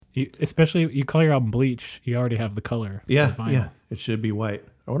Especially you call your album Bleach, you already have the color. Yeah, for vinyl. yeah. It should be white.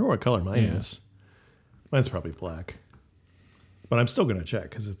 I wonder what color mine is. Mine's probably black. But I'm still going to check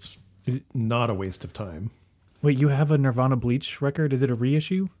because it's not a waste of time. Wait, you have a Nirvana Bleach record? Is it a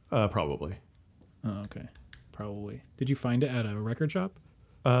reissue? Probably. Oh, okay. Probably. Did you find it at a record shop?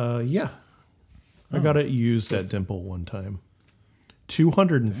 Yeah. I got it used at Dimple one time.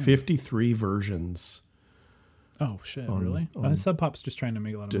 253 versions. Oh, shit, really? Sub Pop's just trying to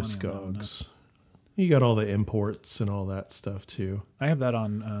make a lot of money on that. Discogs. You got all the imports and all that stuff too. I have that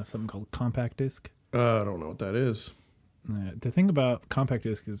on something called Compact Disc. I don't know what that is. The thing about Compact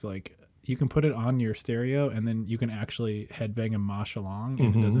Disc is like you can put it on your stereo and then you can actually headbang and mosh along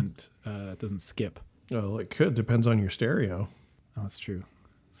and it doesn't skip. Oh, it could. Depends on your stereo. Oh, that's true.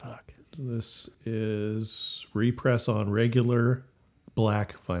 Fuck. This is repress on regular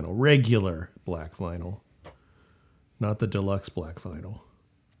black vinyl. Regular black vinyl. Not the deluxe black vinyl.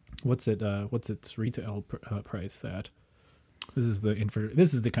 What's its retail price at? This is the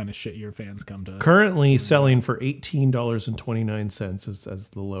kind of shit your fans come to. Currently selling for $18.29 as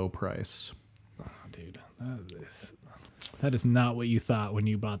the low price. Oh, dude, that is not what you thought when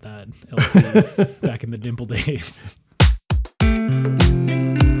you bought that LP back in the Dimple days.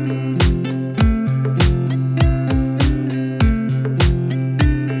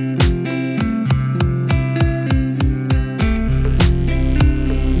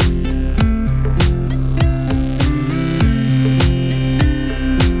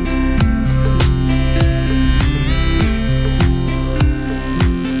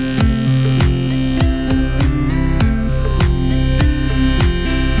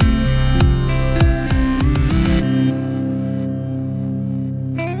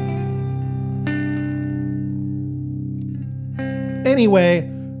 Anyway,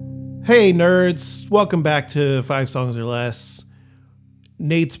 hey nerds, welcome back to 5 Songs or Less.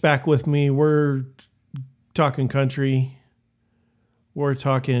 Nate's back with me. We're talking country. We're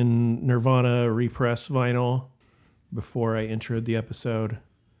talking Nirvana repress vinyl before I introed the episode.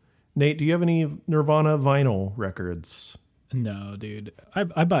 Nate, do you have any Nirvana vinyl records? No, dude. I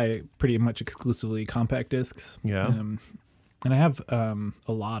buy pretty much exclusively compact discs. Yeah. And I have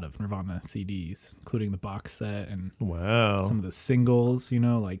a lot of Nirvana CDs, including the box set and some of the singles,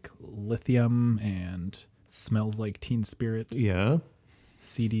 like Lithium and Smells Like Teen Spirit. Yeah.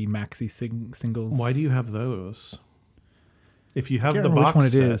 CD maxi singles. Why do you have those? If you have I can't the remember box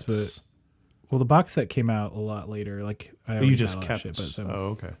which one it sets, is, but the box set came out a lot later. Like you just kept.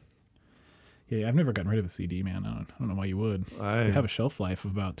 Okay. Yeah, I've never gotten rid of a CD, man. I don't know why you would. They have a shelf life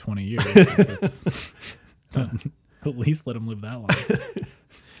of about 20 years. At least let them live that long.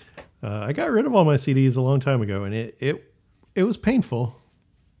 I got rid of all my CDs a long time ago, and it was painful,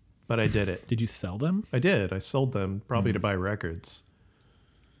 but I did it. Did you sell them? I did. I sold them probably to buy records.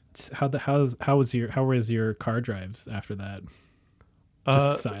 How was your car drives after that?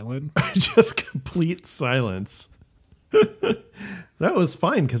 Just silent. Just complete silence. That was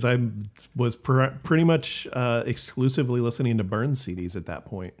fine because I was pretty much exclusively listening to Burn CDs at that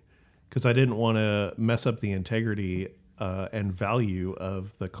point because I didn't want to mess up the integrity and value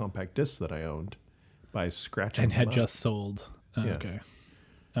of the compact discs that I owned by scratching and them had up. just sold. Yeah. Okay.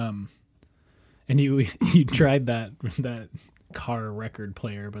 And you tried that car record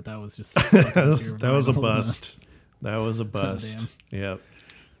player, but that was just that was a bust. That was a bust. Oh, yep.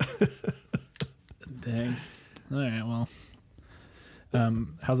 Dang. All right. Well,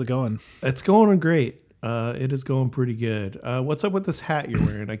 how's it going? It's going great. It is going pretty good. What's up with this hat you're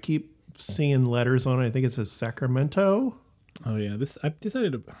wearing? I keep seeing letters on it. I think it says Sacramento. Oh yeah. I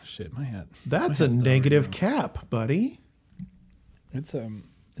decided to. Shit, my hat. That's a negative cap, buddy. It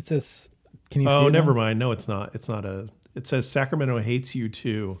says. Can you? Oh, see it never now? mind. No, it's not. It's not a. It says Sacramento hates you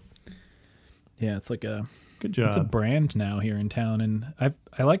too. Yeah, it's like a. Good job. It's a brand now here in town, and I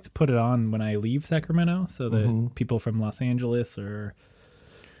like to put it on when I leave Sacramento, so that people from Los Angeles or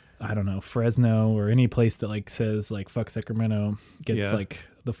I don't know Fresno or any place that like says like fuck Sacramento gets like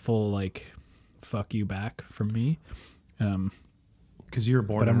the full like fuck you back from me. Because you were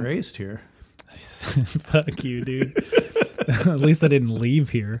born and raised here. Fuck you, dude. At least I didn't leave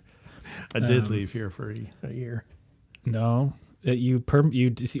here. I did leave here for a year. No. I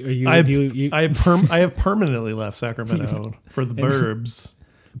have permanently left Sacramento for the burbs.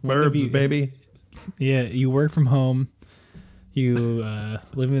 Burbs, baby. Yeah, you work from home. You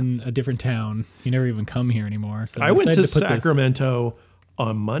live in a different town. You never even come here anymore. So I went to Sacramento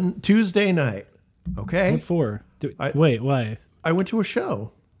on Tuesday night. Okay. What for? Wait, why? I went to a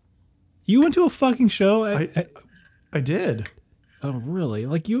show. You went to a fucking show? I did. Oh, really?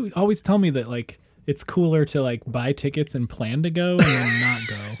 Like you always tell me that like it's cooler to like buy tickets and plan to go and then not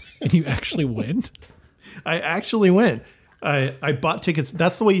go. And you actually went? I actually went. I bought tickets.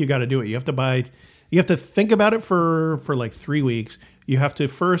 That's the way you got to do it. You have to think about it for like 3 weeks. You have to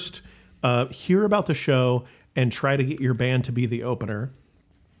first hear about the show and try to get your band to be the opener.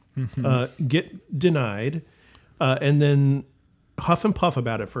 Get denied, and then huff and puff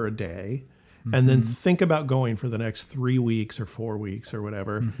about it for a day, and then think about going for the next 3 weeks or 4 weeks or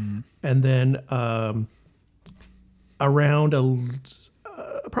whatever. And then around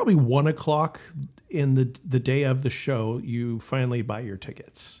probably 1 o'clock in the day of the show, you finally buy your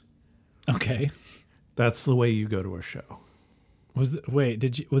tickets. Okay. That's the way you go to a show. Was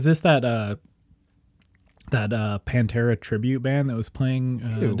this that Pantera tribute band that was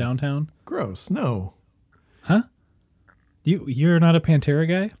playing downtown? Gross. No. Huh? You're not a Pantera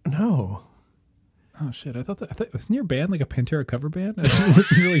guy? No. Oh shit! I thought wasn't your band like a Pantera cover band? I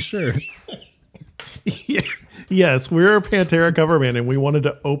wasn't really sure. Yeah. Yes, we're a Pantera cover band, and we wanted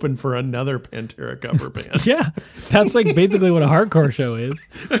to open for another Pantera cover band. Yeah, that's like basically what a hardcore show is.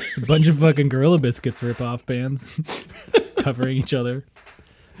 It's a bunch of fucking Gorilla Biscuits rip-off bands covering each other.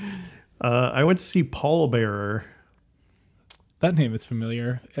 I went to see Pallbearer. That name is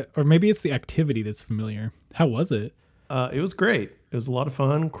familiar, or maybe it's the activity that's familiar. How was it? It was great. It was a lot of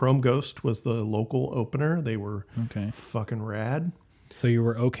fun. Chrome Ghost was the local opener. They were fucking rad. So you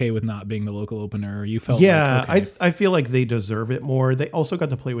were okay with not being the local opener, or you felt I feel like they deserve it more. They also got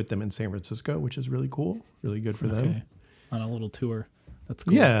to play with them in San Francisco, which is really cool. Really good for them. On a little tour. That's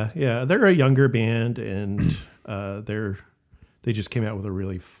cool. Yeah. They're a younger band, and they just came out with a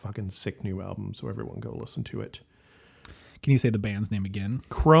really fucking sick new album, so everyone go listen to it. Can you say the band's name again?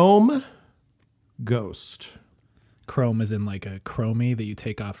 Chrome Ghost. Chrome is in like a chromie that you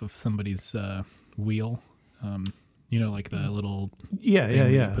take off of somebody's wheel. Like the little you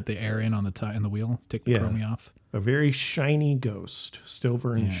put the air in on the wheel, take the chromie off. A very shiny ghost,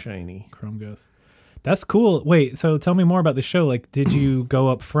 silver and shiny. Chrome Ghost. That's cool. Wait, so tell me more about the show. Like, did you go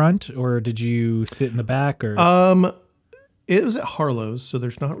up front or did you sit in the back? Or it was at Harlow's, so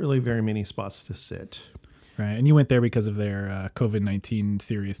there's not really very many spots to sit. Right, and you went there because of their COVID-19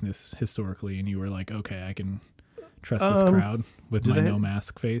 seriousness historically, and you were like, okay, I can trust this crowd with my no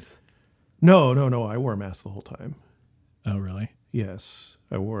mask face. No, I wore a mask the whole time. Oh, really? Yes,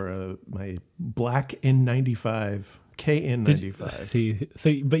 I wore my black N95,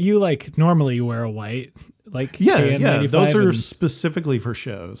 KN95. But you like normally you wear a white, like KN95 those are specifically for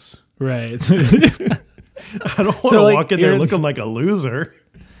shows. Right. I don't want to walk in there looking like a loser.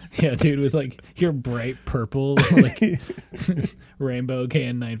 Yeah, dude, with like your bright purple, like rainbow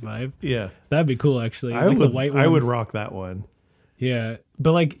KN95. Yeah, that'd be cool. Actually, I would rock that one. Yeah,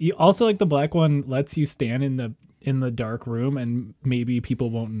 but like you also like the black one lets you stand in the dark room, and maybe people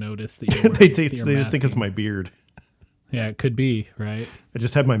won't notice that you're they just think it's my beard. Yeah, it could be, right? I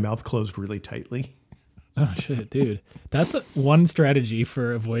just had my mouth closed really tightly. Oh shit, dude, that's one strategy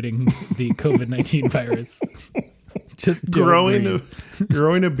for avoiding the COVID-19 virus. Just growing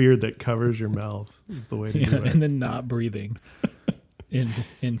a beard that covers your mouth is the way to do it. And then not breathing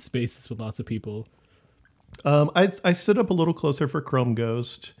in spaces with lots of people. I stood up a little closer for Chrome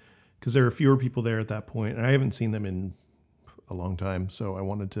Ghost because there were fewer people there at that point, and I haven't seen them in a long time, so I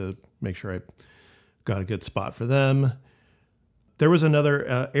wanted to make sure I got a good spot for them. There was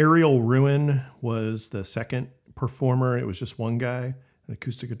another Aerial Ruin was the second performer. It was just one guy, an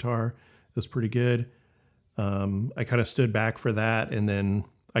acoustic guitar. It was pretty good. I kind of stood back for that, and then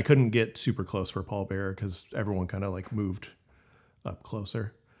I couldn't get super close for Pallbearer because everyone kind of like moved up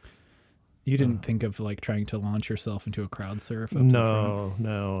closer. You didn't think of like trying to launch yourself into a crowd surf? No.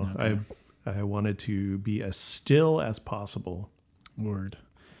 Okay. I wanted to be as still as possible. Word.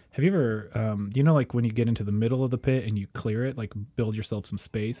 Have you ever, like when you get into the middle of the pit and you clear it, like build yourself some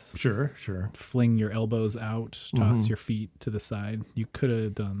space? Sure. Fling your elbows out, toss your feet to the side. You could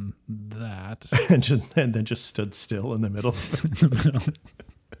have done that. and then just stood still in the middle.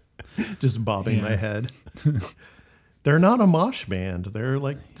 Just bobbing my head. They're not a mosh band. They're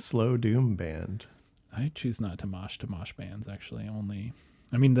like slow doom band. I choose not to mosh bands, actually.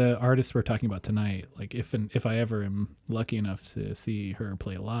 I mean, the artists we're talking about tonight, like if I ever am lucky enough to see her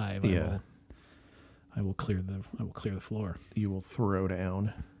play live, I will clear the floor. You will throw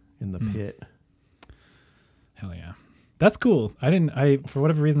down in the pit. Hell yeah. That's cool. For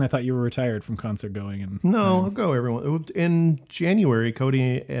whatever reason, I thought you were retired from concert going. And no, I'll go, everyone. In January,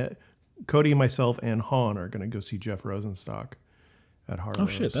 Cody, myself, and Han are going to go see Jeff Rosenstock at Harlow's. Oh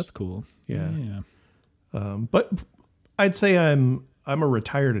shit, that's cool. Yeah. But I'd say I'm a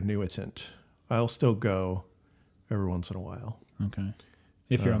retired annuitant. I'll still go every once in a while. Okay.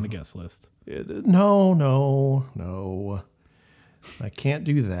 If you're on the guest list. No. I can't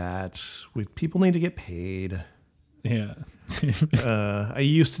do that. People need to get paid. Yeah. I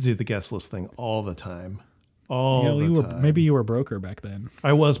used to do the guest list thing all the time. Time. Maybe you were a broker back then.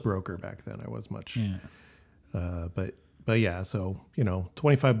 I was broker back then. I was much. Yeah. But yeah, so,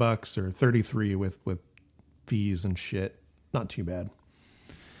 $25 or 33 with fees and shit. Not too bad.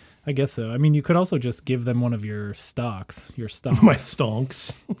 I guess so. I mean, you could also just give them one of your stocks, your stonks. My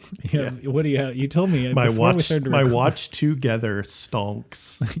stonks. Yeah. What do you have? You told me my before we watch. started to My record. watch together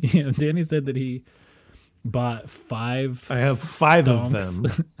stonks. Yeah, Danny said that he bought 5. I have 5 of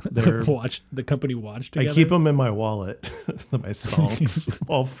them. They're the company watch together. I keep them in my wallet. My stonks.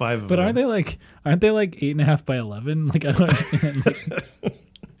 All 5 of But them. aren't they like 8.5 by 11? Like I don't understand. Like,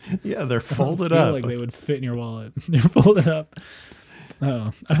 yeah, they're I folded feel up. like they would fit in your wallet. They're folded up.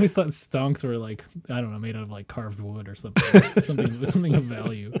 Oh, I always thought stonks were like, I don't know, made out of like carved wood or something, something of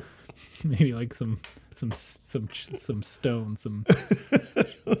value. Maybe like some stone, some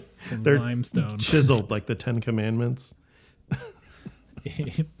They're limestone. chiseled like the 10 Commandments.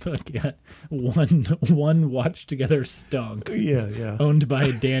 Fuck yeah. One watch together stonk. Yeah. Owned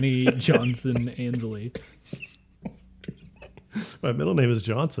by Danny Johnson Ansley. My middle name is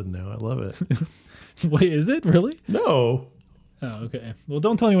Johnson now. I love it. Wait, is it really? No. Oh, okay. Well,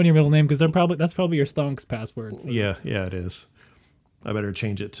 don't tell anyone your middle name because that's probably your stonks password. So. Yeah, it is. I better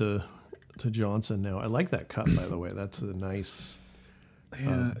change it to Johnson now. I like that cup, by the way. That's a nice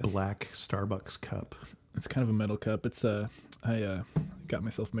black Starbucks cup. It's kind of a metal cup. It's I got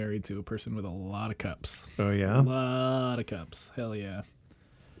myself married to a person with a lot of cups. Oh yeah, a lot of cups. Hell yeah.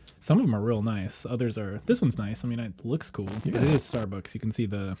 Some of them are real nice. Others are. This one's nice. I mean, it looks cool. Yeah. But it is Starbucks. You can see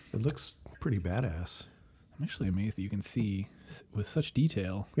the. It looks pretty badass. I'm actually amazed that you can see with such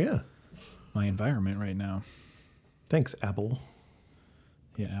detail. Yeah. My environment right now. Thanks, Apple.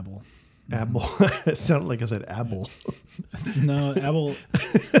 Yeah, Apple. Apple. It sounded like I said Apple. No, Apple.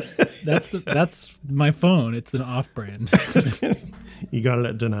 That's my phone. It's an off-brand. You got it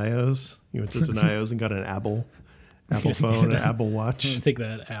at Denio's. You went to Denio's and got an Apple phone, an Apple Watch. Take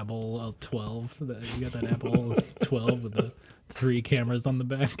that Apple 12. You got that Apple 12 with the 3 cameras on the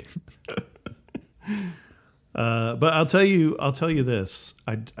back. But I'll tell you this.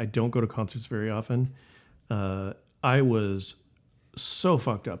 I don't go to concerts very often. I was so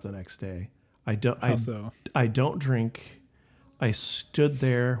fucked up the next day. I don't drink. I stood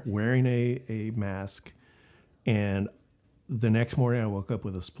there wearing a mask, and the next morning I woke up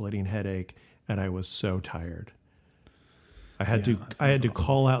with a splitting headache, and I was so tired. I had to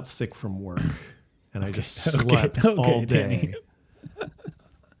call out sick from work, and I just slept all day.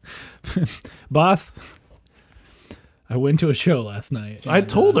 Boss, I went to a show last night. I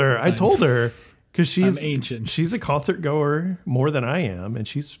told her because she's I'm ancient. She's a concert goer more than I am, and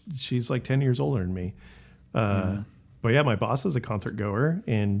she's like 10 years older than me. But yeah, my boss is a concert goer,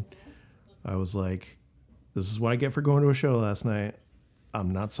 and I was like, "This is what I get for going to a show last night.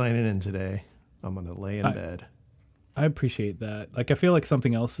 I'm not signing in today. I'm gonna lay in bed." I appreciate that. Like, I feel like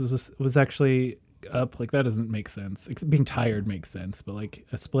something else was actually up. Like, that doesn't make sense. Being tired makes sense, but like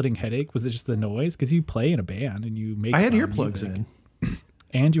a splitting headache, was it just the noise? Because you play in a band and you make. I had loud earplugs music. in.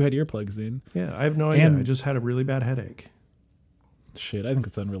 And you had earplugs in. Yeah, I have no idea. I just had a really bad headache. Shit, I think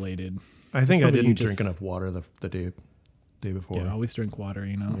it's unrelated. I think I didn't drink enough water the day before. Yeah, always drink water,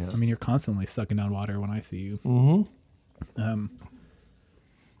 you know? Yeah. I mean, you're constantly sucking down water when I see you. Mm-hmm.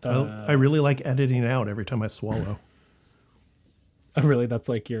 I really like editing out every time I swallow. Oh, really? That's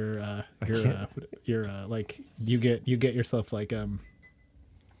like your like you get yourself like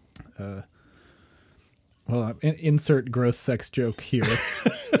well, insert gross sex joke here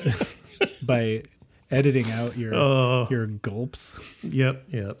by editing out your gulps. Yep.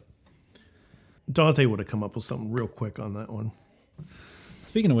 Dante would have come up with something real quick on that one.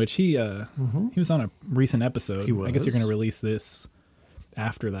 Speaking of which, he was on a recent episode. He was. I guess you're going to release this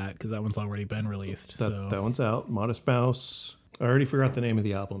after that because that one's already been released. That one's out. Modest Mouse. I already forgot the name of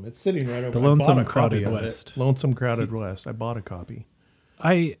the album. It's sitting right over. The Lonesome Crowded West. Lonesome Crowded West. I bought a copy.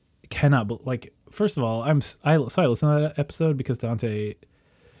 I cannot like. First of all, I listened to that episode because Dante.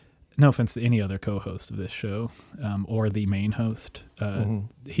 No offense to any other co-host of this show, or the main host,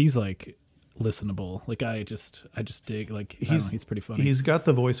 he's like listenable. Like I just dig. Like he's pretty funny. He's got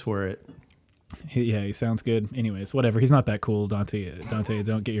the voice for it. He sounds good. Anyways, whatever. He's not that cool, Dante.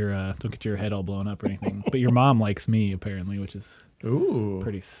 Don't get your head all blown up or anything. But your mom likes me apparently, which is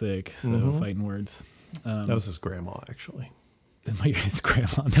pretty sick. So fighting words. That was his grandma actually. His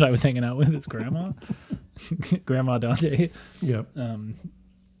grandma that I was hanging out with. His grandma, Grandma Dante. Yep.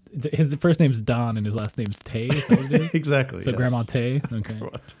 His first name's Don and his last name's Tay. Is that what it is? Exactly. So yes. Grandma Tay. Okay.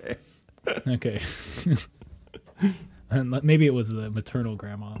 Grandma Tay. Okay. And maybe it was the maternal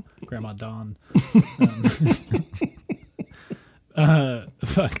grandma Dawn.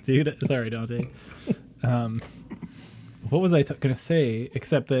 Fuck, dude. Sorry, Dante. What was I gonna say?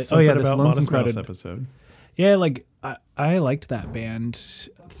 Except that Something this about Lonesome Modest Mouse Crowded episode. Yeah, like I liked that band.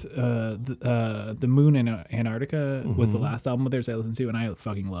 The Moon in Antarctica was the last album of theirs I listened to, and I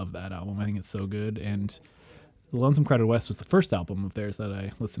fucking love that album. I think it's so good. And The Lonesome Crowded West was the first album of theirs that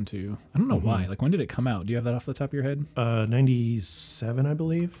I listened to. I don't know why. Like, when did it come out? Do you have that off the top of your head? 97, I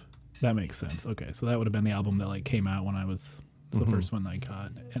believe. That makes sense. Okay, so that would have been the album that like came out when I was the first one that I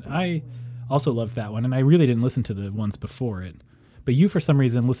got, and I also loved that one. And I really didn't listen to the ones before it, but you for some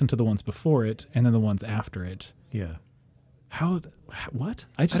reason listened to the ones before it and then the ones after it. Yeah. How? What?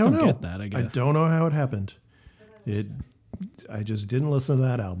 I just don't get that. I guess I don't know how it happened. I just didn't listen to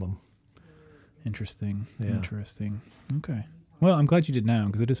that album. Interesting. Yeah. Interesting. Okay. Well, I'm glad you did now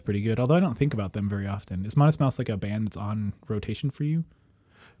because it is pretty good. Although I don't think about them very often. Is Modest Mouse like a band that's on rotation for you?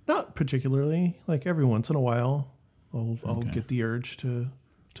 Not particularly. Like every once in a while, I'll get the urge to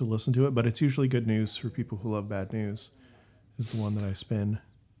listen to it. But it's usually good news for people who love bad news. Is the one that I spin.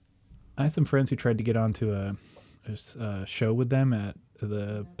 I had some friends who tried to get onto a show with them at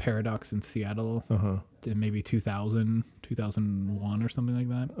the Paradox in Seattle in maybe 2000, 2001 or something like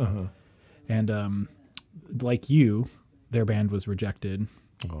that. And like you, their band was rejected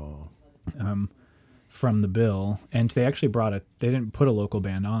from the bill. And they actually they didn't put a local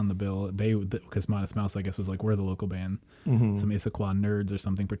band on the bill. Because Modest Mouse, I guess, was like, we're the local band. Some Issaquah nerds or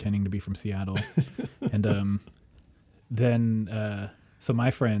something pretending to be from Seattle. And then so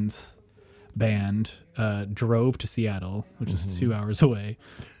my friends band drove to Seattle, which is 2 hours away,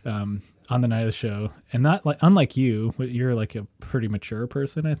 on the night of the show. And not like, unlike you, you're like a pretty mature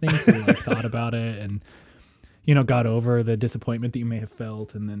person, I think, who like thought about it and got over the disappointment that you may have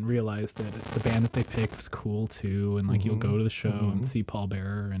felt, and then realized that the band that they picked was cool too, and like you'll go to the show and see Paul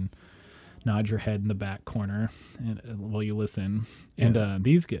Bearer and nod your head in the back corner while you listen. And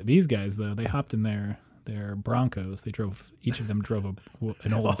these guys though, they hopped in their Broncos. Each of them drove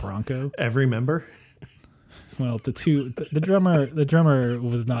an old Bronco. Every member? Well, the drummer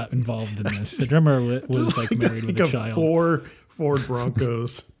was not involved in this. The drummer was like married with a child. 4 Ford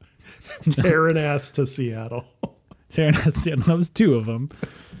Broncos tearing ass to Seattle. Tearing ass to Seattle. That was 2 of them.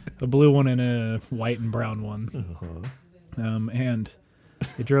 A blue one and a white and brown one. And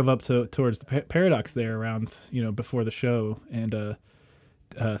they drove up towards the Paradox there around, before the show, and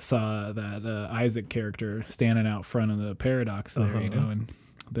saw that Isaac character standing out front of the Paradox there, and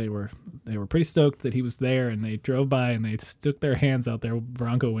they were pretty stoked that he was there, and they drove by and they stuck their hands out their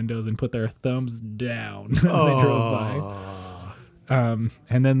Bronco windows and put their thumbs down as they drove by.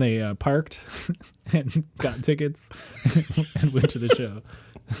 And then they parked and got tickets and went to the show.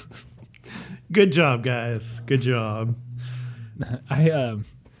 Good job, guys. Good job.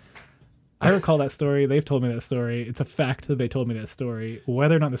 I recall that story. They've told me that story. It's a fact that they told me that story.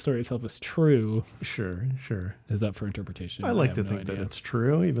 Whether or not the story itself is true, sure, is up for interpretation. I like to think that it's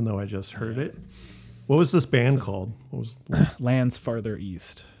true, even though I just heard it. What was this band called? What was Lands Farther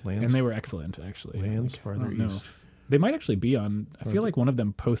East? And they were excellent, actually. Lands Farther East. They might actually be on. I feel like one of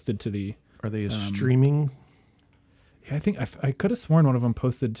them posted to the. Are they streaming? Yeah, I think I could have sworn one of them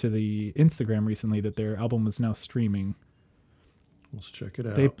posted to the Instagram recently that their album was now streaming. Let's check it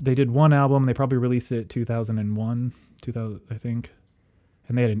out. They did one album. They probably released it 2001, I think.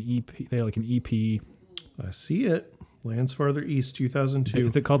 And they had an EP. They had like an EP. I see it. Lands Farther East, 2002.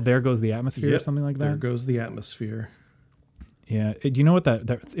 Is it called There Goes the Atmosphere or something like that? There Goes the Atmosphere. Yeah. Do you know what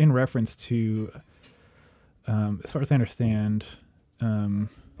that's in reference to? As far as I understand, a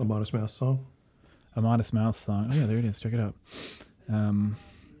Modest Mouse song. A Modest Mouse song. Oh yeah, there it is. Check it out.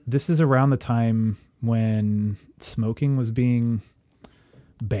 This is around the time when smoking was being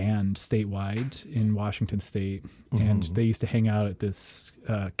banned statewide in Washington State, and they used to hang out at this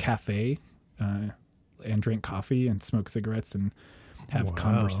cafe and drink coffee and smoke cigarettes and have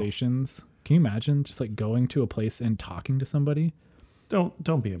conversations. Can you imagine just like going to a place and talking to somebody?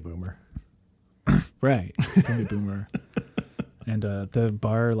 Don't be a boomer. Right. Don't be a boomer. And the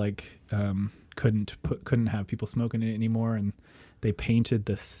bar couldn't have people smoking in it anymore, and they painted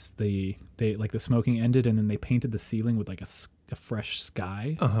this. They like the smoking ended, and then they painted the ceiling with like a fresh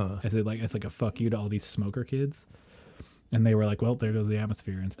sky as like a fuck you to all these smoker kids. And they were like, "Well, there goes the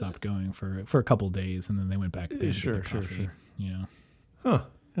atmosphere," and stopped going for a couple days, and then they went back. Sure. Huh?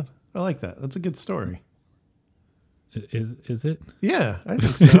 Yeah, I like that. That's a good story. Is it? Yeah, I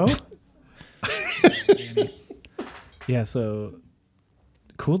think so. Yeah. So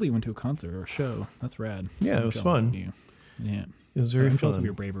cool that you went to a concert or a show. That's rad. Yeah, it was fun. Yeah. It was very fun. I'm jealous of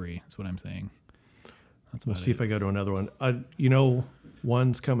your bravery. That's what I'm saying. That's We'll about see it. if I go to another one.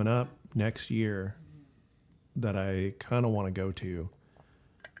 One's coming up next year that I kind of want to go to.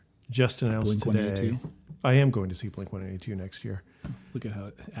 Just announced today. Blink-182? I am going to see Blink-182 next year. Look at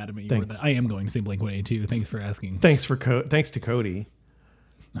how adamant you Thanks. were that I am going to see Blink-182. Thanks for asking. Thanks to Cody.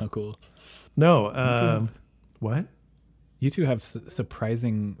 Oh, cool. No, what? You two have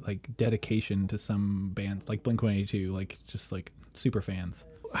surprising like dedication to some bands like Blink-182, like just like super fans.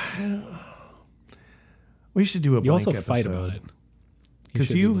 We should do a You Blink also episode. fight about it. Because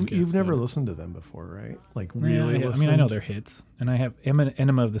should do a Blink you've never episode. listened to them before, right? Like Yeah, really I listened? mean, I know their hits, and I have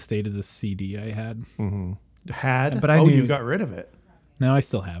Enema of the State is a CD I had. Had? But I you knew- got rid of it. No, I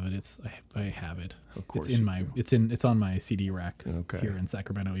still have it. I have it. Of course it's in you my do. it's on my CD rack Okay. here in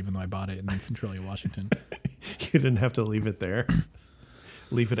Sacramento, even though I bought it in Centralia, Washington. You didn't have to leave it there.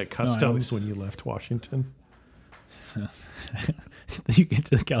 Leave it at customs always- when you left Washington. You get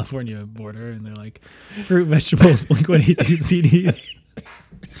to the California border and they're like, fruit, vegetables, Blink-182 CDs.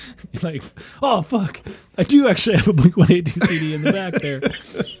 You're like, oh fuck, I do actually have a Blink-182 CD in the back there.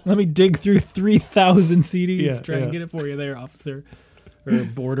 Let me dig through 3,000 CDs, Yeah, try yeah. and get it for you there, officer, or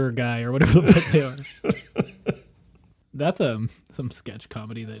border guy, or whatever the fuck they are. That's some sketch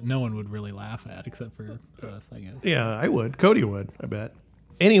comedy that no one would really laugh at except for us, I guess. Yeah, I would. Cody would, I bet.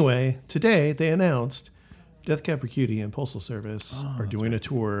 Anyway, today they announced Death Cab for Cutie and Postal Service are doing a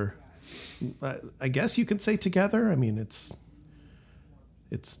tour. I guess you could say together. I mean, it's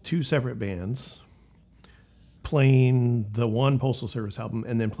two separate bands playing the one Postal Service album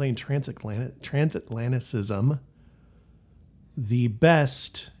and then playing Transatlanticism, the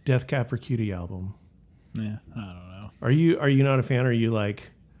best Death Cab for Cutie album. Yeah, I don't know. Are you not a fan? Are you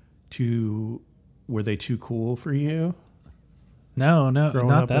like were they too cool for you? No, Growing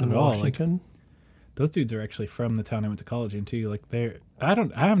not up that in at all. Like Washington? those dudes are actually from the town I went to college in too. Like I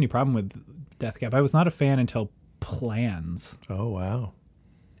don't have any problem with Death Cab. I was not a fan until Plans. Oh wow.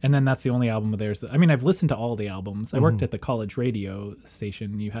 And then that's the only album of theirs. I mean, I've listened to all the albums. I worked at the college radio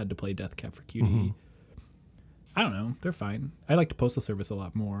station. You had to play Death Cab for Cutie. I don't know. They're fine. I liked Postal Service a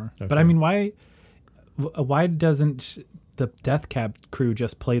lot more. But I Okay. mean, why doesn't the Death Cab crew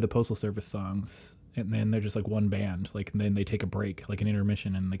just play the Postal Service songs and then they're just like one band? Like, and then they take a break, like an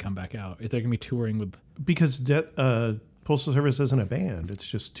intermission, and they come back out. Is there going to be touring with... Because Postal Service isn't a band. It's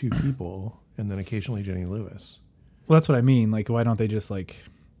just two people and then occasionally Jenny Lewis. Well, that's what I mean. Like, why don't they just like,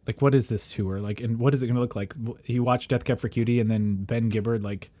 what is this tour? Like, and what is it going to look like? You watch Death Cab for Cutie, and then Ben Gibbard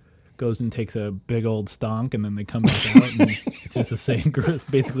like goes and takes a big old stonk, and then they come back out, and it's just the same crew, it's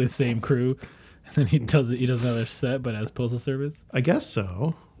basically the same crew. And then he does another set, but as Postal Service. I guess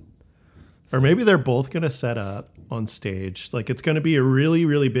so. Or maybe they're both going to set up on stage. Like it's going to be a really,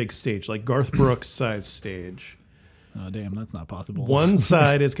 really big stage, like Garth Brooks size stage. Oh damn, that's not possible. One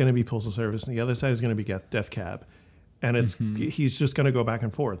side is going to be Postal Service, and the other side is going to be Death Cab. And he's just going to go back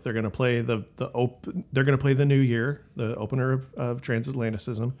and forth. They're going to play they're going to play the New Year, the opener of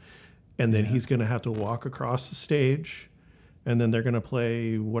Transatlanticism, and then he's going to have to walk across the stage, and then they're going to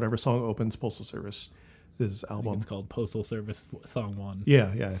play whatever song opens Postal Service's album. It's called Postal Service Song 1.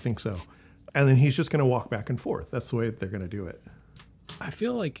 Yeah, I think so. And then he's just going to walk back and forth. That's the way they're going to do it. I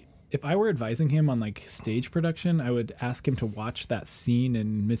feel like if I were advising him on like stage production, I would ask him to watch that scene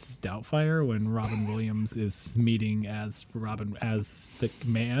in Mrs. Doubtfire when Robin Williams is meeting as the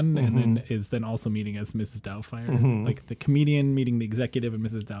man, and then is then also meeting as Mrs. Doubtfire, like the comedian meeting the executive and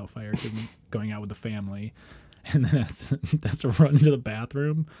Mrs. Doubtfire going out with the family, and then has to run to the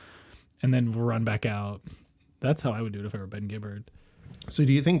bathroom, and then run back out. That's how I would do it if I were Ben Gibbard. So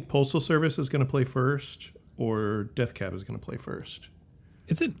do you think Postal Service is going to play first or Death Cab is going to play first?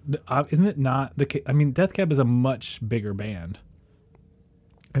 Isn't it not the case? I mean, Death Cab is a much bigger band.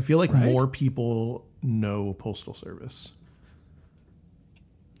 I feel like Right? more people know Postal Service.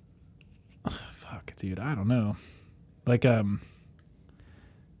 Fuck, dude, I don't know. Like,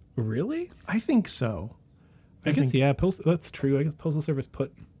 really? I think so. I guess yeah. That's true. I guess Postal Service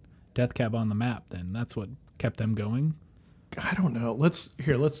put Death Cab on the map. Then that's what kept them going. I don't know. Let's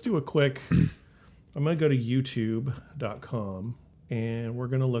do a quick. I'm going to go to youtube.com and we're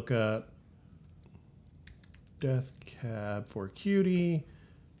going to look up Death Cab for Cutie,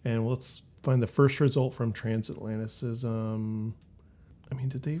 and let's find the first result from Transatlanticism. I mean,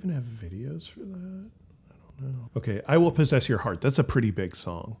 did they even have videos for that? I don't know. Okay, I Will Possess Your Heart. That's a pretty big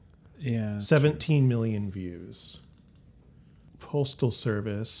song. Yeah. 17 million views. Postal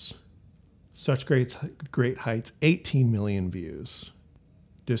Service, Such Great Heights, 18 million views.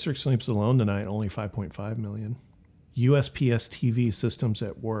 District Sleeps Alone Tonight, only 5.5 million. USPS TV Systems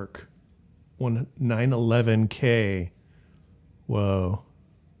at Work, 911K. Whoa.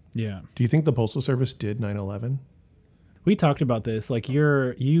 Yeah. Do you think the Postal Service did 9/11? We talked about this. Like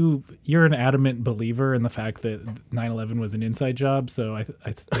you're an adamant believer in the fact that 9/11 was an inside job. So I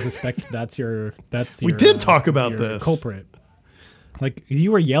suspect that's your We did talk about your this. culprit. Like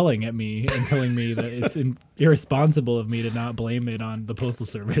you were yelling at me and telling me that it's irresponsible of me to not blame it on the Postal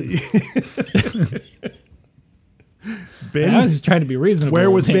Service. Ben, I was just trying to be reasonable. where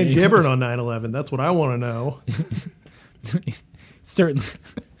was Ben Gibbard on 9/11? That's what I want to know.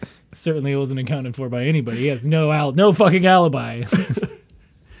 Certainly it wasn't accounted for by anybody. He has no fucking alibi.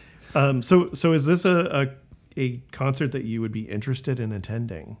 So is this a concert that you would be interested in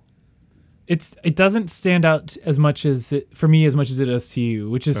attending? It doesn't stand out as much as it does to you,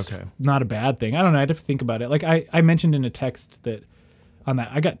 which is not a bad thing. I don't know. I'd have to think about it. Like I mentioned in a text that on that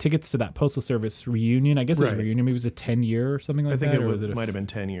I got tickets to that Postal Service reunion. I guess it was a reunion. Maybe it was a 10-year or something like that. I think it might have been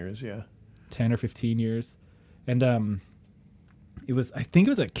 10 years. Yeah, 10 or 15 years, and I think it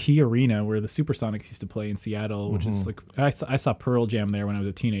was at Key Arena where the Supersonics used to play in Seattle, which is like I saw Pearl Jam there when I was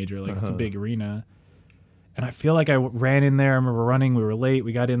a teenager. Like it's a big arena. And I feel like I ran in there. I remember running. We were late.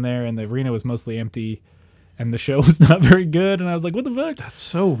 We got in there, and the arena was mostly empty, and the show was not very good. And I was like, "What the fuck?" That's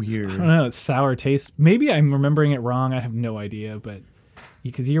so weird. I don't know. It's sour taste. Maybe I'm remembering it wrong. I have no idea. But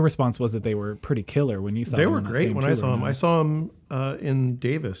because your response was that they were pretty killer when you saw them. They were great when I saw them. I saw them in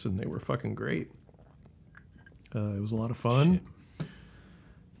Davis, and they were fucking great. It was a lot of fun. Shit.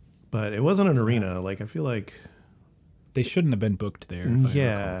 But it wasn't an arena. Like I feel like they shouldn't have been booked there. If I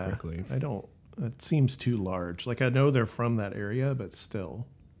recall correctly. I don't. It seems too large. Like I know they're from that area, but still.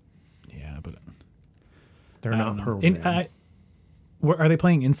 Yeah, but they're not Pearl Jam. Are they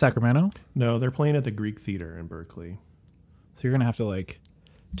playing in Sacramento? No, they're playing at the Greek Theater in Berkeley. So you're gonna have to like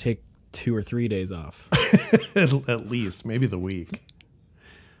take 2 or 3 days off. At least, maybe the week.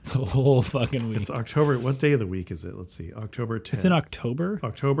 The whole fucking week. It's October. What day of the week is it? Let's see. October 10th. It's in October?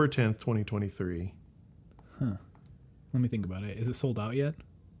 October 10th, 2023. Huh. Let me think about it. Is it sold out yet?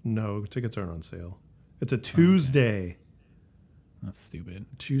 No, tickets aren't on sale. It's a Tuesday. Okay. That's stupid.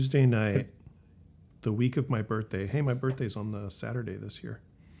 Tuesday night, the week of my birthday. Hey, my birthday's on the Saturday this year.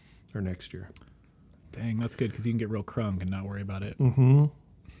 Or next year. Dang, that's good because you can get real crunk and not worry about it. Mm-hmm.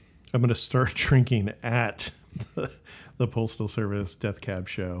 I'm going to start drinking at the Postal Service Death Cab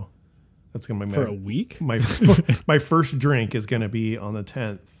show. That's going to be for a week? My first drink is going to be on the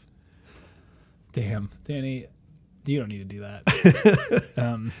 10th. Damn. Danny, you don't need to do that.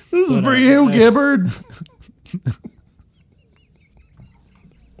 This is for you, Gibbard.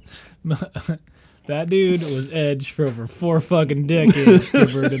 That dude was Edge for over 4 fucking decades,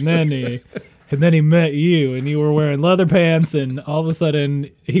 Gibbard, and then he met you, and you were wearing leather pants, and all of a sudden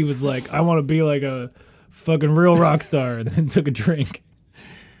he was like, "I want to be like a fucking real rock star," and then took a drink.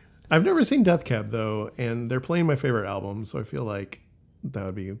 I've never seen Death Cab though, and they're playing my favorite album, so I feel like that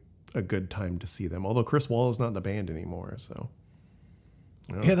would be a good time to see them. Although Chris Walla is not in the band anymore, so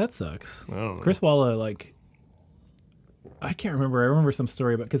yeah, that sucks. I don't know. Chris Walla, like, I can't remember. I remember some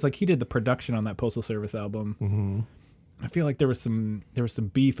story about because like he did the production on that Postal Service album. Mm-hmm. I feel like there was some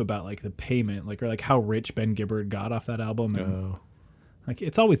beef about like the payment, like or like how rich Ben Gibbard got off that album. And, like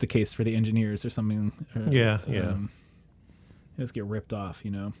it's always the case for the engineers or something. Yeah. They just get ripped off,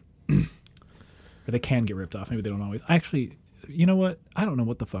 you know, or they can get ripped off. Maybe they don't always. Actually, you know what? I don't know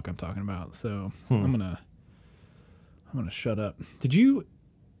what the fuck I'm talking about, so I'm gonna shut up. Did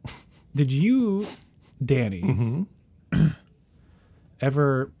you, Danny,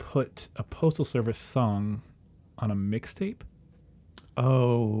 ever put a Postal Service song on a mixtape?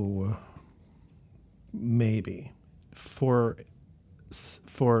 Oh, maybe for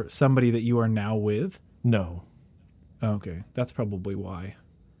somebody that you are now with? No. Oh, okay, that's probably why.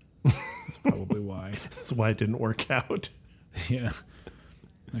 That's why it didn't work out. Yeah,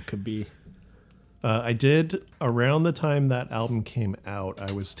 that could be. I did around the time that album came out.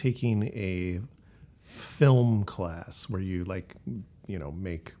 I was taking a film class where you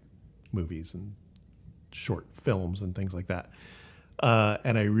make movies and short films and things like that.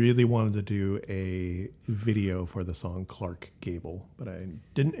 And I really wanted to do a video for the song Clark Gable, but I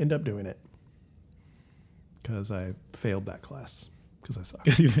didn't end up doing it because I failed that class because I suck.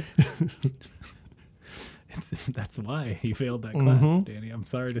 That's why you failed that class, Danny. I'm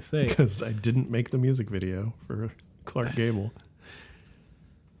sorry to say. Because I didn't make the music video for Clark Gable.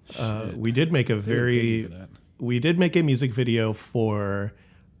 We did make a music video for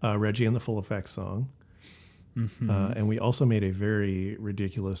Reggie and the Full Effect song. Mm-hmm. And we also made a very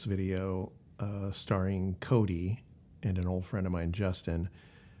ridiculous video starring Cody and an old friend of mine, Justin,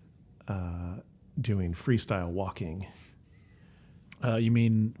 doing freestyle walking. You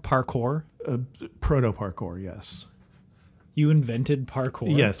mean parkour? Proto parkour, yes. You invented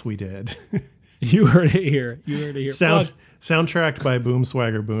parkour. Yes, we did. You heard it here. You heard it here. Soundtracked by Boom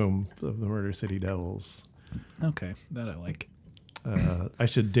Swagger Boom of the Murder City Devils. Okay, that I like. I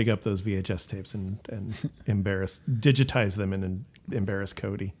should dig up those VHS tapes and digitize them and embarrass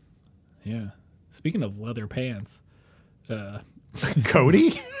Cody. Yeah. Speaking of leather pants,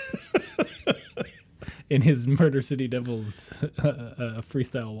 Cody? in his Murder City Devils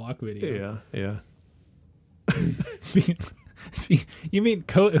freestyle walk video. Yeah. Speaking, you mean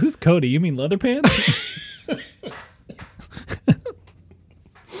who's Cody? You mean Leatherpants?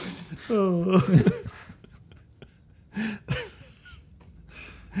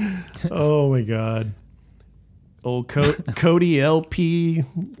 Oh my God. Old Cody LP,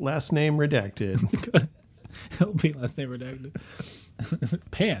 last name redacted. LP, last name redacted.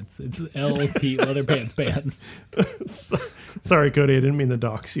 Pants. It's LP, leather pants. Sorry, Cody, I didn't mean to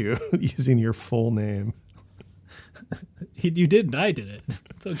dox you using your full name. You didn't. I did it.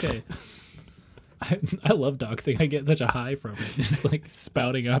 It's okay. I love doxing. I get such a high from it. Just like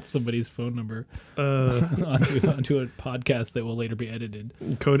spouting off somebody's phone number onto a podcast that will later be edited.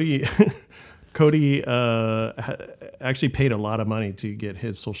 Cody actually paid a lot of money to get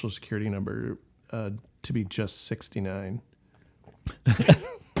his social security number to be just 69.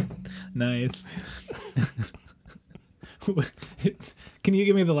 Nice. Can you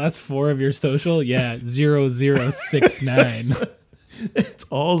give me the last four of your social? Yeah, 0069. It's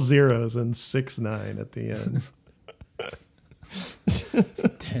all zeros and 69 at the end.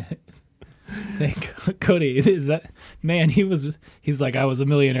 Dang, Cody, is that man? He's like, I was a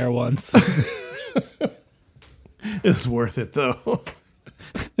millionaire once. It's worth it though.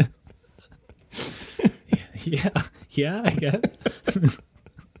 Yeah, I guess.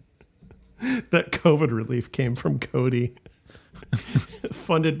 That COVID relief came from Cody,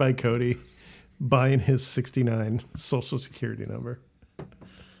 funded by Cody, buying his 69 social security number.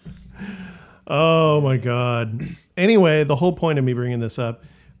 Oh my God. Anyway, the whole point of me bringing this up.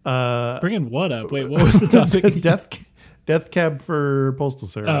 Bringing what up? Wait, what was the topic? Death cab for Postal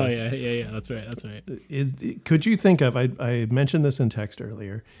Service. Oh, yeah. That's right. Could you think of, I mentioned this in text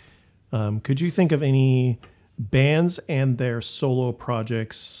earlier, could you think of any bands and their solo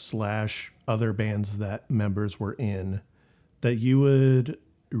projects / other bands that members were in that you would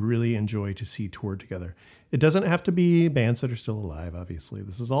really enjoy to see toured together? It doesn't have to be bands that are still alive, obviously.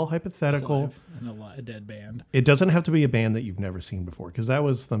 This is all hypothetical. And a dead band. It doesn't have to be a band that you've never seen before, because that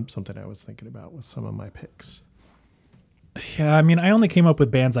was something I was thinking about with some of my picks. Yeah, I mean, I only came up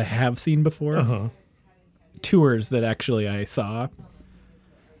with bands I have seen before. Tours that actually I saw.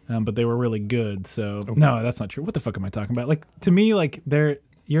 But they were really good. So okay. No, that's not true. What the fuck am I talking about? Like, to me, like,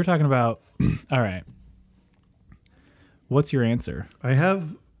 you're talking about. All right. What's your answer?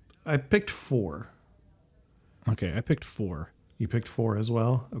 I picked 4. Okay, I picked 4. You picked 4 as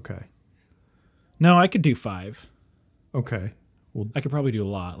well? Okay. No, I could do 5. Okay. Well, I could probably do a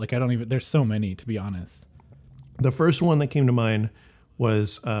lot. Like, there's so many, to be honest. The first one that came to mind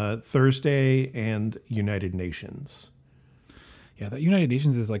was Thursday and United Nations. Yeah, that United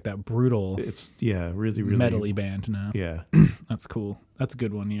Nations is like that brutal. It's really metally band now. Yeah, that's cool. That's a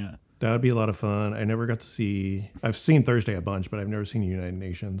good one. Yeah, that would be a lot of fun. I never got to see. I've seen Thursday a bunch, but I've never seen United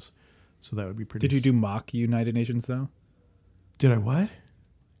Nations, so that would be pretty. Did you do mock United Nations though? Did I what?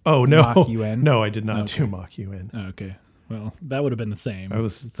 Oh no, mock UN. No, I did not do mock UN. Oh, okay, well that would have been the same. I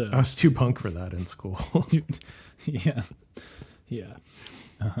was too punk for that in school. Yeah.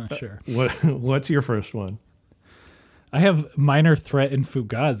 Sure. What's your first one? I have Minor Threat and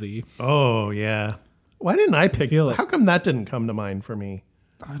Fugazi. Oh, yeah. Why didn't I pick? How come that didn't come to mind for me?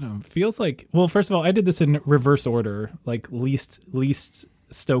 I don't know. Feels like, well, first of all, I did this in reverse order, like least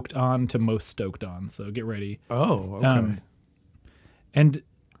stoked on to most stoked on. So get ready. Oh, okay. And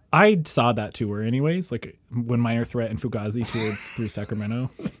I saw that tour anyways, like when Minor Threat and Fugazi toured through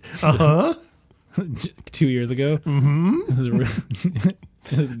Sacramento. 2 years ago. Mm-hmm.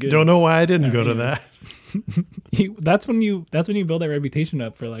 It was good. Don't know why I didn't go to that. That's when you build that reputation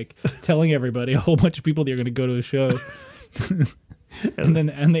up for like telling everybody, a whole bunch of people that you're going to go to a show.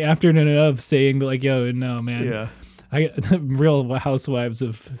 and the afternoon of saying like, yo, no, man. Yeah. The Real Housewives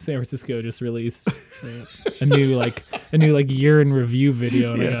of San Francisco just released a new year in review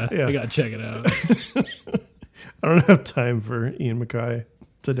video, and I gotta check it out. I don't have time for Ian MacKaye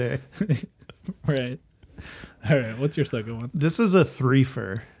today. Right. All right. What's your second one? This is a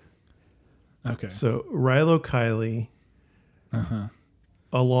threefer. Okay. So Rilo Kiley,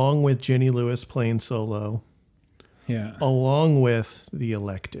 along with Jenny Lewis playing solo. Yeah. Along with The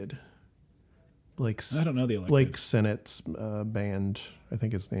Elected. I don't know The Elected. Blake Sennett's band. I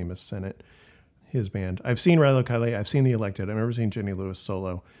think his name is Sennett. his band. I've seen Rilo Kiley. I've seen The Elected. I've never seen Jenny Lewis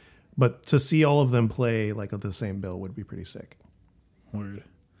solo. But to see all of them play like at the same bill would be pretty sick. Word.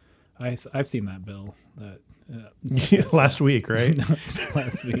 I've seen that bill. That last week, right?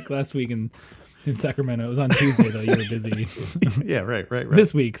 Last week in Sacramento. It was on Tuesday though. You were busy. Yeah, right.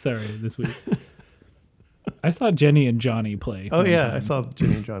 This week. I saw Jenny and Johnny play. Oh yeah, I saw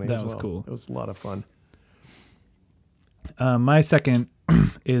Jenny and Johnny. That as was well. cool. It was a lot of fun. My second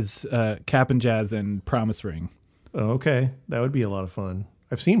is Cap and Jazz and Promise Ring. Oh, okay, that would be a lot of fun.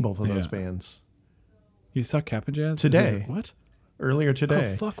 I've seen both of those bands. You saw Cap and Jazz today? What? Earlier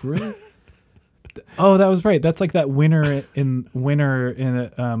today. Oh fuck, really? Oh, that was right. That's like that winter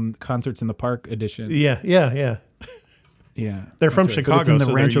in Concerts in the Park edition. Yeah. Yeah, they're from right. Chicago, but it's in the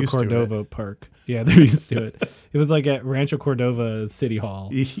so Rancho they're used Cordova to it. Park. Yeah, they're used to it. It was like at Rancho Cordova City Hall.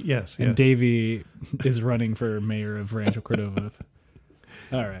 Yes, and Davey is running for mayor of Rancho Cordova.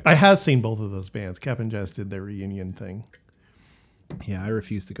 All right. I have seen both of those bands. Cap and Jazz did their reunion thing. Yeah, I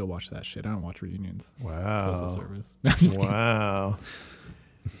refuse to go watch that shit. I don't watch reunions. Wow. Postal Service. I'm just kidding. Wow.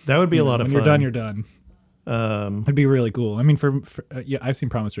 That would be a lot of when fun. you're done. It'd be really cool. I mean, yeah, I've seen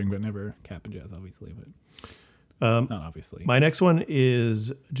Promise Ring, but never Cap and Jazz, obviously. But not obviously. My next one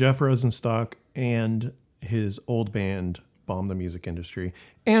is Jeff Rosenstock and his old band, Bomb the Music Industry.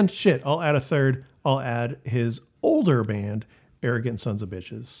 And shit, I'll add a third. I'll add his older band, Arrogant Sons of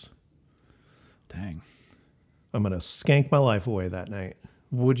Bitches. Dang. I'm gonna skank my life away that night.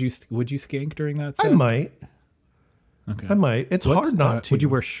 Would you skank during that set? I might. Okay. I might. It's hard not to. Would you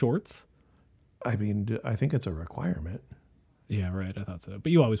wear shorts? I mean, I think it's a requirement. Yeah, right. I thought so.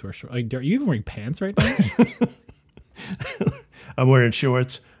 But you always wear shorts. Like, are you even wearing pants right now? I'm wearing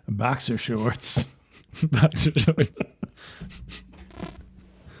shorts, boxer shorts. Boxer shorts.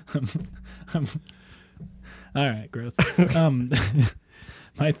 All right, gross.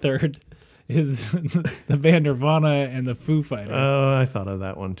 My third is the band Nirvana and the Foo Fighters. Oh, I thought of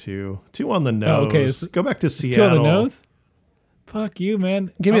that one too. Two on the nose. Oh, okay. So go back to Seattle. Two on the nose? Fuck you,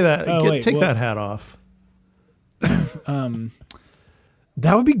 man. Give me that. Take well, that hat off.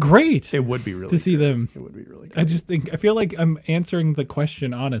 That would be great. It would be really to see good. them. It would be really good. I feel like I'm answering the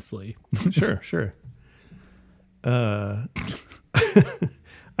question honestly. Sure. I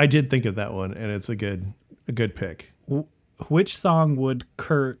did think of that one, and it's a good pick. Which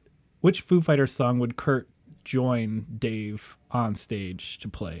Foo Fighters song would Kurt join Dave on stage to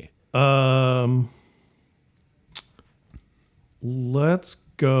play? Let's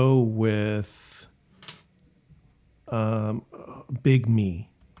go with Big Me.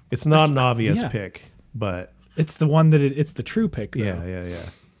 It's not an obvious pick, but it's the one that it's the true pick. Though.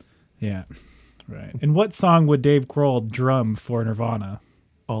 Yeah. Right. And what song would Dave Grohl drum for Nirvana?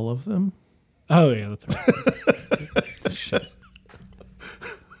 All of them. Oh yeah, that's right. Shit.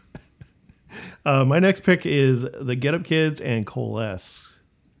 My next pick is the Get Up Kids and Coalesce.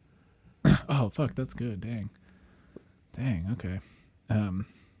 Oh fuck, that's good. Dang. Okay.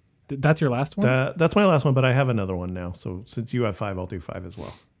 That's your last one? That's my last one, but I have another one now. So since you have 5, I'll do 5 as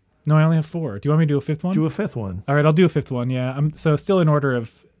well. No, I only have 4. Do you want me to do a fifth one? Do a fifth one. All right, I'll do a fifth one. Yeah. So still in order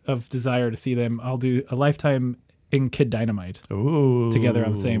of desire to see them, I'll do A Lifetime in Kid Dynamite. Ooh. Together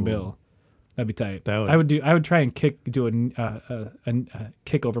on the same bill. That'd be tight. I would try and do a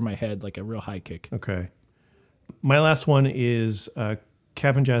kick over my head, like a real high kick. Okay. My last one is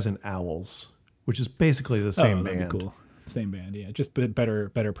Cap and Jazz and Owls, which is basically the same band. That'd be cool. Same band, yeah. Just better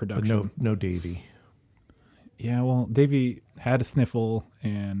production. But no Davey. Yeah, well, Davey had a sniffle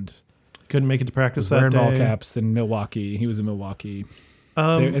and couldn't make it to practice that wearing day. ball caps in Milwaukee. He was in Milwaukee.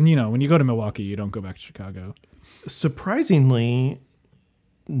 And when you go to Milwaukee, you don't go back to Chicago. Surprisingly,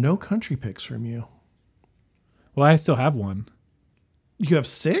 no country picks from you. Well, I still have one. You have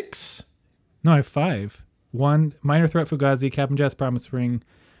 6? No, I have 5. 1, Minor Threat, Fugazi, Cap and Jazz, Promise Ring,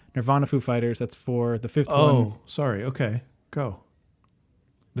 Nirvana, Foo Fighters. That's 4. The fifth one. Oh, sorry. Okay, go.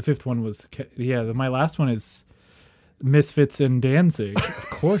 The fifth one was my last one is Misfits and Danzig. Of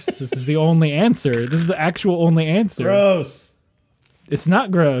course, this is the only answer. This is the actual only answer. Gross. It's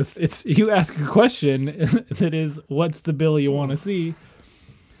not gross. It's you ask a question that is, what's the bill you want to see?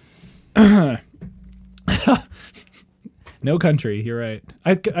 No country. You're right.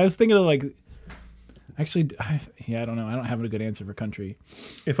 I was thinking of like. Actually, I don't know. I don't have a good answer for country.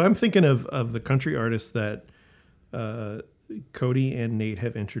 If I'm thinking of the country artists that Cody and Nate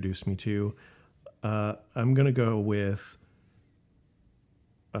have introduced me to, I'm going to go with,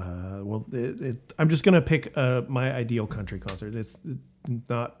 I'm just going to pick my ideal country concert. It's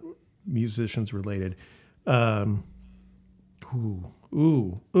not musicians related. Ooh.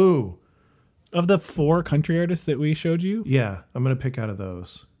 Of the 4 country artists that we showed you? Yeah, I'm going to pick out of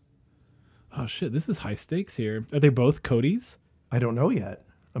those. Oh shit, this is high stakes here. Are they both Cody's? I don't know yet.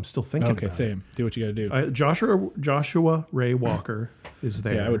 I'm still thinking Okay, about same. Do what you gotta do. it. Joshua Ray Walker is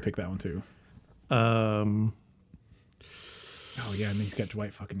there. Yeah, I would pick that one too. Um, Oh yeah, and he's got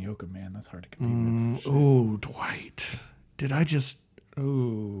Dwight fucking Yoakam, man. That's hard to compete with. ooh, Dwight. Did I just...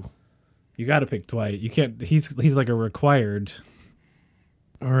 Ooh. You gotta pick Dwight. You can't. He's like a required.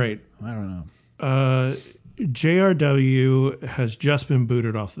 All right. I don't know. JRW has just been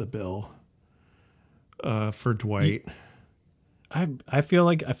booted off the bill for Dwight. I feel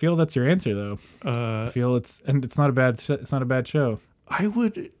that's your answer though. I feel it's not a bad show.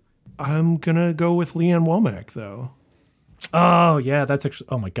 I'm gonna go with Leanne Womack though. Oh yeah, that's actually.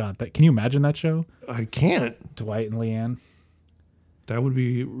 Oh my god, can you imagine that show? I can't. Dwight and Leanne. That would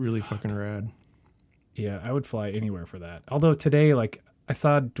be really fucking rad. Yeah, I would fly anywhere for that. Although today, like, I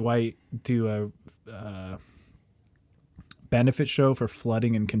saw Dwight do a benefit show for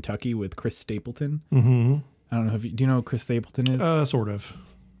flooding in Kentucky with Chris Stapleton. Mm-hmm. I don't know do you know who Chris Stapleton is? Sort of.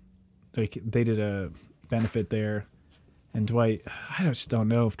 Like, they did a benefit there, and Dwight. I just don't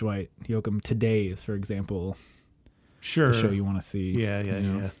know if Dwight Yoakam today is, for example, sure the show you want to see.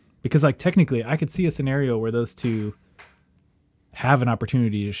 Yeah. Because like technically, I could see a scenario where those two have an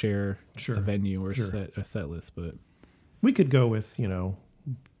opportunity to share a venue or a set list, but we could go with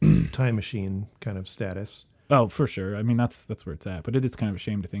time machine kind of status. Oh, for sure. I mean, that's where it's at. But it is kind of a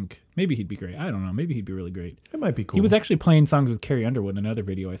shame to think maybe he'd be great. I don't know. Maybe he'd be really great. It might be cool. He was actually playing songs with Carrie Underwood in another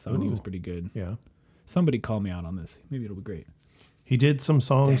video I saw, and he was pretty good. Yeah. Somebody call me out on this. Maybe it'll be great. He did some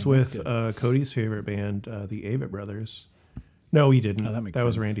songs with Cody's favorite band, the Avett Brothers. No, he didn't. Oh, that makes that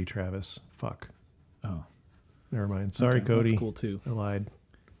was sense. Randy Travis. Fuck. Oh. Never mind. Sorry, Okay, Cody. That's cool too. I lied.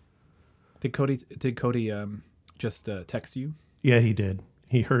 Did Cody just text you? Yeah, he did.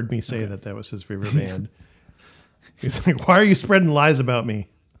 He heard me say that was his favorite band. He's like, "Why are you spreading lies about me?"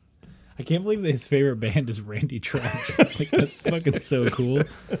 I can't believe that his favorite band is Randy Travis. Like, that's fucking so cool.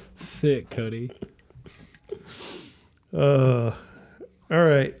 Sick, Cody. All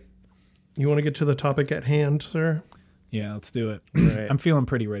right. You want to get to the topic at hand, sir? Yeah, let's do it. Right. I'm feeling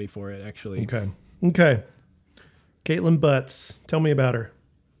pretty ready for it, actually. Okay. Caitlin Butts. Tell me about her.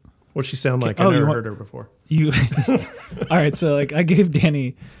 What's she sound like? Oh, I've never heard her before. All right, so like I gave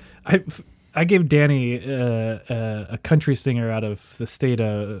Danny a country singer out of the state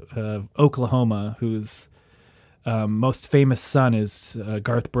of Oklahoma whose most famous son is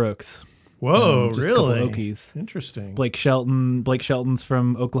Garth Brooks. Whoa, Just a couple really? Okies. Interesting. Blake Shelton's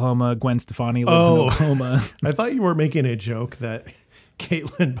from Oklahoma. Gwen Stefani lives in Oklahoma. I thought you were making a joke that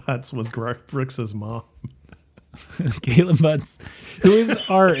Caitlin Butts was Garth Brooks' mom. Caitlin Butts, who is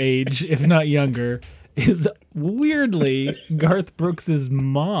our age, if not younger, is weirdly Garth Brooks'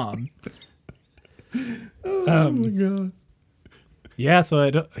 mom. Oh my god. Yeah, so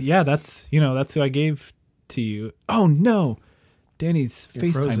that's who I gave to you. Oh no. Danny's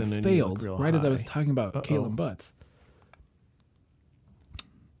You're frozen and FaceTime you failed look real right as I was high. talking about Uh-oh. Caitlin Butts.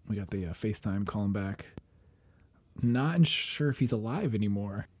 We got the FaceTime calling back. Not sure if he's alive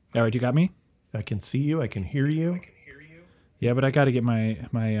anymore. All right, you got me? I can see you. I can hear you. Yeah, but I got to get my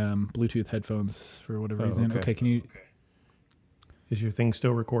Bluetooth headphones for whatever reason. Okay, can you? Is your thing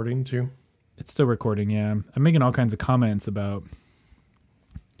still recording too? It's still recording. Yeah, I'm making all kinds of comments about.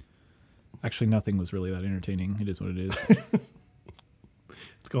 Actually, nothing was really that entertaining. It is what it is.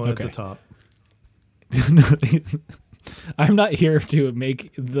 It's going at the top. I'm not here to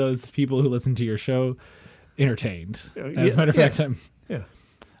make those people who listen to your show entertained. As a matter of fact,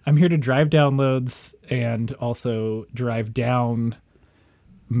 I'm here to drive downloads and also drive down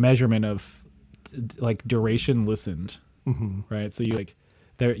measurement of like duration listened. Mm-hmm. Right. So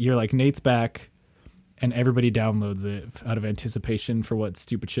you're like Nate's back and everybody downloads it out of anticipation for what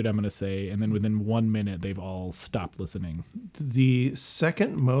stupid shit I'm going to say. And then within 1 minute, they've all stopped listening. The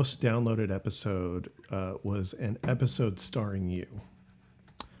second most downloaded episode was an episode starring you.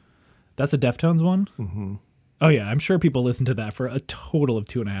 That's a Deftones one? Mm-hmm. Oh, yeah. I'm sure people listen to that for a total of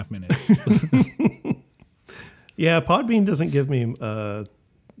 2.5 minutes. Yeah, Podbean doesn't give me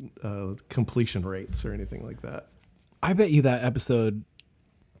completion rates or anything like that. I bet you that episode,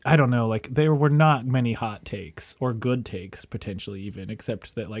 I don't know, like there were not many hot takes or good takes potentially even,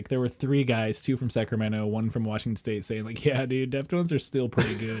 except that like there were 3 guys, 2 from Sacramento, 1 from Washington State saying like, yeah, dude, Deftones are still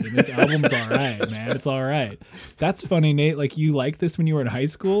pretty good. And this album's all right, man. It's all right. That's funny, Nate. Like you liked this when you were in high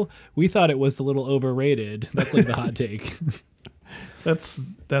school. We thought it was a little overrated. That's like the hot take. That's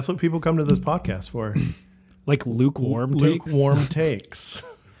what people come to this podcast for. Like lukewarm takes? Lukewarm takes.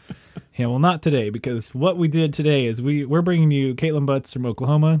 Yeah, well, not today, because what we did today is we're bringing you Caitlin Butts from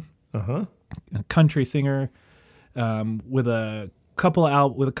Oklahoma, Uh-huh. a country singer with a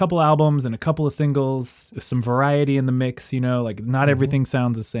with a couple albums and a couple of singles, some variety in the mix, like not everything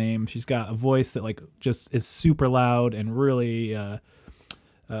sounds the same. She's got a voice that like just is super loud and really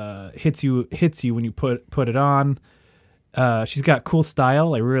hits you when you put it on. She's got cool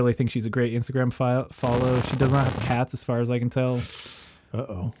style. I really think she's a great Instagram follow. She does not have cats as far as I can tell.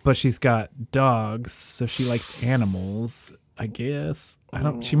 Uh-oh. But she's got dogs, so she likes animals, I guess.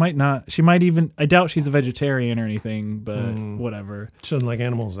 She might not. She might even, I doubt she's a vegetarian or anything, but whatever. She doesn't like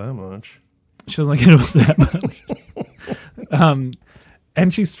animals that much. She doesn't like animals that much.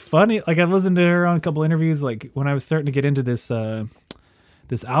 And she's funny. Like, I've listened to her on a couple interviews. Like, when I was starting to get into this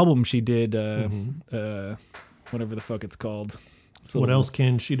album she did, whatever the fuck it's called. What else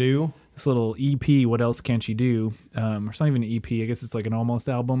can she do? This little EP, What Else Can She Do? It's not even an EP. I guess it's like an almost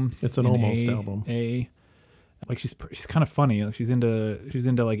album. It's an almost album. Like she's kind of funny. Like she's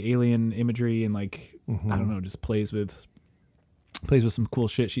into like alien imagery and like I don't know, just plays with some cool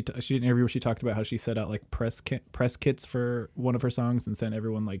shit. She did an interview where she talked about how she set out like press kits for one of her songs and sent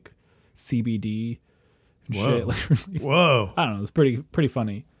everyone like CBD and shit. Like, whoa! I don't know. It's pretty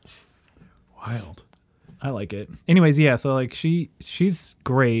funny. Wild. I like it. Anyways, yeah, so like she's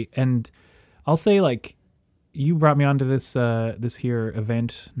great, and I'll say like you brought me onto this here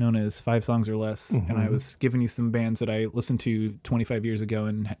event known as 5 Songs or Less, and I was giving you some bands that I listened to 25 years ago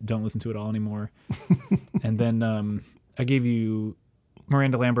and don't listen to it all anymore. And then I gave you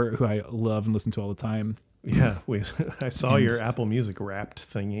Miranda Lambert, who I love and listen to all the time. Yeah, I saw your Apple Music Wrapped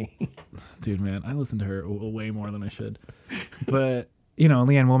thingy. Dude, man, I listen to her way more than I should. But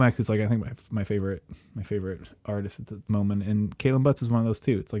Leanne Womack, who's like I think my favorite artist at the moment, and Caitlin Butts is one of those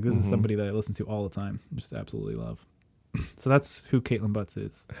too. It's like this is somebody that I listen to all the time, just absolutely love. So that's who Caitlin Butts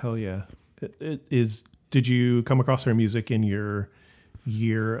is. Hell yeah, it is. Did you come across her music in your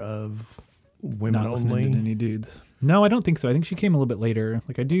year of women Not only? Listening to any dudes? No, I don't think so. I think she came a little bit later.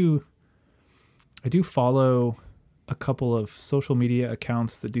 Like I do follow a couple of social media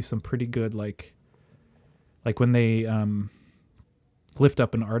accounts that do some pretty good like when they lift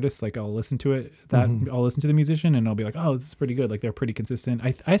up an artist, like I'll listen to it, I'll listen to the musician and I'll be like, oh, this is pretty good. Like they're pretty consistent.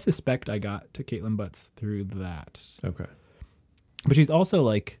 I suspect I got to Caitlin Butts through that. Okay. But she's also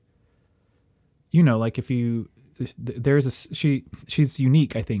like, like if you, she's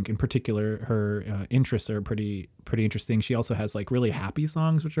unique, I think. In particular, her interests are pretty interesting. She also has like really happy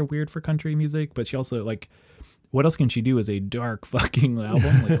songs, which are weird for country music, but she also like, What Else Can She Do is a dark fucking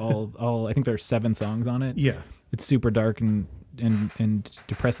album. Like all, I think there are 7 songs on it. Yeah. It's super dark and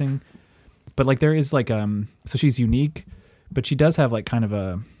depressing, but like there is like so she's unique, but she does have like kind of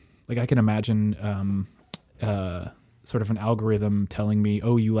a like I can imagine sort of an algorithm telling me,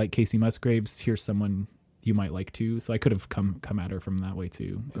 oh, you like Casey Musgraves, here's someone you might like too. So I could have come at her from that way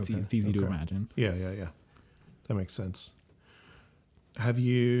too. It's easy to imagine. Yeah, that makes sense. Have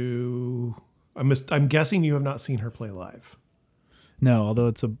you? I'm guessing you have not seen her play live. No, although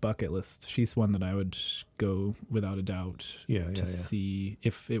it's a bucket list. She's one that I would go without a doubt. To see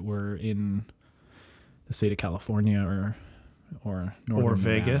if it were in the state of California or Northern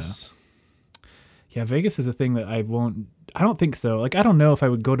Vegas. Nevada. Yeah, Vegas is a thing that I don't think so. Like I don't know if I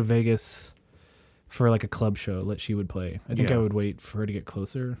would go to Vegas for like a club show that she would play. I think I would wait for her to get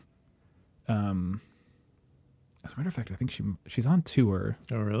closer. As a matter of fact, I think she's on tour.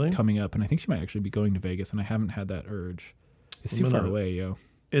 Oh, really? Coming up, and I think she might actually be going to Vegas, and I haven't had that urge. It's too far away, yo.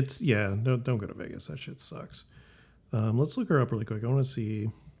 Don't go to Vegas. That shit sucks. Let's look her up really quick. I want to see.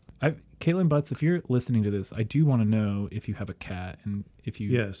 Caitlin Butts, if you're listening to this, I do want to know if you have a cat, and if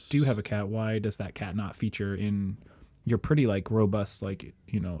you do have a cat, why does that cat not feature in your pretty like robust like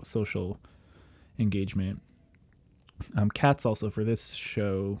social engagement? Cats also for this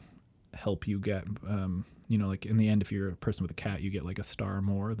show help you get like in the end, if you're a person with a cat, you get like a star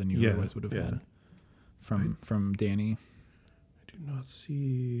more than you otherwise would have had from Danny. I do not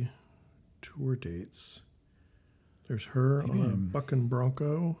see tour dates. There's her on a Bucking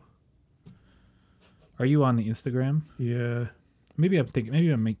Bronco. Are you on the Instagram? Yeah. Maybe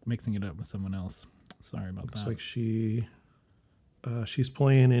I'm mixing it up with someone else. Sorry about that. Looks like she's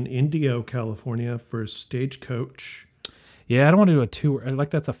playing in Indio, California for Stagecoach. Yeah, I don't want to do a tour. Like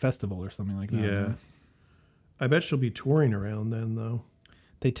that's a festival or something like that. Yeah. Right? I bet she'll be touring around then, though.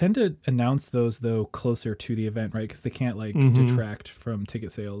 They tend to announce those, though, closer to the event, right? Because they can't, detract from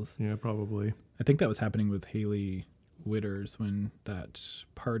ticket sales. Yeah, probably. I think that was happening with Hailey Witters when that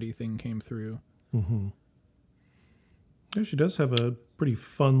party thing came through. Mm-hmm. Yeah, she does have a pretty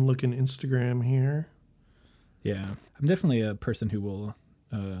fun-looking Instagram here. Yeah. I'm definitely a person who will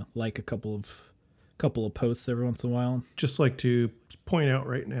like a couple of posts every once in a while. Just like to point out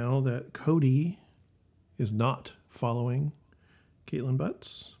right now that Cody is not following Caitlin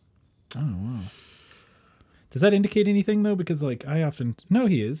Butts. Oh, wow. Does that indicate anything, though? Because, like, I often... No,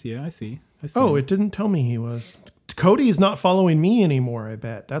 he is. Yeah, I see. Oh, it didn't tell me he was. Cody is not following me anymore, I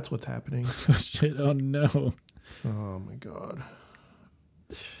bet. That's what's happening. Oh, shit. Oh, no. Oh, my God.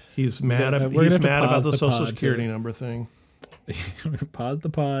 He's mad, he's mad about the Social Security number thing. Pause the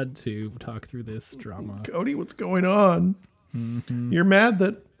pod to talk through this drama. Cody, what's going on? Mm-hmm. You're mad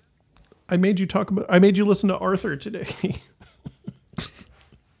that I made you listen to Arthur today.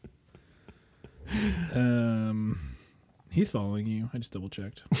 He's following you. I just double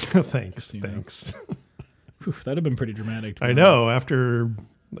checked. Thanks. That'd have been pretty dramatic. I know. After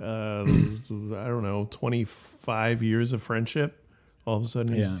I don't know, 25 years of friendship, all of a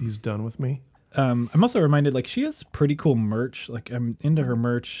sudden he's done with me. I'm also reminded, like, she has pretty cool merch. Like, I'm into her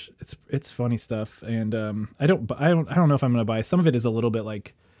merch. It's funny stuff, and I don't know if I'm gonna buy. Some of it is a little bit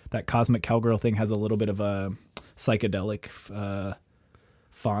like that Cosmic Cowgirl thing has a little bit of a psychedelic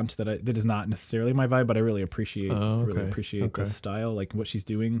font that is not necessarily my vibe, but I really appreciate the style, like what she's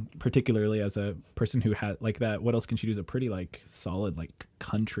doing, particularly as a person who had like that. What else can she do? Is a pretty like solid like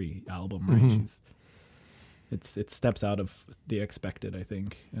country album, right? Mm-hmm. It steps out of the expected, I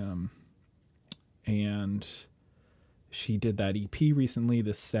think. And she did that EP recently,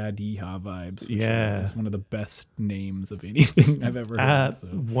 the Sadiha Vibes. Which is one of the best names of anything I've ever heard.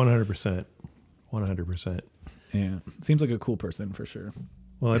 100%. 100%. Yeah. Seems like a cool person for sure.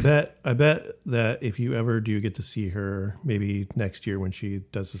 Well, I bet that if you ever do get to see her, maybe next year when she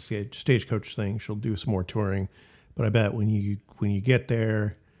does the stagecoach thing, she'll do some more touring. But I bet when you get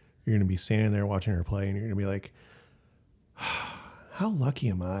there, you're going to be standing there watching her play, and you're going to be like, how lucky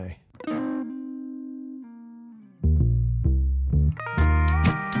am I?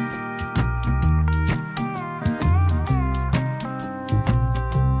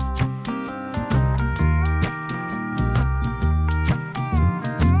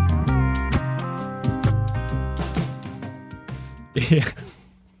 Yeah.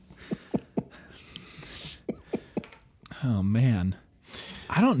 Oh man,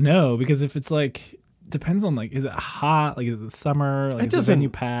 I don't know, because if it's like depends on like, is it hot? Like, is it summer? Like, is the venue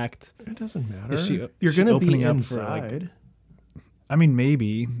packed? It doesn't matter. You're gonna be inside. For, like, I mean,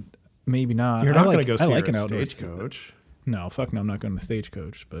 maybe not. You're not gonna go see her at Stagecoach. No, fuck no. I'm not going to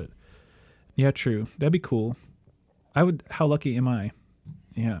Stagecoach. But yeah, true. That'd be cool. I would. How lucky am I?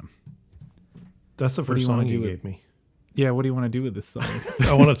 Yeah. That's the first song you gave me. Yeah, what do you want to do with this song?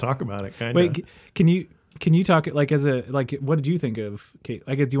 I want to talk about it, kind of. Wait, can you talk like as a like? What did you think of Kate?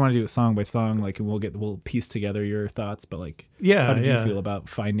 I guess, do you want to do it song by song? Like, and we'll piece together your thoughts. But like, how did you feel about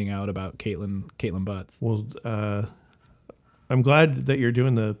finding out about Caitlin Butts? Well, I'm glad that you're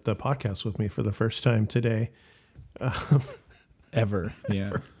doing the podcast with me for the first time today. Ever,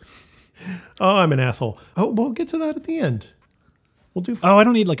 yeah. Oh, I'm an asshole. Oh, we'll get to that at the end. We'll do. I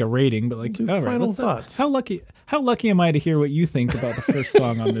don't need like a rating, but like, all right, final thoughts. How lucky am I to hear what you think about the first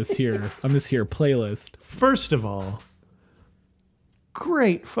song on this here playlist? First of all,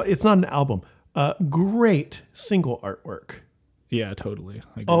 great. It's not an album. Great single artwork. Yeah, totally.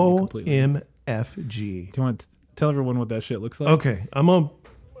 OMFG. Do you want to tell everyone what that shit looks like? Okay, I'm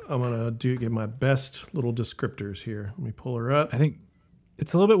gonna give my best little descriptors here. Let me pull her up. I think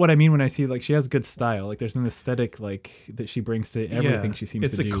it's a little bit what I mean when I see like she has good style. Like, there's an aesthetic like that she brings to everything she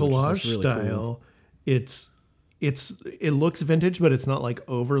seems to do. It's a collage really style. Cool. It looks vintage, but it's not like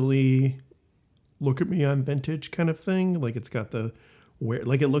overly look at me, I'm vintage kind of thing. Like, it's got it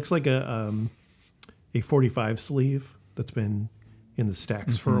looks like a 45 sleeve that's been in the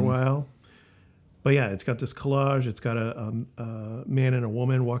stacks for a while. But yeah, it's got this collage. It's got a man and a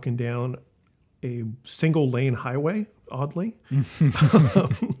woman walking down a single lane highway, oddly,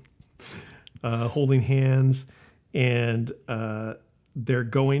 holding hands, and they're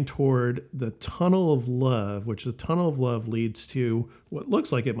going toward the Tunnel of Love, which the Tunnel of Love leads to what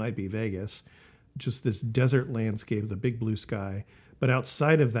looks like it might be Vegas, just this desert landscape, the big blue sky. But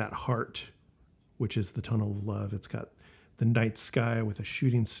outside of that heart, which is the Tunnel of Love, it's got the night sky with a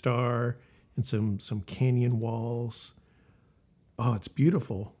shooting star and some canyon walls. Oh, it's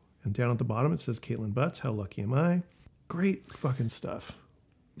beautiful. And down at the bottom, it says Caitlin Butts, how lucky am I? Great fucking stuff.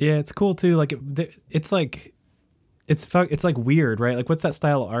 Yeah, it's cool too. Like, it's like, it's like weird, right? Like, what's that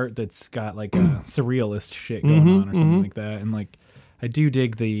style of art that's got like a surrealist shit going on or something like that? And like, I do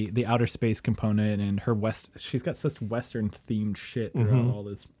dig the outer space component, and she's got such Western themed shit throughout all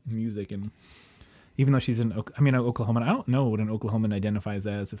this music. And even though she's in Oklahoma, I don't know what an Oklahoman identifies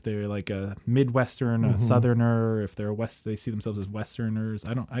as, if they're like a Midwestern, a Southerner, if they're they see themselves as Westerners.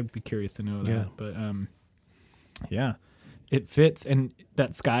 I'd be curious to know that. But yeah, it fits. And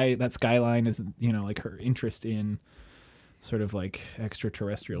that skyline is, like her interest in sort of like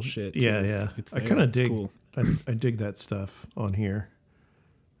extraterrestrial shit. Yeah. It's I there. kind of It's dig. cool. I dig that stuff on here.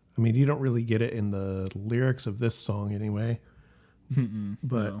 I mean, you don't really get it in the lyrics of this song anyway.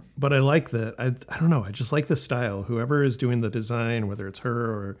 No. But I like that. I don't know. I just like the style. Whoever is doing the design, whether it's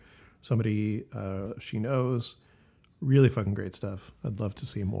her or somebody she knows, really fucking great stuff. I'd love to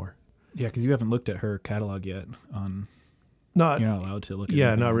see more. Yeah, because you haven't looked at her catalog yet. You're Not not allowed to look at yeah,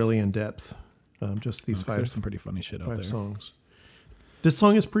 anything not else. really in depth. Just these 'Cause there's some pretty funny shit out five there. songs. This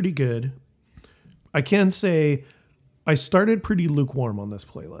song is pretty good. I can say I started pretty lukewarm on this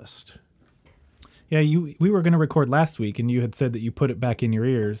playlist. Yeah, we were going to record last week, and you had said that you put it back in your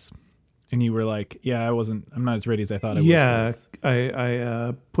ears, and you were like, "Yeah, I'm not as ready as I thought I was." Yeah, for this."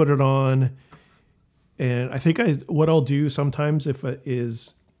 I put it on, and I think what I'll do sometimes if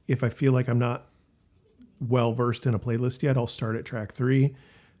I feel like I'm not well versed in a playlist yet, I'll start at track 3.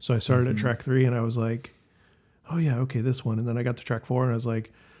 So I started at track 3, and I was like, "Oh yeah, okay, this one." And then I got to track 4, and I was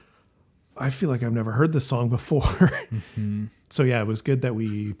like, "I feel like I've never heard this song before." So yeah, it was good that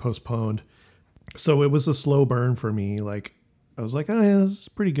we postponed. So it was a slow burn for me. Like I was like, "Oh yeah, this is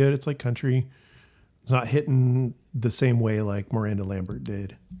pretty good. It's like country." It's not hitting the same way like Miranda Lambert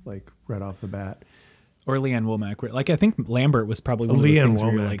did, like right off the bat. Or Leanne Womack. Like I think Lambert was probably one of those Leanne things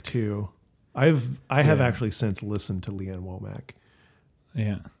where you're Womack like, too. I have Yeah. actually since listened to Leanne Womack,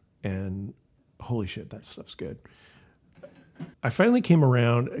 yeah, and holy shit, that stuff's good. I finally came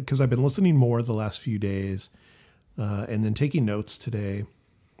around because I've been listening more the last few days, and then taking notes today.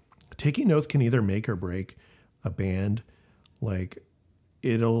 Taking notes can either make or break a band. Like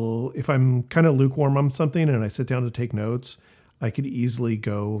if I'm kind of lukewarm on something and I sit down to take notes, I could easily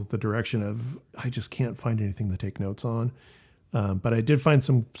go the direction of I just can't find anything to take notes on. But I did find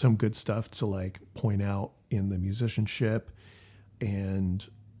some good stuff to like point out in the musicianship and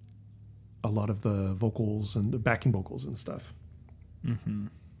a lot of the vocals and the backing vocals and stuff.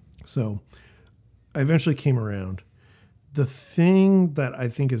 So I eventually came around. The thing that I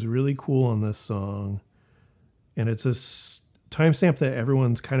think is really cool on this song, and it's a timestamp that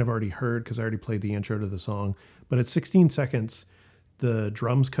everyone's kind of already heard because I already played the intro to the song, but at 16 seconds, the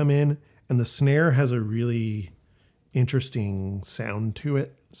drums come in and the snare has a really interesting sound to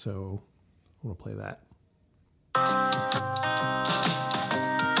it. So I'm going to play that. Baby,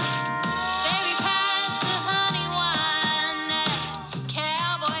 pass the honey wine. That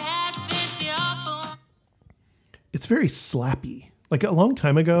cowboy hat fits you awful. It's very slappy. Like a long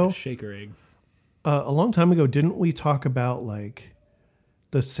time ago, shaker egg. didn't we talk about like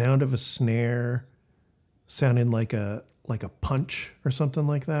the sound of a snare sounding like a punch or something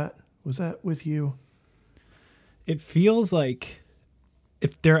like that? Was that with you? It feels like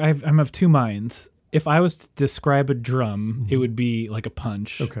I'm of two minds. If I was to describe a drum, it would be like a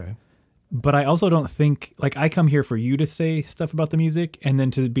punch. Okay. But I also don't think like I come here for you to say stuff about the music and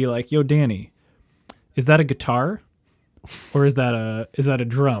then to be like, "Yo, Danny, is that a guitar, or is that a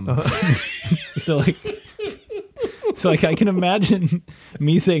drum?" So like I can imagine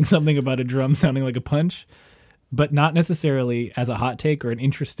me saying something about a drum sounding like a punch, but not necessarily as a hot take or an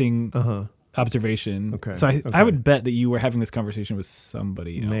interesting observation. Okay, So okay. I would bet that you were having this conversation with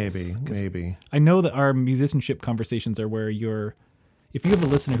somebody else. Maybe. I know that our musicianship conversations are where if you have a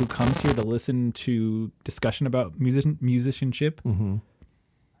listener who comes here to listen to discussion about musicianship,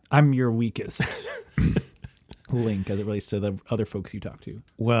 I'm your weakest link as it relates to the other folks you talk to.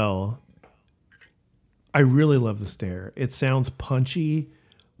 Well, I really love the snare. It sounds punchy,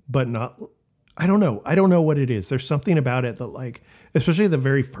 but not. I don't know. I don't know what it is. There's something about it that, like, especially the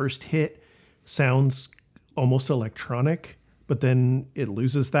very first hit, sounds almost electronic, but then it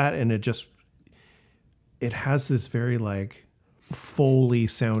loses that, and it has this very like Foley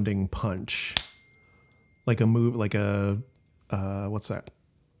sounding punch, like a move, like a what's that?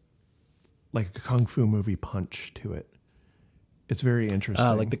 Like a kung fu movie punch to it. It's very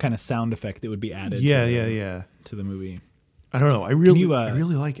interesting. Like the kind of sound effect that would be added. Yeah. to the movie. I don't know. I really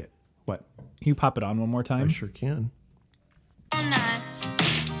like it. What? Can you pop it on one more time? I sure can. Nice.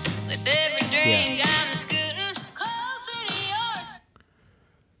 With every drink, I'm scooting closer to yours.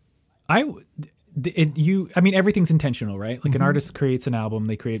 I mean, everything's intentional, right? Like an artist creates an album,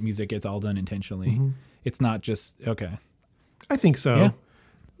 they create music, it's all done intentionally. It's not just, okay. I think so. Yeah.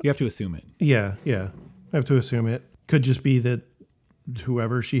 You have to assume it. Yeah. I have to assume it. Could just be that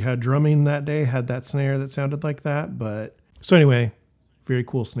whoever she had drumming that day had that snare that sounded like that. But so anyway, very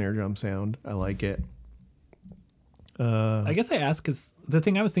cool snare drum sound. I like it. I guess I asked because the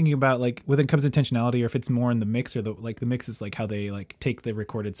thing I was thinking about, like, whether it comes to intentionality or if it's more in the mix or the mix is like how they like take the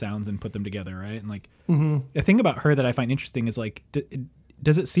recorded sounds and put them together, right? And like the thing about her that I find interesting is like,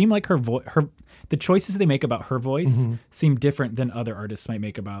 does it seem like the choices they make about her voice seem different than other artists might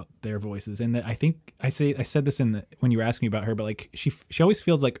make about their voices? And that I think I said this when you were asking me about her, but like she always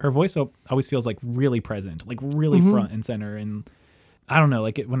feels like her voice always feels like really present, like really front and center. And I don't know,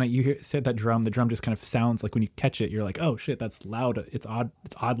 like you said that drum, the drum just kind of sounds like when you catch it, you're like, oh shit, that's loud. It's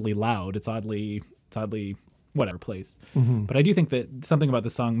oddly loud. It's oddly whatever place. But I do think that something about the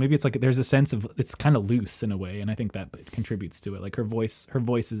song, maybe it's like there's a sense of it's kind of loose in a way, and I think that contributes to it. Like her voice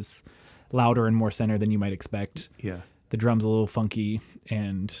is louder and more center than you might expect. Yeah. The drum's a little funky,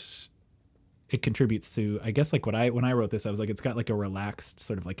 and it contributes to, I guess, like when I wrote this, I was like, it's got like a relaxed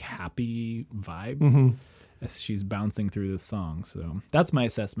sort of like happy vibe as she's bouncing through this song. So that's my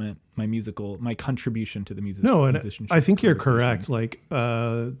assessment, my contribution to the music. No, and I think you're correct. Like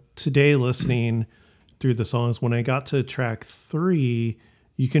today, listening through the songs, when I got to track 3,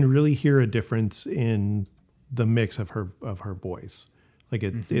 you can really hear a difference in the mix of her voice. Like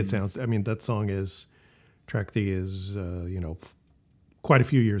it sounds. I mean, that song is track 3 is quite a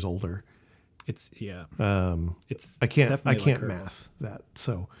few years older. It's It's I can't like math that,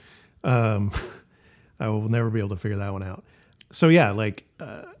 so I will never be able to figure that one out. So yeah, like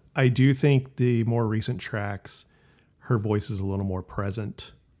I do think the more recent tracks, her voice is a little more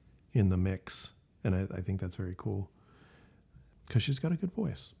present in the mix, and I think that's very cool because she's got a good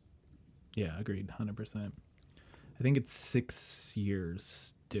voice. Yeah, agreed, 100%. I think it's 6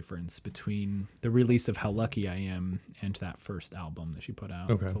 years difference between the release of How Lucky I Am and that first album that she put out.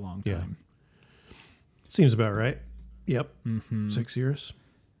 Okay. It's a long Yeah. time. Seems about right. Yep. 6 years.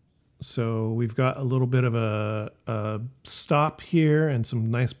 So we've got a little bit of a stop here and some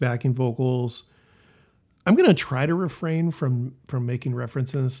nice backing vocals. I'm going to try to refrain from making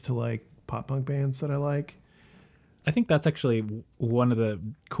references to like pop punk bands that I like. I think that's actually one of the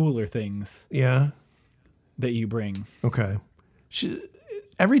cooler things Yeah. that you bring. Okay.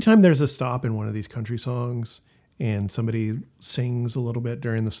 Every time there's a stop in one of these country songs and somebody sings a little bit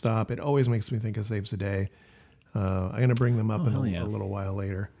during the stop, it always makes me think of Saves the Day. I'm going to bring them up in a little while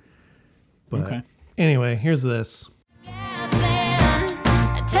later. But Okay. Anyway, here's this. Gassing,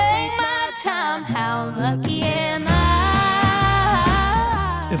 I take my time. How lucky am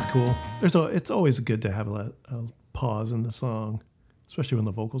I? It's cool. It's always good to have a pause in the song, especially when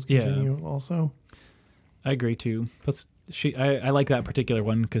the vocals continue also. I agree too. Plus, I like that particular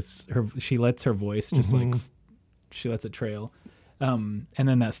one because she lets her voice just like she lets it trail. And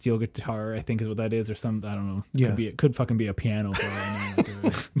then that steel guitar, I think, is what that is, or some, I don't know. Yeah. Could fucking be a piano for all I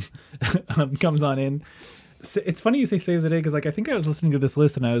know. Comes on in. It's funny you say Saves the Day because like I think I was listening to this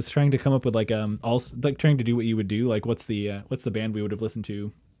list and I was trying to come up with like also like trying to do what you would do, like what's the band we would have listened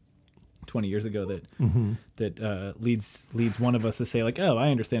to 20 years ago that leads one of us to say like, oh, I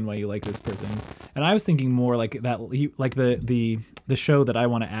understand why you like this person. And I was thinking more like that, like the show that I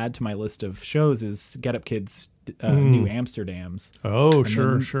want to add to my list of shows is Get Up Kids New Amsterdams. Oh,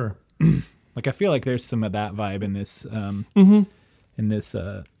 sure. Like I feel like there's some of that vibe in this in this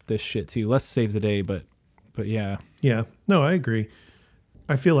shit too. Less Saves the Day, but yeah. Yeah. No, I agree.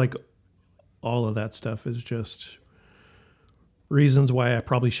 I feel like all of that stuff is just reasons why I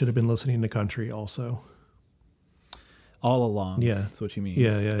probably should have been listening to country also. All along. Yeah. That's what you mean.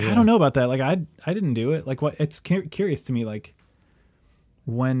 Yeah. I don't know about that. Like I didn't do it. Like what? It's curious to me. Like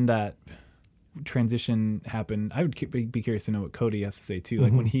when that transition happened, I would be curious to know what Cody has to say too.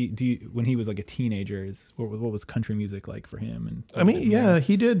 Like when he was like a teenager, what was country music like for him? And I mean, yeah,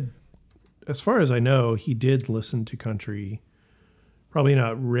 he did. As far as I know, he did listen to country. Probably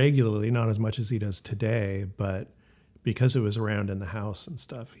not regularly, not as much as he does today, but because it was around in the house and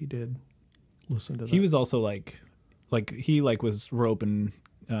stuff, he did listen to that. He was also like he was roping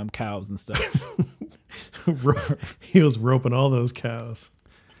cows and stuff. He was roping all those cows.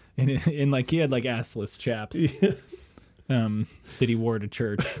 And like he had like assless chaps that he wore to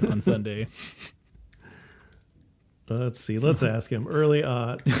church on Sunday. Let's see. Let's ask him. Early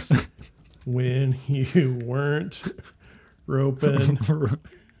aughts, when you weren't roping.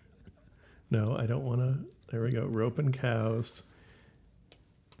 No, I don't want to. There we go. Roping cows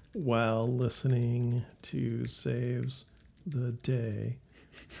while listening to Saves the Day.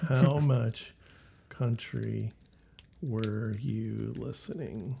 How much country were you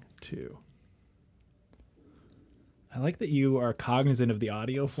listening to? I like that you are cognizant of the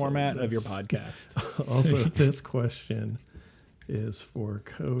audio format of your podcast. Also, this question is for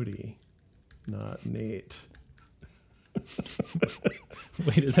Cody, not Nate.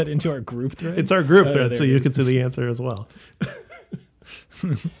 Wait, is that into our group thread? It's our group Oh, thread, there so it you is. can see the answer as well.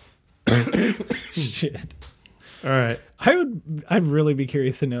 Shit. All right. I'd really be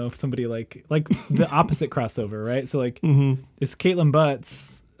curious to know if somebody like the opposite crossover, right? So like, is Caitlin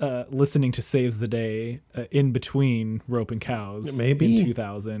Butts listening to Saves the Day in between Rope and Cows Maybe. in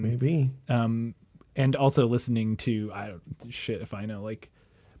 2000? Maybe. And also listening to shit if I know, like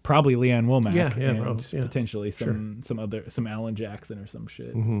probably Leanne Womack, and potentially some Alan Jackson or some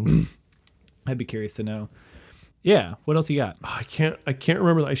shit. I'd be curious to know. Yeah, what else you got? I can't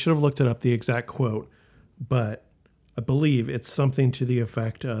remember. I should have looked it up, the exact quote, but I believe it's something to the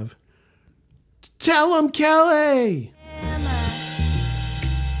effect of, "Tell him, Kelly."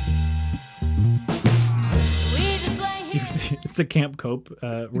 It's a Camp Cope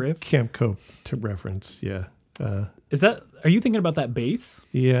riff. Camp Cope to reference, yeah. Are you thinking about that bass?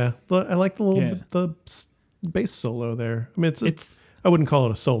 Yeah, I like the bass solo there. I mean, it's I wouldn't call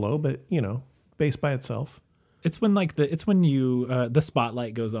it a solo, but bass by itself. It's when the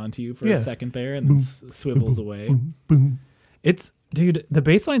spotlight goes onto you for a second there and then swivels away. Boom, boom. It's dude, the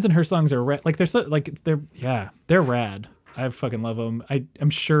bass lines in her songs are rad. Like they're rad. I fucking love them.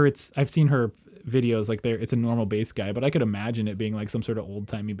 I'm sure I've seen her videos, like it's a normal bass guy, but I could imagine it being like some sort of old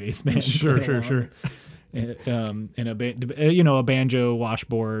timey bass band. Sure. In a banjo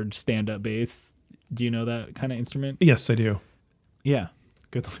washboard stand up bass. Do you know that kind of instrument? Yes, I do. Yeah.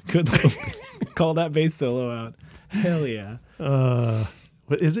 Good. Call that bass solo out. Hell yeah.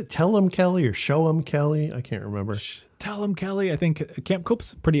 What is it? Tell him Kelly or show him Kelly? I can't remember. Tell him Kelly. I think Camp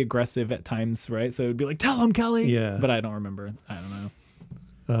Cope's pretty aggressive at times, right? So it would be like, tell him Kelly. Yeah. But I don't remember. I don't know.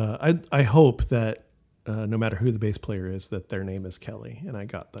 I hope that no matter who the bass player is, that their name is Kelly, and I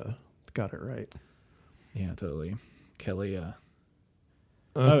got it right. Yeah, totally. Kelly.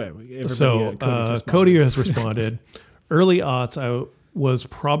 Cody has responded. Early aughts, I was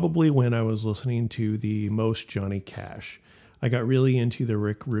probably when I was listening to the most Johnny Cash. I got really into the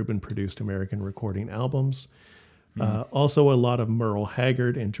Rick Rubin produced American recording albums. Also a lot of Merle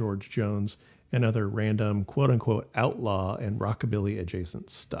Haggard and George Jones and other random quote-unquote outlaw and rockabilly adjacent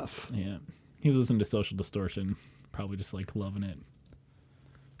stuff. Yeah. He was listening to Social Distortion, probably just like loving it.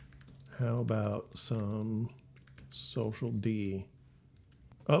 How about some Social D?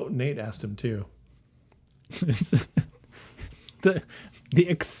 Oh, Nate asked him too. the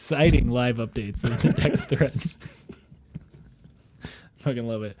exciting live updates of the text thread. Fucking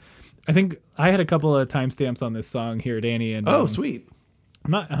love it. I think I had a couple of timestamps on this song here, Danny, and sweet.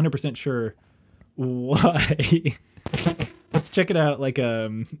 I'm not 100% sure why. Let's check it out. Like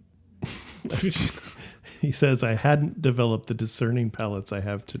he says, I hadn't developed the discerning palates I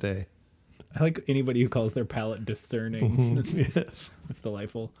have today. I like anybody who calls their palate discerning. Yes. That's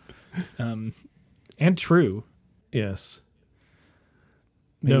delightful. And true. Yes.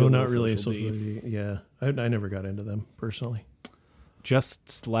 Maybe no, not really. Social D. Yeah. I never got into them personally.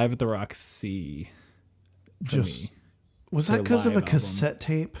 Just Live at the Roxy. Was that because of a cassette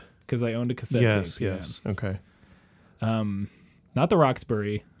tape? Because I owned a cassette tape. Yes. Yeah. Okay. Not the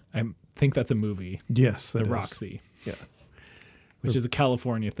Roxbury. I think that's a movie. Yes. The Roxy. Yeah. Which is a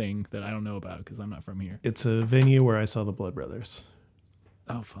California thing that I don't know about because I'm not from here. It's a venue where I saw the Blood Brothers.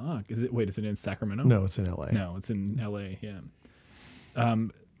 Oh, fuck. Is it in Sacramento? No, it's in LA. No, it's in LA. Yeah.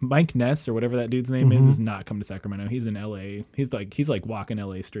 Mike Ness or whatever that dude's name is not come to Sacramento. He's in LA. He's like walking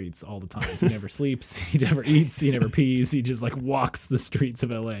LA streets all the time. He never sleeps. He never eats. He never pees. He just like walks the streets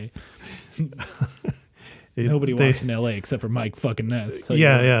of LA. Nobody walks in LA except for Mike fucking Ness.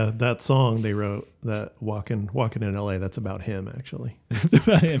 Yeah. That song they wrote, that walking in LA, that's about him actually. It's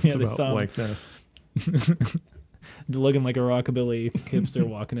about him. Yeah, it's about Mike Ness. Looking like a rockabilly hipster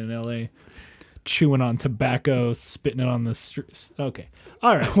walking in LA. Chewing on tobacco, spitting it on the street. Okay.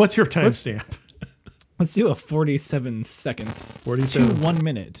 All right. What's your timestamp? Let's do a 47 seconds. 47. To 1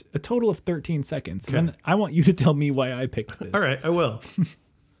 minute. A total of 13 seconds. Okay. And then I want you to tell me why I picked this. All right, I will.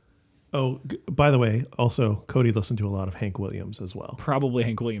 Oh, by the way, also, Cody listened to a lot of Hank Williams as well. Probably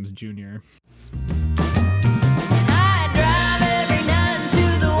Hank Williams Jr.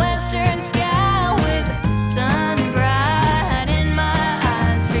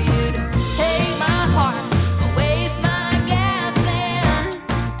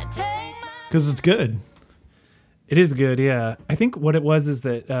 Because it's good. It is good, yeah. I think what it was is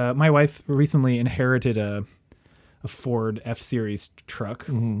that my wife recently inherited a Ford F-Series truck.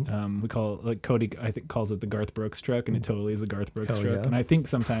 We call it, like Cody, I think, calls it the Garth Brooks truck, and it totally is a Garth Brooks truck. Yeah. And I think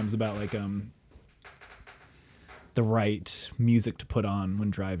sometimes about like the right music to put on when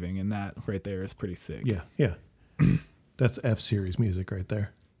driving, and that right there is pretty sick. Yeah. That's F-Series music right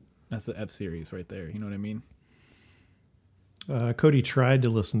there. That's the F-Series right there. You know what I mean? Cody tried to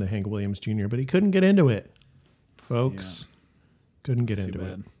listen to Hank Williams Jr., but he couldn't get into it, folks. Yeah. Couldn't get into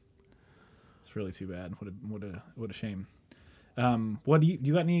it. It's really too bad. What a shame. What do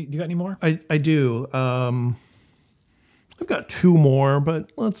you got any more? I do. I've got two more,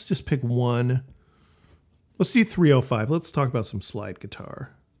 but let's just pick one. Let's do 305. Let's talk about some slide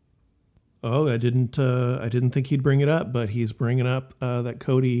guitar. Oh, I didn't think he'd bring it up, but he's bringing up that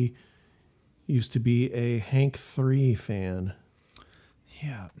Cody used to be a Hank 3 fan.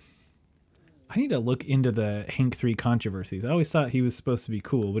 Yeah. I need to look into the Hank 3 controversies. I always thought he was supposed to be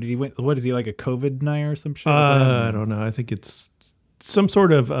cool. What is he, like a COVID denier or some shit? I don't know. I think it's some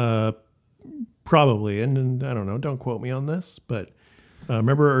sort of probably, and I don't know. Don't quote me on this, but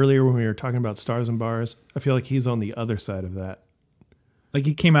remember earlier when we were talking about Stars and Bars? I feel like he's on the other side of that. Like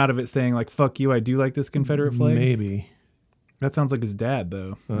he came out of it saying like, fuck you, I do like this Confederate flag. Maybe. That sounds like his dad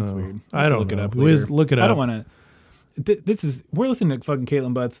though. That's weird. I don't look know. It up later. Look it up. I don't want to. We're listening to fucking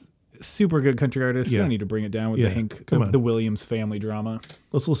Caitlin Butts, super good country artist. We Yeah. don't need to bring it down with Yeah. the Hank, Come on. the Williams family drama.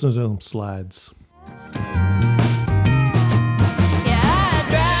 Let's listen to some slides. Yeah, I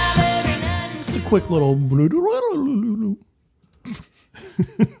drive every night and Just a quick little.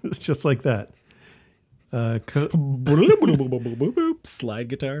 It's just like that. Slide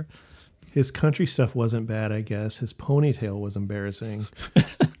guitar. His country stuff wasn't bad, I guess. His ponytail was embarrassing.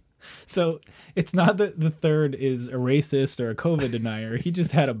 So it's not that the third is a racist or a COVID denier. He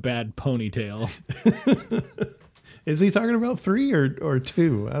just had a bad ponytail. Is he talking about 3 or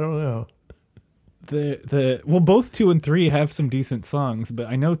 2? I don't know. Well, both 2 and 3 have some decent songs, but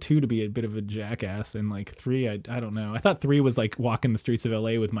I know 2 to be a bit of a jackass, and like 3, I don't know. I thought 3 was like walking the streets of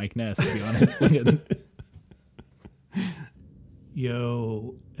LA with Mike Ness, to be honest.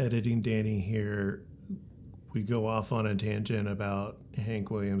 Yo, editing Danny here. We go off on a tangent about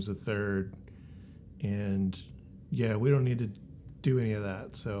Hank Williams III, and yeah, we don't need to do any of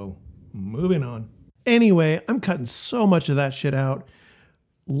that. So moving on. Anyway, I'm cutting so much of that shit out.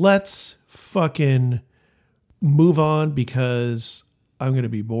 Let's fucking move on because I'm going to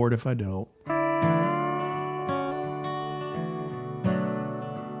be bored if I don't.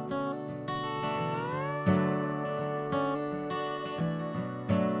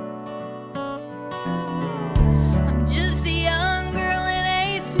 I'm just a young girl in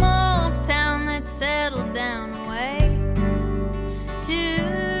a small town that settled down way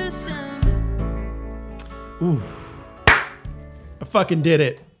too soon. I fucking did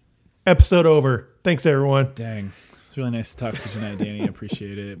it. Episode over. Thanks, everyone. Dang. It's really nice to talk to you tonight, Danny. I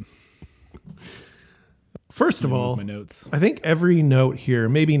appreciate it. First of all, My notes. I think every note here,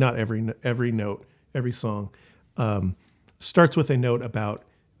 maybe not every note, every song, starts with a note about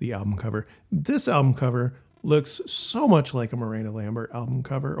the album cover. This album cover looks so much like a Miranda Lambert album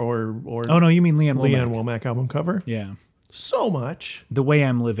cover, or Oh no, you mean Leanne Womack. Leanne Womack album cover. Yeah. So much. The Way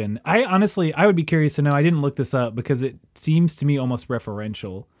I'm Living. I honestly, I would be curious to know. I didn't look this up because it seems to me almost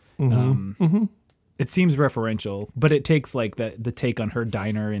referential. It seems referential, but it takes like the take on her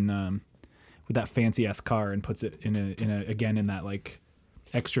diner in with that fancy ass car and puts it in that like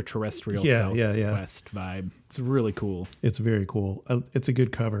extraterrestrial Southwest vibe. It's really cool. It's very cool. It's a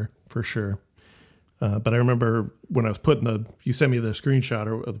good cover for sure. But I remember when I was you sent me the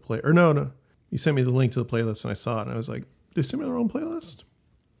screenshot of the play, or no, you sent me the link to the playlist and I saw it and I was like, they send me their own playlist?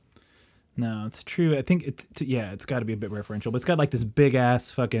 No, it's true. I think it's got to be a bit referential, but it's got like this big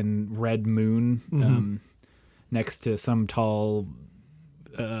ass fucking red moon next to some tall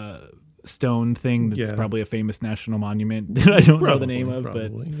stone thing that's probably a famous national monument that I don't know the name of,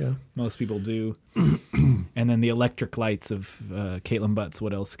 but most people do. And then the electric lights of Caitlin Butts.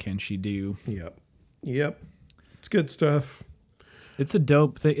 What else can she do? Yep. It's good stuff. It's a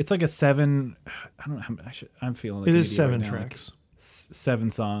dope thing. It's like a 7. I don't know how I'm feeling like it an is idiot 7 right now, tracks. Like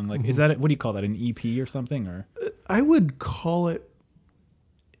 7 song. Like is that what do you call that? An EP or something? Or I would call it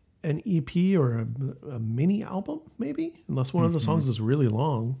an EP or a mini album, maybe, unless one of the songs is really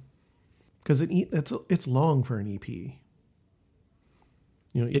long, because it's long for an EP. You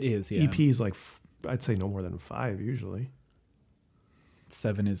know, it is. Yeah. EP is like I'd say no more than 5 usually.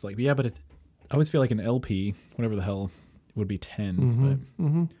 7 is like but I always feel like an LP, whatever the hell, would be 10.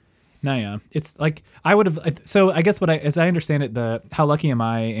 But nah, yeah, it's like I would have. So I guess as I understand it, the How Lucky Am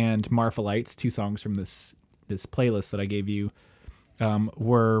I and Marfa Lights, 2 songs from this playlist that I gave you,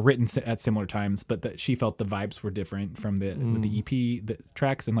 were written at similar times, but that she felt the vibes were different from with the EP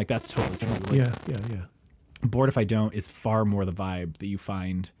tracks, and like that's totally something. Like, Yeah. Bored If I Don't is far more the vibe that you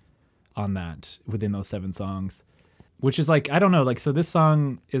find on that within those 7 songs, which is like I don't know, like so this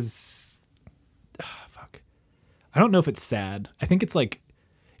song is fuck. I don't know if it's sad. I think it's like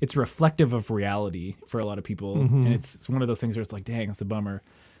it's reflective of reality for a lot of people, and it's one of those things where it's like, dang, it's a bummer.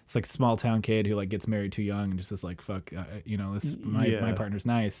 It's like a small town kid who like gets married too young and just is like, fuck, my partner's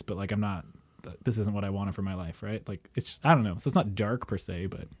nice, but like I'm not this isn't what I wanted for my life, right? Like it's I don't know. So it's not dark per se,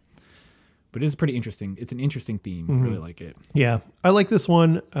 but it is pretty interesting. It's an interesting theme. I really like it. Yeah, I like this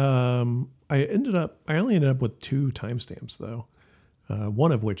one. I only ended up with 2 timestamps though.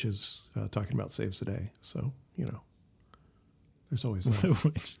 One of which is talking about saves the day. So there's always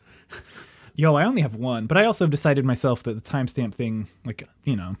that. Yo, I only have 1, but I also have decided myself that the timestamp thing, like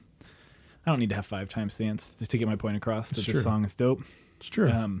I don't need to have 5 timestamps to get my point across that Sure. this song is dope. It's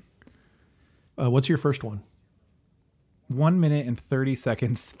true. What's your first one? 1 minute and 30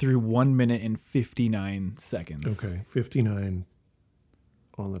 seconds through 1 minute and 59 seconds. Okay, 59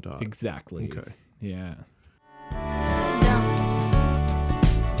 on the dot. Exactly. Okay. Yeah.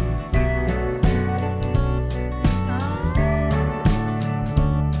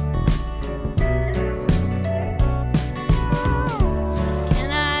 Can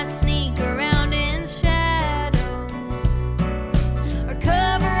I sneak around in shadows or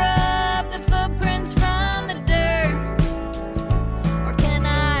cover up the footprints from the dirt? Or can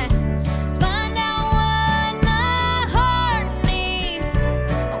I find out what my heart needs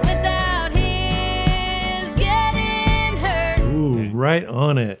without his getting hurt? Ooh, right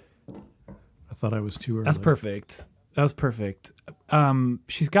on it. I thought I was too early. That's perfect. That was perfect.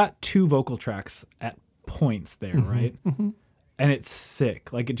 She's got 2 vocal tracks at points there, right? And it's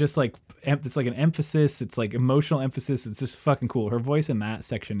sick. Like it just like it's like an emphasis. It's like emotional emphasis. It's just fucking cool. Her voice in that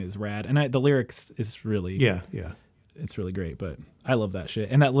section is rad, and the lyrics is really Yeah. it's really great. But I love that shit.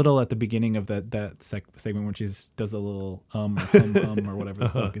 And that little at the beginning of that segment when she does a little or or whatever the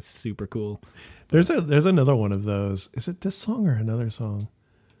fuck is super cool. There's another one of those. Is it this song or another song?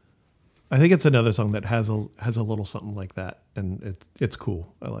 I think it's another song that has a little something like that, and it's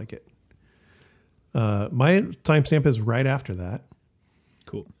cool. I like it. My timestamp is right after that.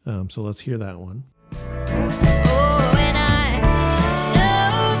 Cool. So let's hear that one. Oh, and I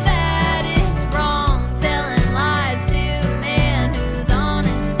know that it's wrong telling lies to a man who's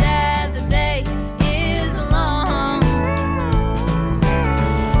honest as the day is long.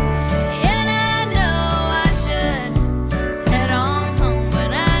 And I know I should head on home,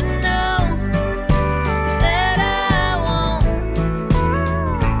 but I know that I won't,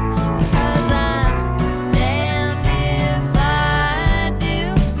 because I'm damned if I do.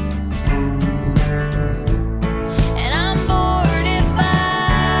 And I'm bored if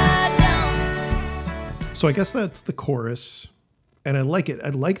I don't. So I guess that's the chorus, and I like it. I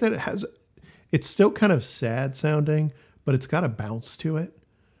like that it's still kind of sad sounding, but it's got a bounce to it,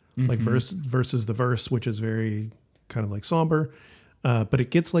 like versus the verse, which is very kind of like somber, but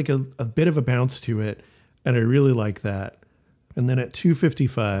it gets like a bit of a bounce to it, and I really like that. And then at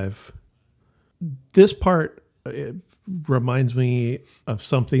 2:55, this part it reminds me of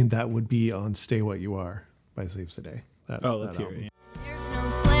something that would be on "Stay What You Are" by Saves the Day. Let's hear it. There's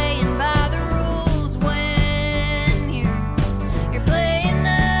no playing by the rules when you're playing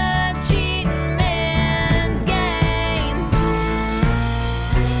a cheating man's game.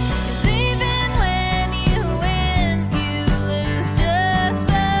 'Cause even when you win, you lose just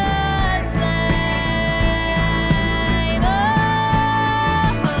the same. Oh,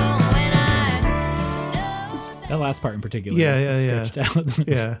 and I know That last part in particular. Yeah. Stretched out.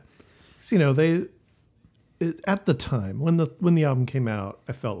 Yeah. So, at the time when the album came out,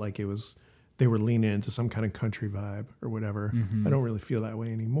 I felt like they were leaning into some kind of country vibe or whatever. I don't really feel that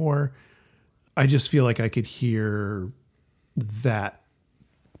way anymore. I just feel like I could hear that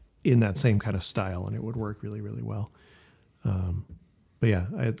in that same kind of style, and it would work really, really well. But yeah,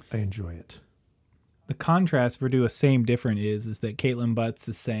 I enjoy it. The contrast for do a same different is that Caitlin Butts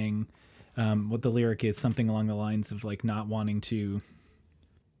is saying what the lyric is something along the lines of like not wanting to.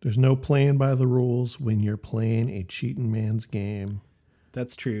 There's no playing by the rules when you're playing a cheating man's game.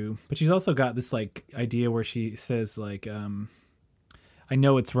 That's true, but she's also got this like idea where she says like, I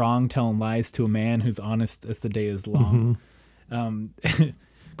know it's wrong telling lies to a man who's honest as the day is long.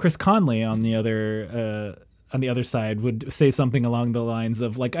 Chris Conley on the other side would say something along the lines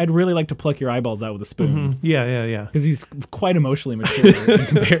of like, I'd really like to pluck your eyeballs out with a spoon. Yeah. Because he's quite emotionally mature in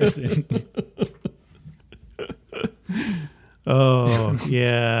comparison. Oh,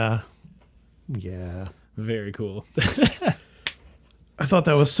 yeah. Yeah. Very cool. I thought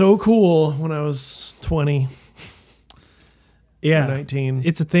that was so cool when I was 20. Yeah, 19.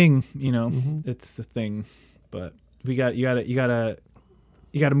 It's a thing, It's a thing. But you gotta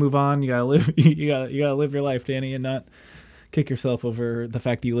move on. You gotta live. You gotta live your life, Danny, and not kick yourself over the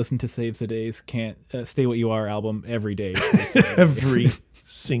fact that you listen to Saves the Days Can't Stay What You Are album every day. Every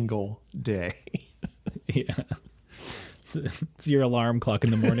single day. Yeah. It's your alarm clock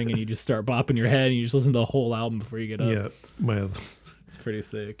in the morning, and you just start bopping your head, and you just listen to the whole album before you get up. Yeah, pretty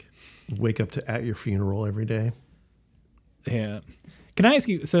sick. Wake up to at your funeral every day. Yeah. Can I ask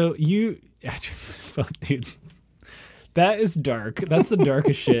you? So fuck, dude, that is dark. That's the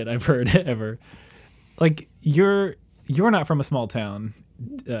darkest shit I've heard ever. Like you're not from a small town.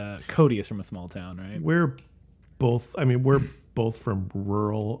 Cody is from a small town, right? We're both from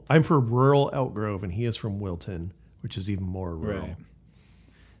rural. I'm from rural Elk Grove, and he is from Wilton, which is even more rural. Right.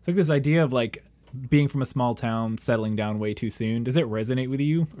 It's like this idea of like being from a small town, settling down way too soon. Does it resonate with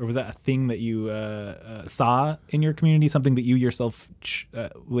you, or was that a thing that you saw in your community? Something that you yourself,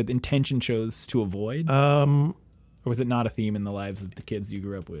 with intention, chose to avoid? Or was it not a theme in the lives of the kids you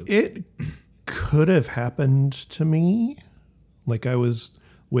grew up with? It could have happened to me. Like I was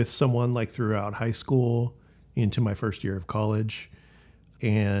with someone like throughout high school into my first year of college.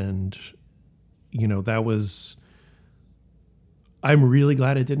 And, I'm really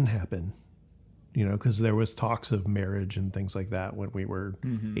glad it didn't happen, because there was talks of marriage and things like that when we were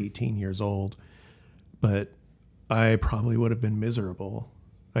 18 years old. But I probably would have been miserable.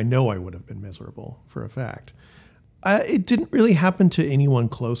 I know I would have been miserable for a fact. It didn't really happen to anyone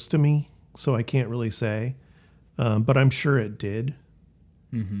close to me, so I can't really say. But I'm sure it did.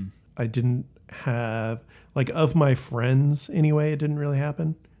 Mm-hmm. I didn't have, of my friends anyway, it didn't really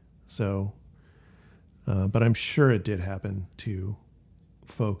happen. So, but I'm sure it did happen to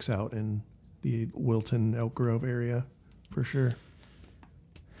folks out in the Wilton, Elk Grove area, for sure.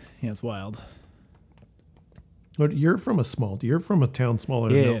 Yeah, it's wild. But you're from a town smaller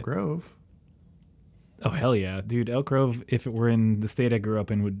than Elk Grove. Oh, hell yeah. Dude, Elk Grove, if it were in the state I grew up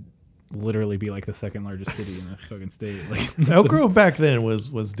in, would literally be like the second largest city in the fucking state. Like Elk Grove back then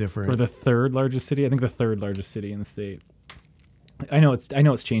was different. Or the third largest city. I think the third largest city in the state. I know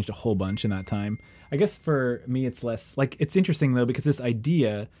it's changed a whole bunch in that time. I guess for me it's less like, it's interesting though, because this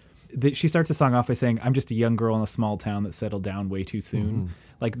idea that she starts the song off by saying, I'm just a young girl in a small town that settled down way too soon. Mm-hmm.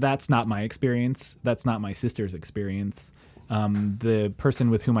 Like that's not my experience. That's not my sister's experience. The person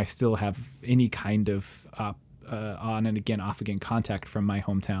with whom I still have any kind of on and again, off again contact from my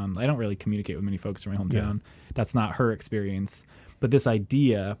hometown. I don't really communicate with many folks from my hometown. Yeah. That's not her experience. But this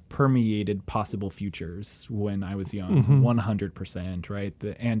idea permeated possible futures when I was young, 100%, right?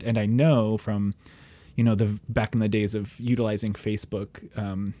 And I know from, the back in the days of utilizing Facebook,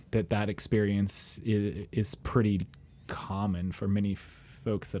 that experience is pretty common for many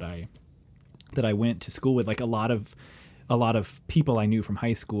folks that I went to school with. Like a lot of people I knew from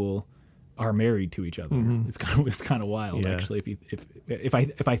high school are married to each other. Mm-hmm. It's kind of wild, actually. If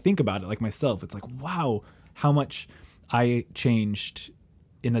I think about it, like myself, it's like, wow, how much I changed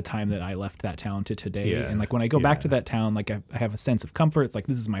in the time that I left that town to today. Yeah. And like when I go back to that town, like I have a sense of comfort. It's like,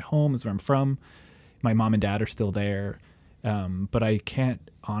 this is my home, this is where I'm from. My mom and dad are still there. But I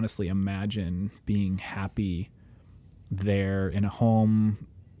can't honestly imagine being happy there in a home.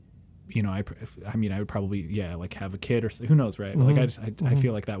 I would probably, like have a kid or who knows, right? Mm-hmm. Like I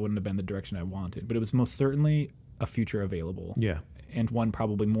feel like that wouldn't have been the direction I wanted, but it was most certainly a future available. Yeah. And one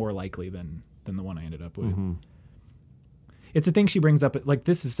probably more likely than the one I ended up with. Mm-hmm. It's a thing she brings up. Like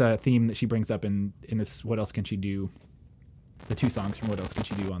this is a theme that she brings up in this. What else can she do? The two songs from What Else Can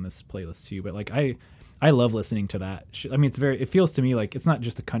She Do on this playlist too. But like I love listening to that. It feels to me like it's not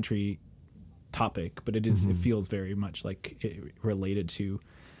just a country topic, but it is. Mm-hmm. It feels very much like it related to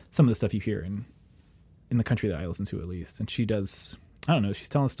some of the stuff you hear in the country that I listen to, at least. And she does. I don't know. She's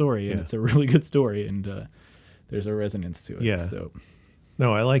telling a story, and it's a really good story, and there's a resonance to it. Yeah. It's dope.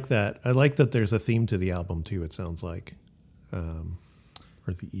 No, I like that. I like that there's a theme to the album too. It sounds like.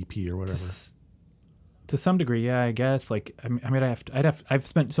 Or the EP or whatever. To some degree, yeah, I guess. Like, I've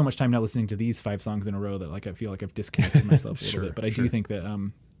spent so much time now listening to these 5 songs in a row that like I feel like I've disconnected myself a little bit. But I do think that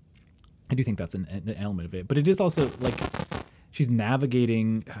that's an element of it. But it is also like she's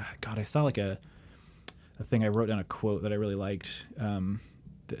navigating. God, I saw like a thing. I wrote down a quote that I really liked.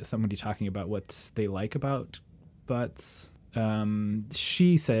 Somebody talking about what they like about butts.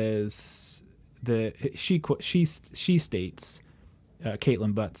 She says. She states,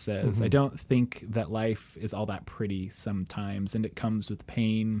 Caitlin Butt says, I don't think that life is all that pretty sometimes, and it comes with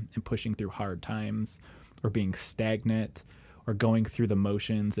pain and pushing through hard times, or being stagnant, or going through the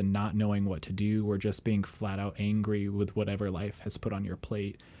motions and not knowing what to do, or just being flat out angry with whatever life has put on your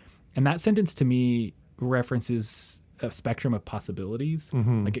plate. And that sentence to me references a spectrum of possibilities.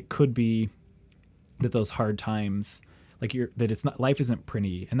 Mm-hmm. Like it could be that those hard times, life isn't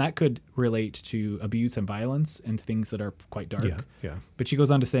pretty, and that could relate to abuse and violence and things that are quite dark. Yeah. But she goes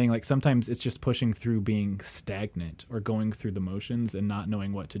on to saying like sometimes it's just pushing through being stagnant or going through the motions and not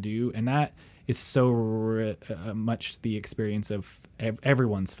knowing what to do, and that is so much the experience of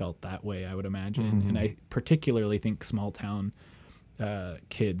everyone's felt that way, I would imagine. Mm-hmm. And I particularly think small town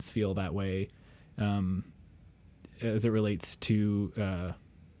kids feel that way as it relates to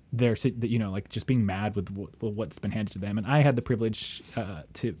their, like just being mad with what's been handed to them. And I had the privilege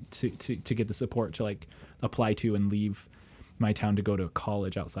to get the support to like apply to and leave my town to go to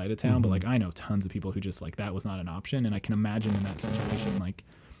college outside of town. But like I know tons of people who just like that was not an option, and I can imagine in that situation like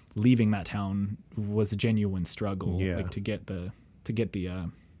leaving that town was a genuine struggle. Like to get the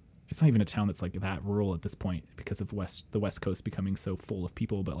it's not even a town that's like that rural at this point because of the West Coast becoming so full of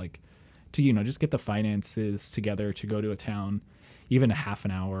people, but like to just get the finances together to go to a town even a half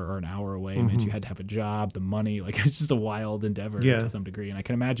an hour or an hour away meant you had to have a job, the money, like it's just a wild endeavor to some degree. And I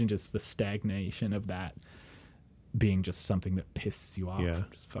can imagine just the stagnation of that being just something that pisses you off,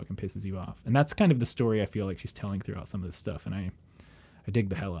 just fucking pisses you off. And that's kind of the story I feel like she's telling throughout some of this stuff, and I dig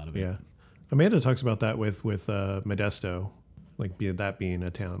the hell out of it. Yeah, Amanda talks about that with Modesto, like that being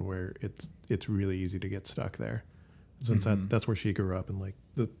a town where it's really easy to get stuck there, since that's where she grew up, and like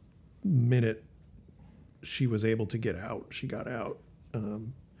the minute she was able to get out, she got out. But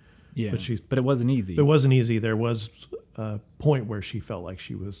it wasn't easy. It wasn't easy. There was a point where she felt like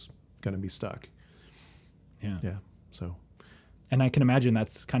she was going to be stuck. Yeah. So, and I can imagine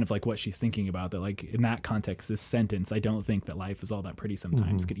that's kind of like what she's thinking about, that like in that context, this sentence, I don't think that life is all that pretty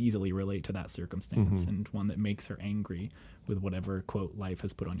sometimes, could easily relate to that circumstance, and one that makes her angry with whatever quote life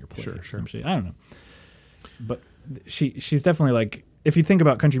has put on your plate. Sure. I don't know. But she's definitely like, if you think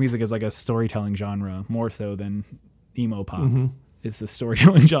about country music as like a storytelling genre, more so than emo pop, it's a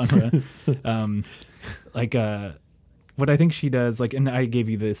storytelling genre. What I think she does, like, and I gave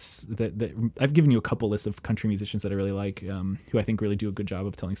you this, that I've given you a couple lists of country musicians that I really like, who I think really do a good job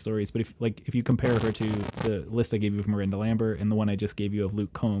of telling stories. But if you compare her to the list I gave you of Miranda Lambert and the one I just gave you of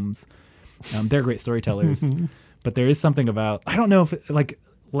Luke Combs, they're great storytellers. But there is something about, I don't know if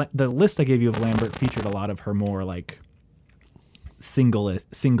the list I gave you of Lambert featured a lot of her more like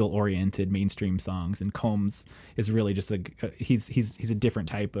single oriented mainstream songs, and Combs is really just he's a different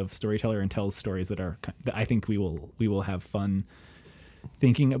type of storyteller and tells stories that I think we will have fun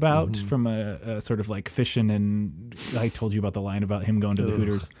thinking about from a sort of like fishing. And I told you about the line about him going to the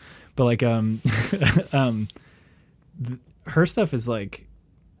Hooters, but like her stuff is like,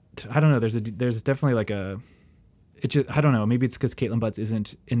 I don't know, there's definitely like I don't know, maybe it's because Caitlin Butts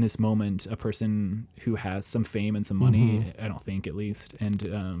isn't in this moment a person who has some fame and some money, I don't think, at least,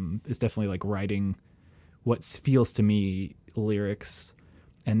 and is definitely like writing what feels to me lyrics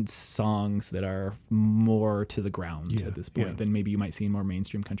and songs that are more to the ground at this point than maybe you might see in more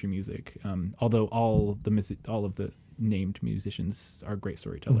mainstream country music. Although all of the named musicians are great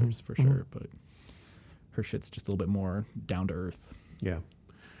storytellers for sure, but her shit's just a little bit more down to earth. Yeah.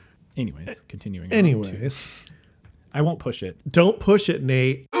 Anyways, continuing. I won't push it. Don't push it,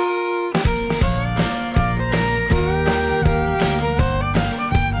 Nate. Well,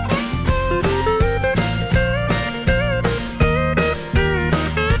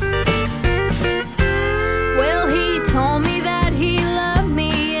 he told me that he loved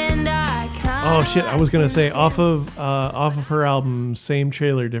me, and I kind Oh shit! I was gonna say off of her album, Same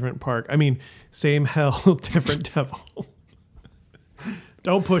Trailer, Different Park. I mean, Same Hell, Different Devil.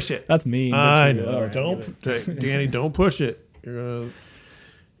 Don't push it. That's mean. I know. Right, Danny, don't push it.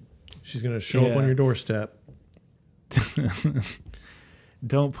 She's gonna show up on your doorstep.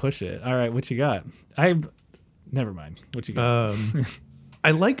 Don't push it. All right, what you got? Never mind. What you got?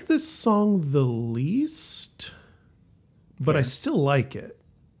 I like this song the least, but I still like it.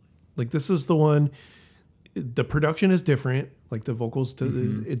 Like, this is the one. The production is different. Like, the vocals,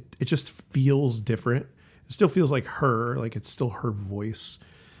 it just feels different. It still feels like her, like it's still her voice.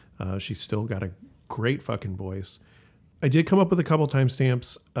 She's still got a great fucking voice. I did come up with a couple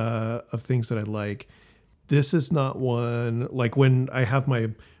timestamps of things that I like. This is not one, like when I have my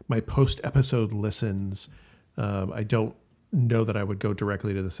post episode listens, I don't know that I would go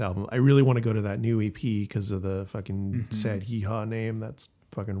directly to this album. I really want to go to that new EP because of the fucking Sad Yeehaw name. That's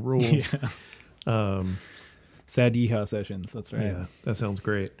fucking rules. Sad Yeehaw Sessions. That's right. Yeah, that sounds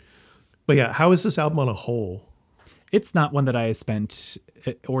great. But yeah, how is this album on a whole? It's not one that I spent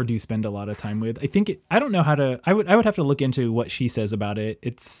or do spend a lot of time with. I think I don't know how to. I would have to look into what she says about it.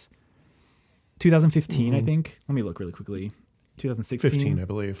 It's 2015, I think. Let me look really quickly. 2016, 15, I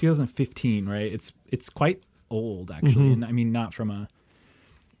believe. 2015, right? It's quite old actually, and I mean not from a.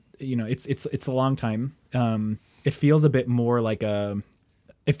 It's a long time. It feels a bit more like a.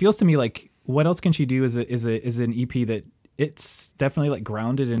 It feels to me like what else can she do? Is an EP that. It's definitely like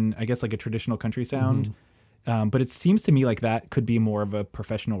grounded in, I guess, like a traditional country sound. But it seems to me like that could be more of a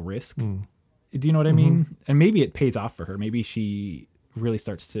professional risk. Do you know what I mean? And maybe it pays off for her. Maybe she really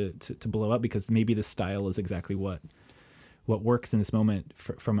starts to blow up because maybe the style is exactly what what works in this moment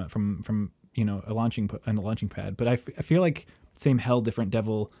from you know a launching pad. But I feel like Same Hell Different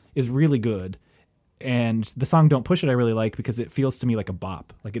Devil is really good. And the song Don't Push It I really like because it feels to me like a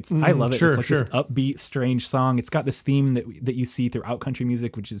bop. Like it's I love it. Sure, it's like sure. this upbeat, strange song. It's got this theme that you see throughout country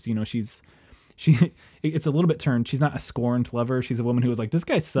music, which is, you know, it's a little bit turned. She's not a scorned lover. She's a woman who was like, this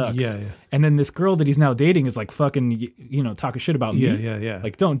guy sucks. Yeah. And then this girl that he's now dating is like fucking, you know, talking shit about me. Yeah.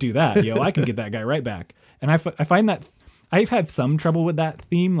 Like, don't do that, yo. I can get that guy right back. And I find that I've had some trouble with that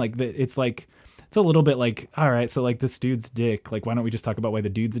theme. Like that it's like, it's a little bit like, all right, so like this dude's dick. Like, why don't we just talk about why the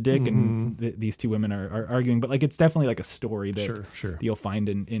dude's a dick and these two women are arguing? But like, it's definitely like a story that Sure. you'll find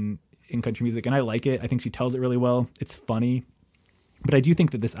in country music, and I like it. I think she tells it really well. It's funny, but I do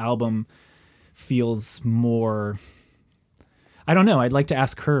think that this album feels more. I don't know. I'd like to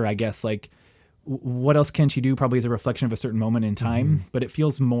ask her. I guess like, what else can she do? Probably as a reflection of a certain moment in time, but it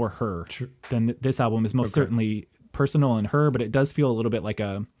feels more her than this album is most certainly personal in her. But it does feel a little bit like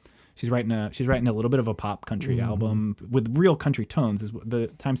a. She's writing a little bit of a pop country album with real country tones. Is the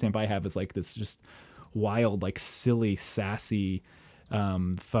timestamp I have is like this just wild, like silly, sassy,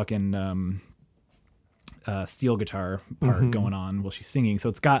 steel guitar part going on while she's singing. So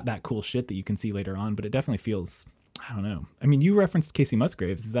it's got that cool shit that you can see later on, but it definitely feels, I don't know. I mean, you referenced Casey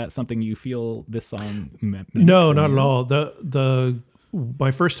Musgraves. Is that something you feel this song meant? No, not at all.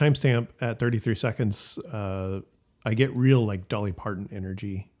 My first timestamp at 33 seconds, I get real like Dolly Parton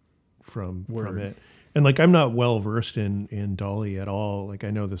energy from it. And like, I'm not well versed in Dolly at all. Like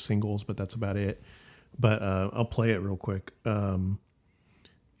I know the singles, but that's about it. But I'll play it real quick.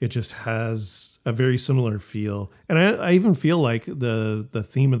 It just has a very similar feel. And I even feel like the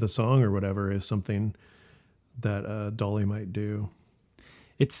theme of the song or whatever is something that Dolly might do.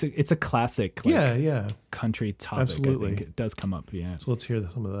 It's a classic country topic. Absolutely. I think it does come up, yeah. So let's hear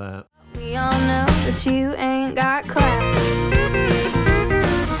some of that. We all know that you ain't got class.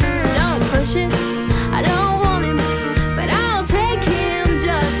 So don't push it. I don't want him, but I'll take him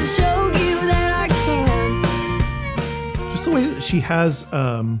just to show you that I can. Just the way that she has,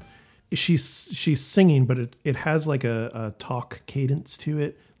 she's singing, but it has like a talk cadence to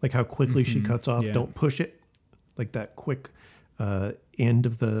it, like how quickly she cuts off. Yeah. Don't push it, like that quick end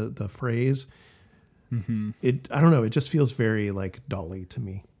of the phrase. I don't know. It just feels very like Dolly to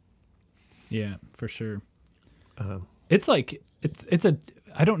me. Yeah, for sure. It's like it's a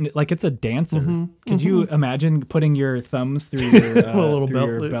I don't like it's a dancer. Could you imagine putting your thumbs through your little through belt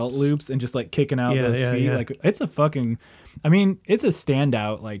your loops. belt loops and just like kicking out those feet? Yeah. Like it's a fucking. I mean, it's a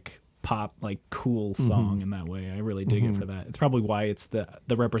standout like pop like cool song in that way. I really dig it for that. It's probably why it's the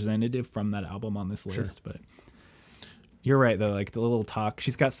representative from that album on this list. But you're right though. Like the little talk,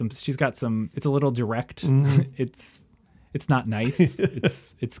 she's got some. It's a little direct. It's not nice.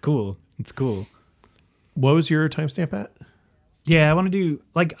 It's cool. It's cool. What was your timestamp at? Yeah, I want to do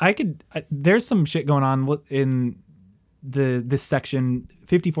like there's some shit going on in this section,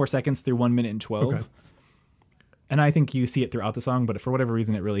 54 seconds through 1 minute and 12. Okay. And I think you see it throughout the song, but for whatever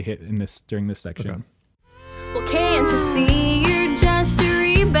reason, it really hit during this section. Okay. Well, can't you see you're just a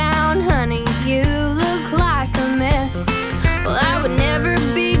rebound, honey? You look like a mess. Well, I would never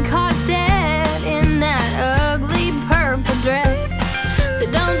be caught dead in that ugly purple dress. So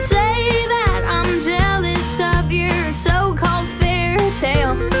don't say that I'm jealous of your so-called fairy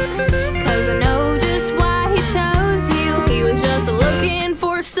tale, 'cause I know just why he chose you. He was just looking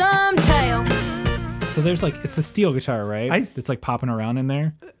for some tail. So there's like, it's the steel guitar, right? It's like popping around in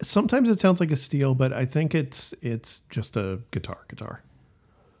there. Sometimes it sounds like a steel, but I think it's just a guitar.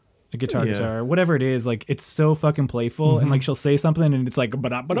 A guitar, whatever it is, like it's so fucking playful, and like she'll say something, and it's like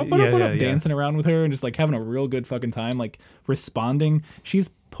dancing around with her, and just like having a real good fucking time, like responding.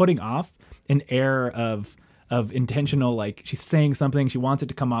 She's putting off an air of intentional, like she's saying something, she wants it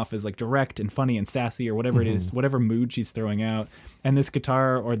to come off as like direct and funny and sassy or whatever it is, whatever mood she's throwing out, and this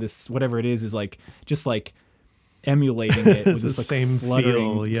guitar or this whatever it is like just like emulating it with this like same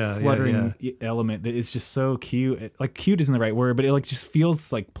fluttering feel. element that is just so cute. Like cute isn't the right word, but it like just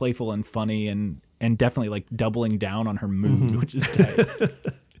feels like playful and funny and definitely like doubling down on her mood, which is tight.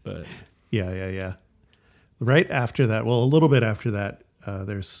 But Yeah. Right after that, well, a little bit after that,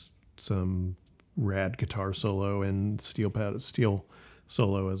 there's some rad guitar solo and steel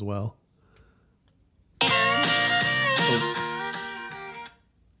solo as well.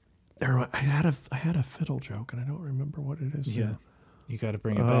 I had a fiddle joke and I don't remember what it is. yeah, you got to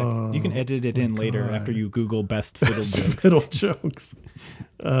bring it back. You can edit it in later after you Google best fiddle jokes. Fiddle jokes.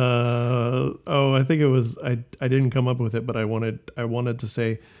 I think it was I didn't come up with it, but I wanted to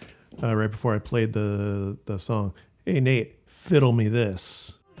say right before I played the song, "Hey Nate, fiddle me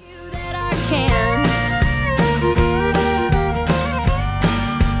this." You that I can.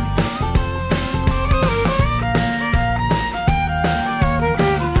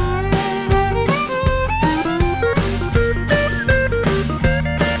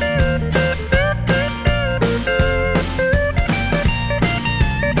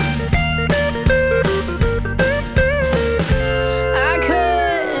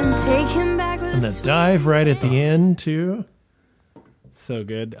 dive right at the end too. So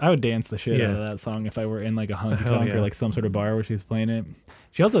good. I would dance the shit Yeah. out of that song if I were in like a honky Hell tonk yeah. or like some sort of bar where she's playing it.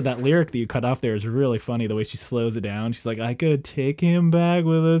 She also, that lyric that you cut off there is really funny. The way she slows it down. She's like, I could take him back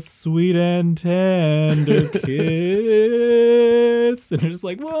with a sweet and tender kiss. And you're just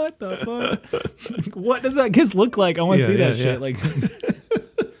like, what the fuck? What does that kiss look like? I want to see that shit. Like,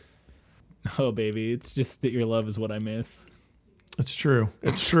 oh, baby. It's just that your love is what I miss. It's true.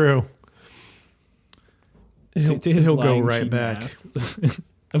 It's true. He'll To his go lying, right cheating back. ass.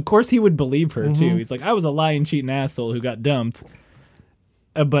 Of course he would believe her Mm-hmm. too. He's like, I was a lying, cheating asshole who got dumped.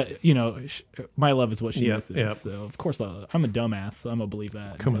 But you know, my love is what she Yep, misses. yep. So of course I'm a dumbass, so I'm gonna believe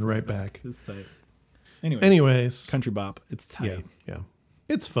that. Coming right back. It's tight. Anyways, Anyways, country bop. It's tight. yeah.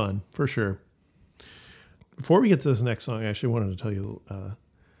 It's fun for sure. Before we get to this next song, I actually wanted to tell you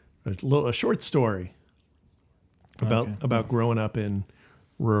a short story about growing up in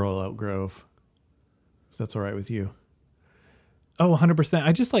rural Elk Grove. If that's all right with you. Oh, 100%.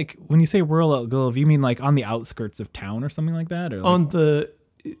 I just like when you say rural Elk Grove, you mean like on the outskirts of town or something like that, or like, On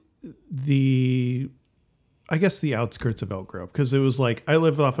the I guess the outskirts of Elk Grove, because it was like I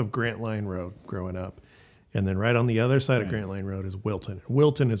lived off of Grant Line Road growing up, and then right on the other side of Grant Line Road is Wilton.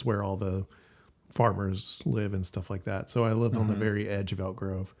 Wilton is where all the farmers live and stuff like that. So I lived on the very edge of Elk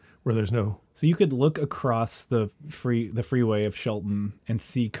Grove, where there's no. so you could look across the freeway of Shelton and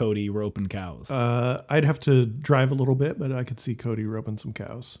see Cody roping cows, I'd have to drive a little bit, but I could see Cody roping some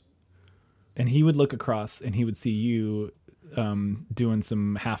cows. and he would look across and he would see you doing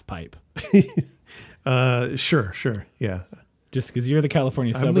some half pipe. Sure, yeah. Just because you're the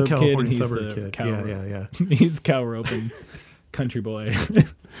California I'm suburb the kid, and California he's suburb the kid. cow. Yeah. He's cow roping country boy.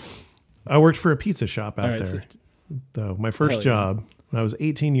 I worked for a pizza shop out All right, there. so- Though my first Hell yeah. job when I was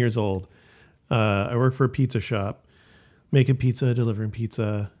 18 years old, I worked for a pizza shop, making pizza, delivering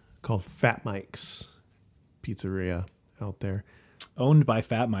pizza, called Fat Mike's Pizzeria out there. Owned by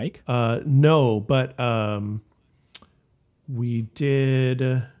Fat Mike. No, but we did.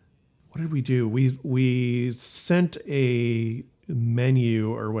 What did we do? We sent a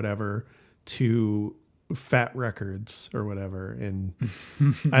menu or whatever to Fat Records or whatever, and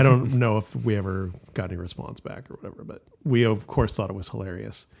I don't know if we ever got any response back or whatever, but we of course thought it was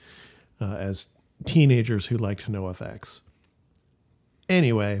hilarious as teenagers who liked NoFX.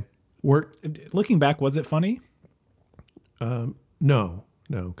 Anyway, Looking back, was it funny? no,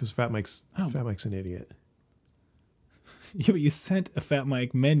 because Fat Mike's an idiot. Yeah, but you sent a Fat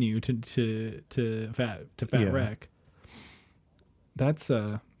Mike menu to Fat Yeah. Rec. That's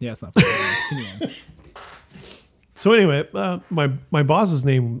it's not funny. Continue on. So anyway, my boss's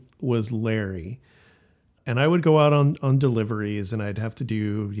name was Larry, and I would go out on deliveries, and I'd have to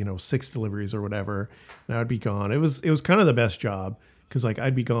do 6 deliveries or whatever, and I would be gone. It was kind of the best job because like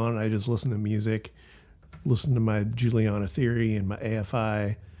I'd be gone, I just listen to music, listen to my Juliana Theory and my AFI,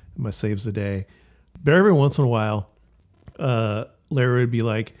 and my Saves the Day. But every once in a while, Larry would be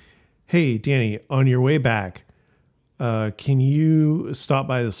like, "Hey, Danny, on your way back, can you stop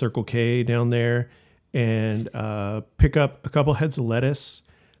by the Circle K down there and pick up a couple heads of lettuce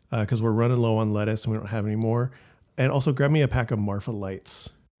because we're running low on lettuce and we don't have any more, and also grab me a pack of Marfa Lights."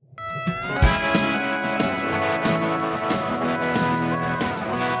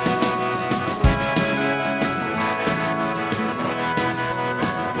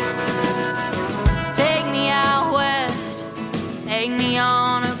 Take me out west, take me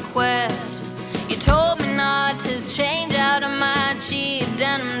on a quest. You told me not to change out of my cheap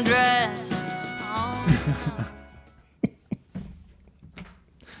denim dress. Oh.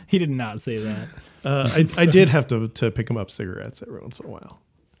 He did not say that. I did have to pick him up cigarettes every once in a while.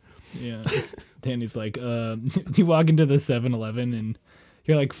 Yeah. Danny's like, you walk into the 7-Eleven and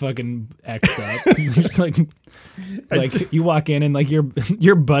you're like fucking X'd up. Just like you walk in and like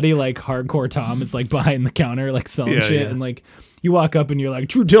your buddy like Hardcore Tom is like behind the counter like selling Yeah, shit, yeah. and like you walk up and you're like,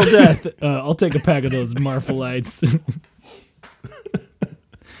 "True till death, I'll take a pack of those Marfa Lights."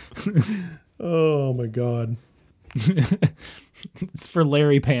 Oh my God. It's for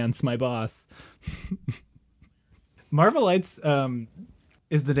Larry Pants, my boss. Marfa Lights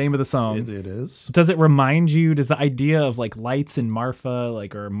is the name of the song. It is. Does it remind you, does the idea of like lights and Marfa,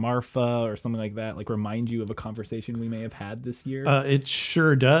 like, or Marfa or something like that, like remind you of a conversation we may have had this year? It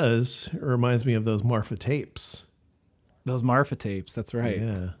sure does. It reminds me of those Marfa tapes. Those Marfa tapes, that's right.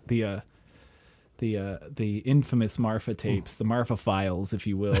 Yeah. The infamous Marfa tapes, the Marfa files, if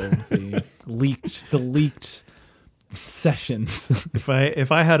you will, the leaked sessions. If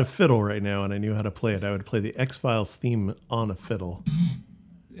I had a fiddle right now and I knew how to play it, I would play the X-Files theme on a fiddle.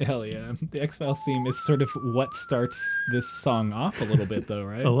 Hell yeah. The X-Files theme is sort of what starts this song off a little bit, though,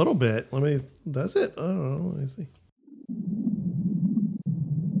 right? A little bit. Does it? I don't know. Let me see.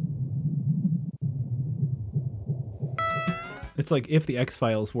 It's like if the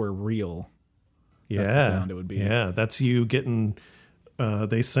X-Files were real. Yeah. That's the sound it would be. Yeah, that's you getting,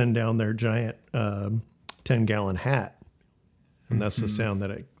 they send down their giant 10-gallon hat. And that's the sound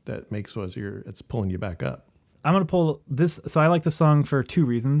that makes it's pulling you back up. I'm going to pull this. So I like the song for two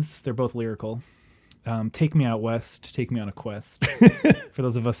reasons. They're both lyrical. Take Me Out West, Take Me on a Quest. For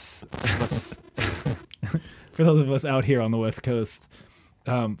those of us for those of us out here on the West Coast.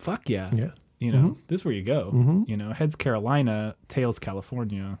 Fuck yeah. Yeah. You know, this is where you go. You know, heads Carolina, tails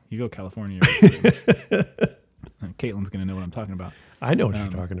California. You go California. Caitlin's going to know what I'm talking about. I know what you're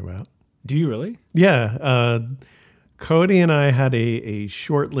talking about. Do you really? Yeah. Cody and I had a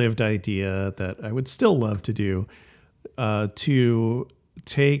short-lived idea that I would still love to do, to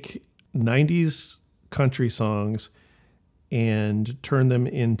take 90s country songs and turn them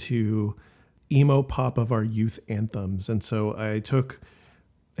into emo pop of our youth anthems. And so I took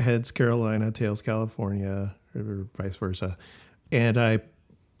Heads Carolina, Tails California, or vice versa, and I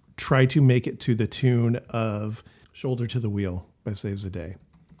tried to make it to the tune of Shoulder to the Wheel by Saves the Day.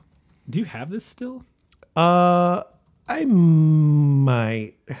 Do you have this still? I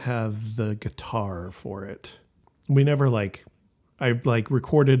might have the guitar for it. We never I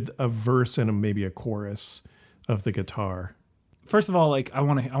recorded a verse and maybe a chorus of the guitar. First of all, I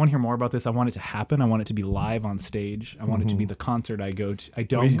want to hear more about this. I want it to happen. I want it to be live on stage. I want it to be the concert I go to. I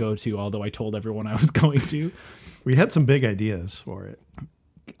don't go to, although I told everyone I was going to. We had some big ideas for it.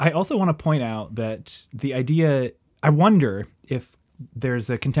 I also want to point out that the idea, I wonder if there's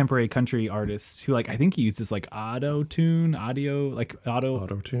a contemporary country artist who I think he uses auto-tune,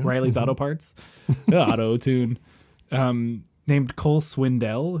 Auto-tune? Riley's Auto Parts, auto-tune, named Cole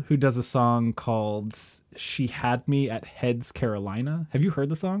Swindell, who does a song called She Had Me at Heads Carolina. Have you heard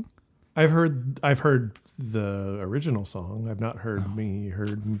the song? I've heard the original song. I've not heard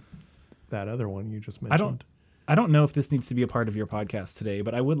that other one you just mentioned. I don't know if this needs to be a part of your podcast today,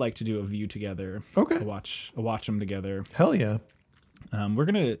 but I would like to do a view together. Okay. A watch them together. Hell yeah. We're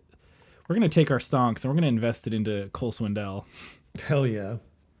gonna take our stonks and we're gonna invest it into Cole Swindell. Hell yeah.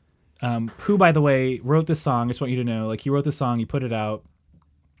 Who, by the way, wrote this song. I just want you to know, he wrote the song, he put it out.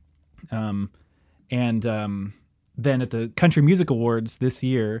 And then at the Country Music Awards this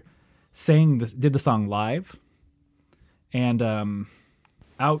year, did the song live. And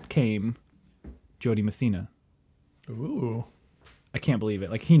out came Jody Messina. Ooh. I can't believe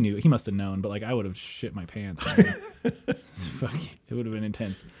it. He knew. He must have known, but I would have shit my pants. Fuck, it would have been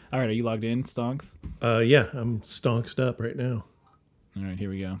intense. All right, are you logged in, Stonks? Yeah, I'm stonksed up right now. All right, here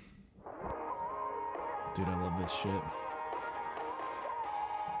we go. Dude, I love this shit.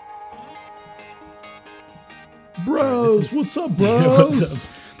 Bros, what's up, bros?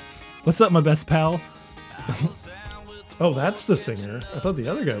 What's up, my best pal? Oh, that's the singer. I thought the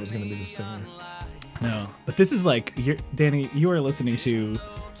other guy was going to be the singer. No, but this is Danny, you are listening to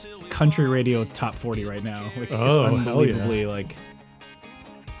country radio top 40 right now. It's unbelievably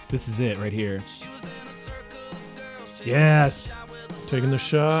this is it right here. Yeah. Taking the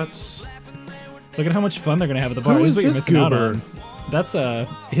shots. Look at how much fun they're going to have at the bar. Who This is what you're this missing out on. That's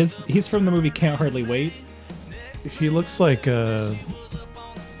he's from the movie Can't Hardly Wait. He looks like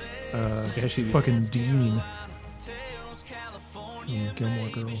she's fucking Dean. Gilmore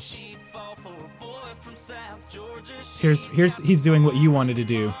Girls. He's doing what you wanted to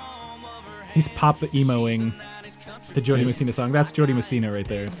do. He's pop emoing the Jody Messina song. That's Jody Messina right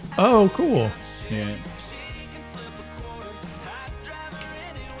there. Oh, cool. Yeah.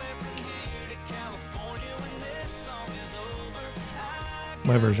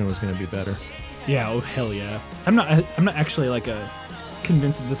 My version was going to be better. Yeah, oh hell yeah. I'm not actually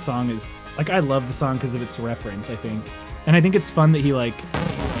convinced that this song is I love the song because of its reference, I think. And I think it's fun that he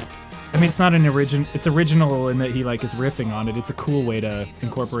it's not an original. It's original in that he is riffing on it. It's a cool way to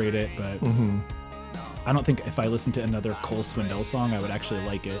incorporate it, but I don't think if I listened to another Cole Swindell song, I would actually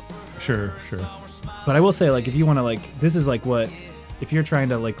like it. Sure. But I will say, if you want to this is what if you're trying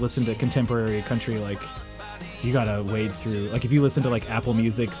to listen to contemporary country, you gotta wade through. If you listen to Apple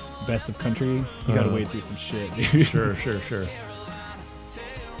Music's Best of Country, you gotta wade through some shit, dude. Sure.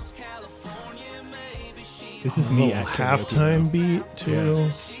 This is me at halftime beat too. Yeah.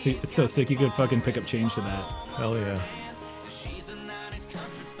 It's so sick. You could fucking pick up change to that. Hell yeah.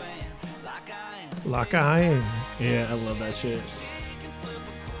 Like I am. Yeah, I love that shit.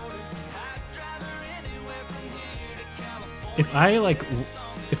 If I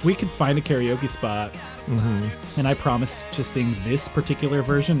if we could find a karaoke spot, and I promise to sing this particular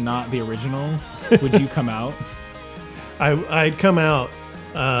version, not the original, would you come out? I'd come out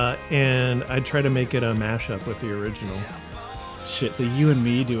and I'd try to make it a mashup with the original. Shit, so you and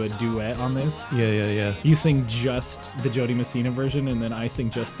me do a duet on this? Yeah. You sing just the Jody Messina version, and then I sing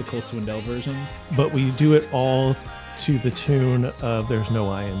just the Cole Swindell version? But we do it all to the tune of There's No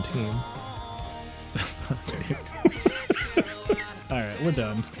I in Team. All right, we're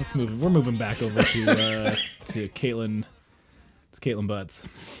done. Let's move. We're moving back over to Caitlin. It's Caitlin Butts.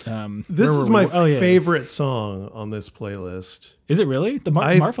 This is my yeah. favorite song on this playlist. Is it really? The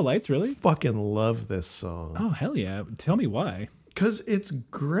Marfa Lights, really? Fucking love this song. Oh, hell yeah. Tell me why. Because it's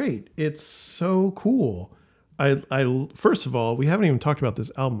great. It's so cool. I first of all, we haven't even talked about this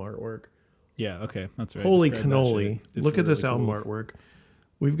album artwork. Yeah, okay. That's right. Holy Describe that cannoli. shit. It's Look at this really album cool. artwork.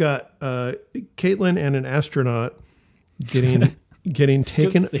 We've got Caitlin and an astronaut getting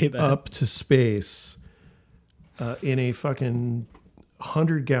taken say that. up to space in a fucking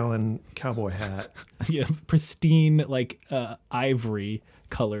 100-gallon cowboy hat. Yeah, pristine, like ivory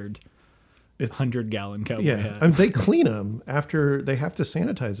colored It's 100-gallon cowboy yeah. hat. I mean, they clean them after they have to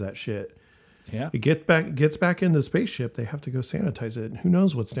sanitize that shit. Yeah. It gets back into the spaceship. They have to go sanitize it. And who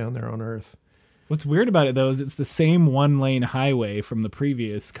knows what's down there on Earth? What's weird about it, though, is it's the same one-lane highway from the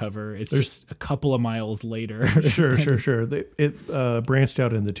previous cover. It's just a couple of miles later. Sure. It branched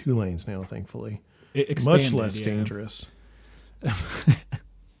out into 2 lanes now, thankfully. It Much expanded, less yeah. dangerous.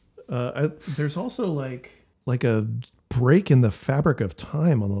 There's also like a break in the fabric of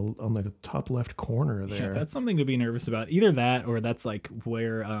time on the top left corner Yeah, there. that's something to be nervous about. Either that, or that's like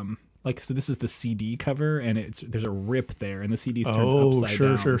where, so this is the CD cover, and there's a rip there, and the CD's turned upside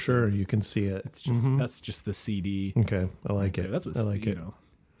down. sure. so You can see it. It's just that's just the CD. Okay, I like it. That's what I like you it. know.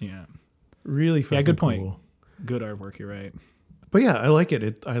 Yeah, Really fucking good point. cool. Good artwork. You're right. But yeah, I like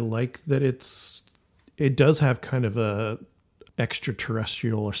it. I like that it does have kind of a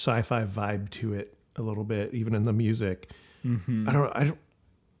extraterrestrial or sci-fi vibe to it a little bit, even in the music. Mm-hmm. I don't.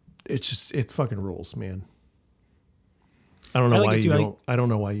 It fucking rules, man. I don't know like why it you too. don't. I don't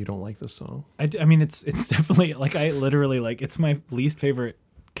know why you don't like this song. I mean, it's definitely like I literally like it's my least favorite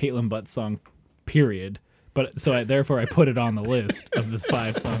Caitlin Butts song, period. But so therefore I put it on the list of the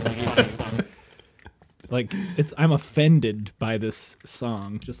 5 songs. Like I'm offended by this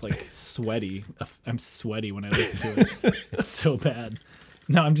song, just like sweaty. I'm sweaty when I listen to it. It's so bad.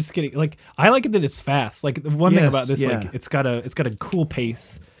 No, I'm just kidding. Like I like it that it's fast. Like the one thing about this, like it's got a cool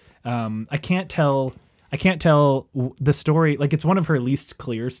pace. I can't tell the story. Like it's one of her least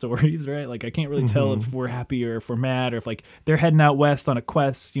clear stories, right? Like I can't really tell if we're happy or if we're mad or if like they're heading out west on a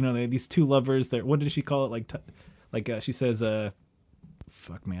quest. You know, they have these 2 lovers. That what did she call it? Like she says,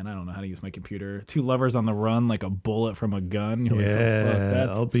 fuck man, I don't know how to use my computer. 2 lovers on the run, like a bullet from a gun. You're Yeah,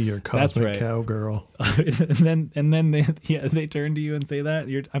 I'll be your cosmic right. cowgirl. and then they turn to you and say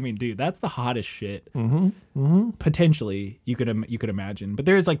that. I mean, dude, that's the hottest shit. Potentially, you could imagine, but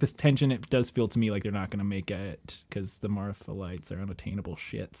there is like this tension. It does feel to me like they're not going to make it because the Marfa Lights are unattainable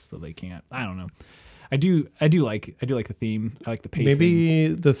shits, so they can't. I don't know. I do like the theme. I like the pacing. Maybe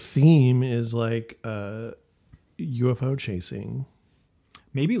the theme is like UFO chasing.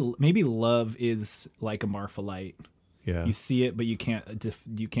 Maybe love is like a Marfa Light. Yeah. You see it, but you can't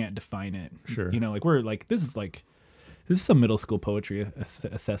define it. Sure. You know, like we're like this is some middle school poetry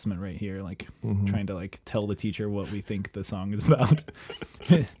assessment right here. Like trying to like tell the teacher what we think the song is about.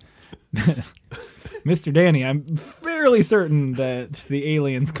 Mr. Danny, I'm fairly certain that the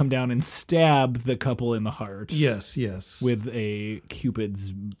aliens come down and stab the couple in the heart. Yes. With a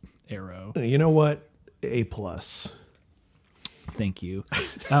Cupid's arrow. You know what? A+. Thank you.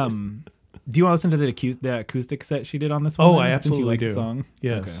 Do you want to listen to the acoustic set she did on this one? Oh, then, I since you absolutely like do. The song?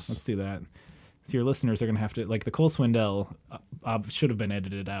 Yes. Okay, let's do that. So your listeners are going to have to, like the Cole Swindell should have been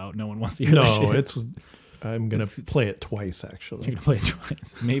edited out. No one wants to hear that shit. No, I'm going to play it twice, actually. You're going to play it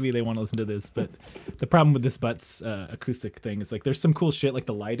twice. Maybe they want to listen to this, but the problem with this Butts acoustic thing is like there's some cool shit, like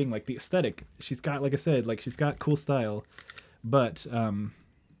the lighting, like the aesthetic. She's got, like I said, like she's got cool style, but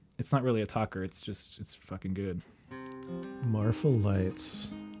it's not really a talker. It's fucking good. Marfa Lights.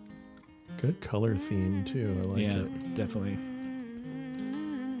 Good color theme, too. I like it. Yeah, definitely.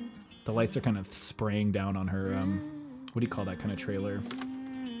 The lights are kind of spraying down on her, what do you call that kind of trailer?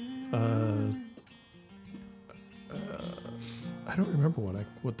 I don't remember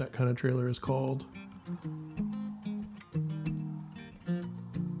what that kind of trailer is called.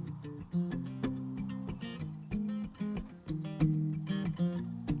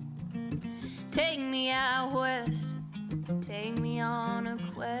 Take me out west, take me on a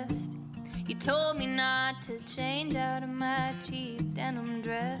quest. You told me not to change out of my cheap denim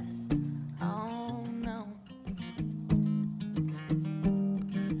dress. Oh no.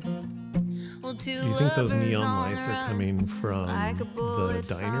 Well, two Do you think those lovers neon on lights the are run, coming from like a the bullet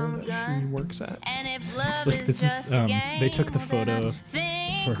diner from a that she gun. works at? And if love It's like is this just is a game, they took the well, then photo I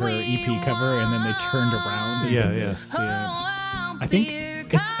think for her we EP cover and then they turned around. and Yeah, did yeah. this. Oh, Yeah. I'll I think be your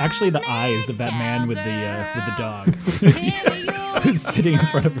it's actually the eyes of that man with the dog cosmic who's sitting in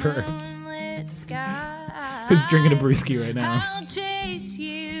front of her, moonlit sky. who's drinking a brewski right now. I'll chase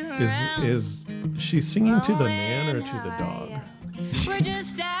you Is she singing to the man or to the dog? We're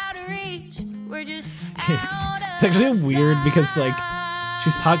just out of reach. We're just It's actually weird because like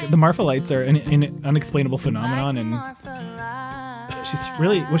she's talking. The Marfa lights are an unexplainable phenomenon, and she's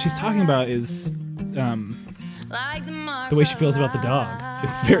really what she's talking about is the way she feels about the dog.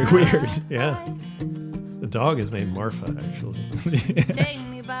 It's very weird. Yeah. The dog is named Marfa, actually. Take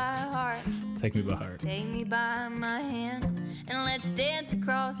me by heart. Take me by heart. Take me by my hand and let's dance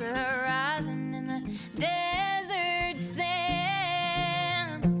across the horizon in the desert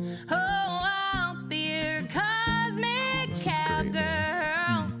sand. Oh, I'll be your cosmic This is great,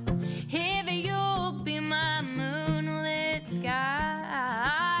 cowgirl. If you'll be my moonlit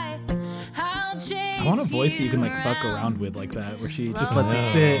sky, I'll chase I want a voice that you can like fuck around with like that, where she just lets it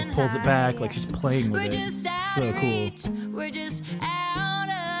sit, pulls it back, like she's playing with We're it. just out So of cool. reach. We're just out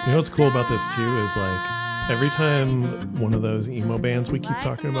of You know what's cool about this too is like every time one of those emo bands we keep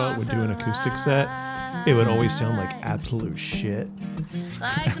talking about would do an acoustic set, it would always sound like absolute shit.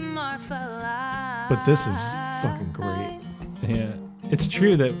 like the Marfa But this is fucking great. Yeah, it's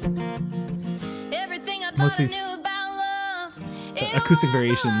true that Everything I most thought of these I knew about love, the acoustic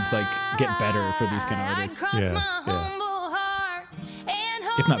variations like get better for these kind of artists. Yeah,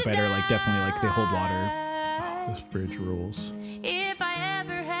 If not better, like definitely like they hold water. This bridge rules. If I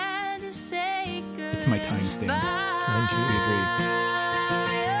ever had to say goodbye, It's my time stamp. Mind you. We agree.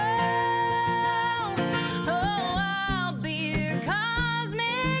 Oh, I'll be your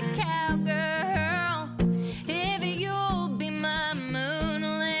cosmic cowgirl if you'll be my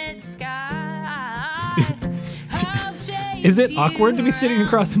moonlit sky. I'll chase Is it you awkward to be sitting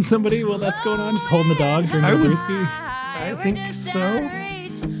across from somebody while that's going on, just holding the dog, drinking I a would- brewski? I think so.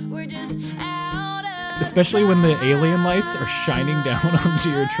 Especially when the alien lights are shining down onto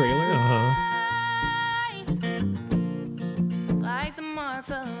your trailer. Uh-huh. Like the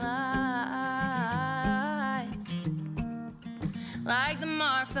Marfa lights. Like the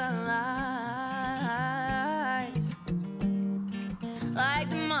Marfa lights. Like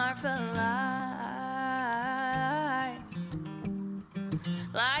the Marfa lights.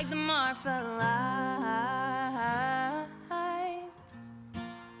 Like the Marfa lights.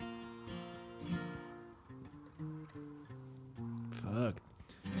 Fuck.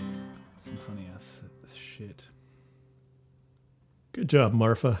 Some funny ass shit. Good job,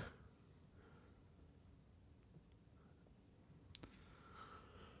 Marfa.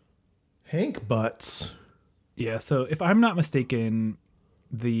 Hank Butts. Yeah, so if I'm not mistaken,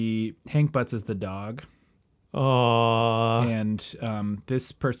 the Hank Butts is the dog, Aww. and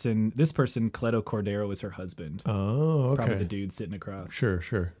this person, Cleto Cordero, is her husband. Oh, okay. Probably the dude sitting across. Sure,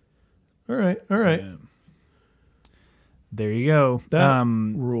 sure. All right, all right. Yeah. There you go. That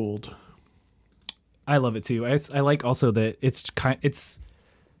ruled. I love it too. I like also that it's kind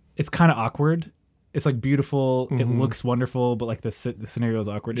of awkward. It's like beautiful. It looks wonderful, but like the scenario is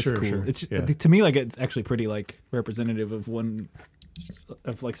awkward. It's Sure, cool. sure. It's Yeah. to me like it's actually pretty like representative of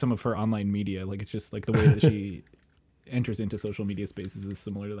like some of her online media. Like it's just like the way that she enters into social media spaces is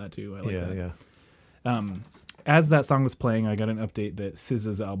similar to that too. I like that. Yeah. As that song was playing, I got an update that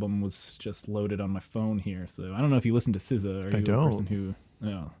SZA's album was just loaded on my phone here. So I don't know if you listen to SZA. Are you a don't. person who?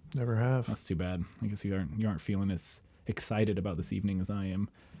 No, Never have. that's too bad. I guess you aren't feeling as excited about this evening as I am.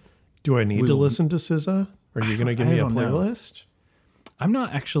 Do I need We to will- listen to SZA? Are you going to give I me a don't know. playlist? I'm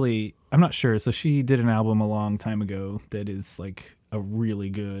not sure. So she did an album a long time ago that is like a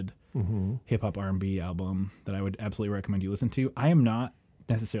really good hip hop R&B album that I would absolutely recommend you listen to. I am not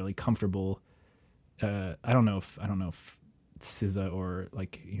necessarily comfortable. I don't know if SZA or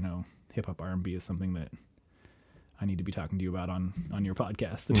like, hip hop R&B is something that I need to be talking to you about on your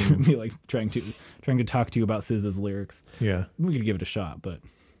podcast. And be like trying to talk to you about SZA's lyrics. Yeah. We could give it a shot, but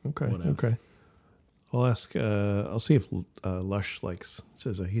Okay. What else? Okay. I'll ask. I'll see if Lush likes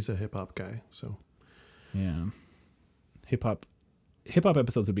SZA. He's a hip hop guy. So yeah, hip hop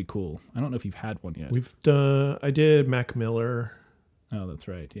episodes would be cool. I don't know if you've had one yet. we've done. I did Mac Miller Oh, that's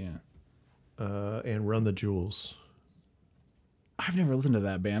right. Yeah. and Run the Jewels. I've never listened to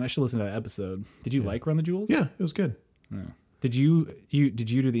that band. I should listen to that episode. Did you like Run the Jewels? Yeah, it was good. No. Did you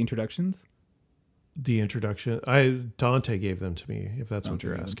do the introductions? the introduction. Dante gave them to me, if that's what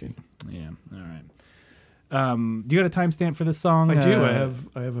you're asking. Yeah. All right. Do you got a timestamp for this song? I do. I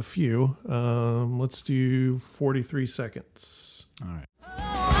have a few. Let's do 43 seconds. All right.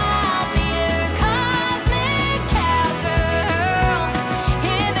 I'll be your cosmic cowgirl,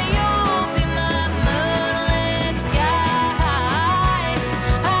 if you'll be my moonlit sky.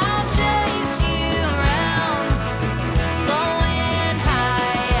 I'll chase you around, blowing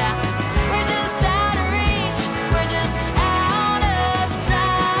high. We're just out of reach, we're just out of sight,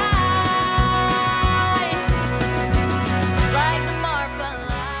 like the Marfa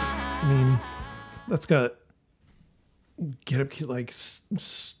I mean, that's got Get Up Kid, like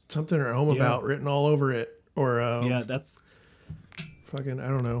something or home about written all over it. Or Yeah, that's fucking, I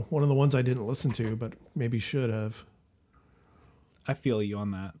don't know. One of the ones I didn't listen to, but maybe should have. I feel you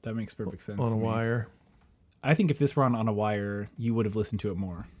on that. That makes perfect sense. On to a me. Wire. I think if this were on a wire, you would have listened to it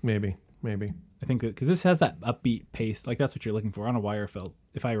more. Maybe. I think that because this has that upbeat pace, like that's what you're looking for. On a Wire felt,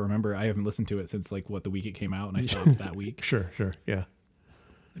 if I remember, I haven't listened to it since like the week it came out, and I saw it that week. Sure. Yeah.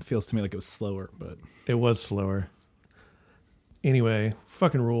 It feels to me like it was slower, but It was slower. Anyway,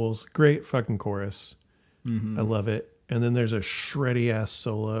 fucking rules. Great fucking chorus. I love it. And then there's a shreddy ass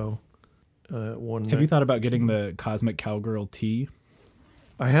solo. have you thought about getting the Cosmic Cowgirl tee?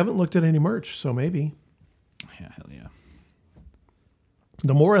 I haven't looked at any merch, so maybe. Yeah, hell yeah.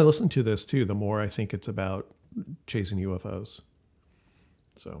 The more I listen to this too, the more I think it's about chasing UFOs.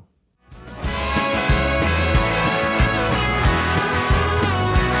 So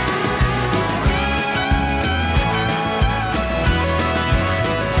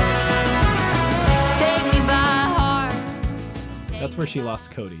take me by heart. That's where she lost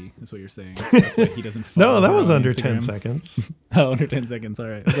Cody, is what you're saying. That's why he doesn't follow no, that her was on under Instagram. 10 seconds. Oh, under 10 seconds. All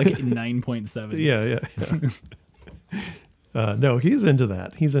right. It was like 9.7. Yeah. No, he's into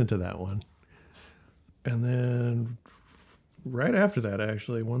that. He's into that one. And then right after that,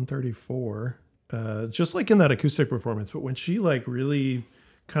 actually, 134, just like in that acoustic performance, but when she like really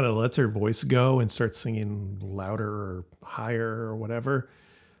kind of lets her voice go and starts singing louder or higher or whatever.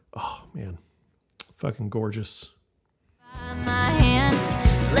 Oh, man. Fucking gorgeous. My hand,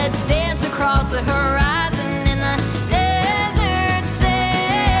 let's dance across the horizon in the desert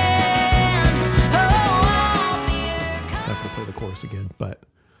sand. Oh, I'll be your Not going to play the chorus again, but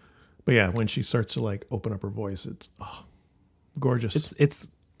yeah, when she starts to like open up her voice, it's gorgeous. It's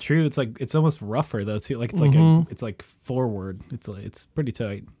true. It's like it's almost rougher though too. Like it's like it's like forward. It's pretty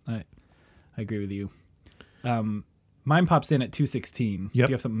tight. I agree with you. Mine pops in at 2:16. Yep. Do you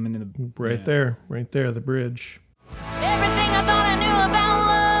have something in the right there, the bridge. everything I thought I knew about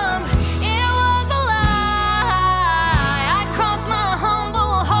love, it was a lie. I crossed my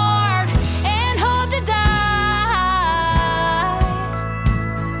humble heart and hope to die.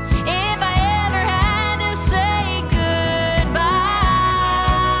 If I ever had to say goodbye,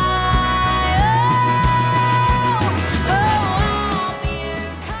 I'll be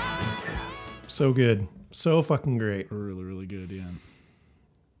your So good. So fucking great. Really, really good. Yeah.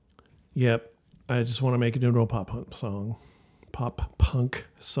 Yep. I just want to make it into a pop punk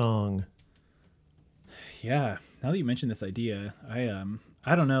song. Yeah. Now that you mentioned this idea, I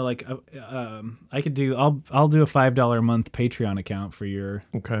don't know. Like, I could do. I'll do a $5 a month Patreon account for your.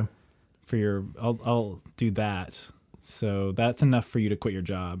 Okay. I'll do that. So that's enough for you to quit your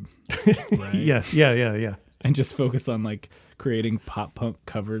job, right? Yeah. And just focus on like creating pop punk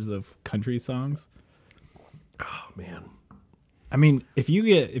covers of country songs. Oh man. I mean, if you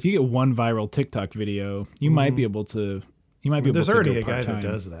get one viral TikTok video, you might be able to. There's to already go a guy that part-time.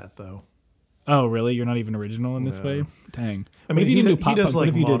 does that though. Oh, really? You're not even original in this way? Dang. I What mean, if you he can do pop does punk? What like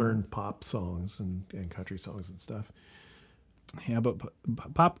if you did- modern pop songs and country songs and stuff. Yeah, but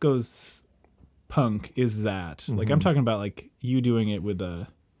pop goes punk is that. Like I'm talking about like you doing it with a.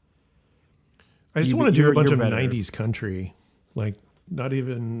 I just You- want to do a you're- bunch you're of better. 90s country. Like not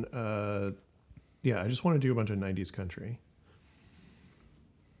even I just want to do a bunch of 90s country.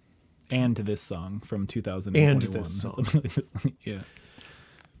 And to this song from 2021. And this song. Yeah.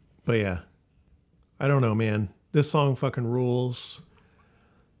 But yeah. I don't know, man. This song fucking rules.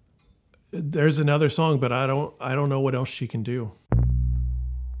 There's another song, but I don't know what else she can do.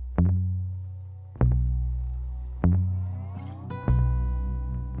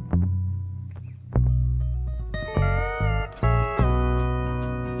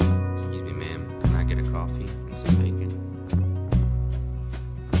 Excuse me, ma'am. Can I get a coffee and some bacon?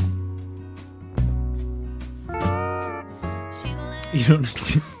 You don't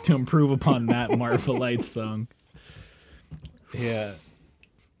to improve upon that Marfa Lights song. Yeah.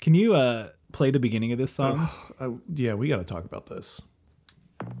 Can you play the beginning of this song? Yeah, we got to talk about this.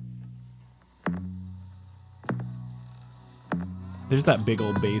 There's that big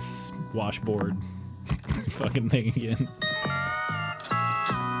old bass washboard fucking thing again.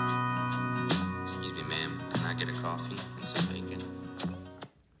 Excuse me, ma'am. Can I get a coffee and some bacon?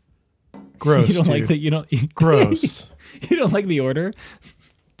 Gross, You don't dude. like that? You don't. Gross. You don't like the order?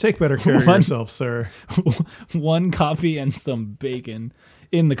 Take better care of One- yourself, sir. One coffee and some bacon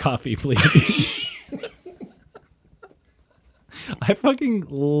in the coffee, please. I fucking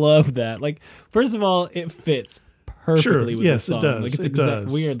love that. Like, first of all, it fits perfectly with yes, the it song. does, Like, it's it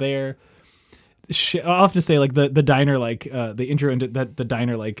does. We are there. I'll have to say, like the diner, like the intro into that the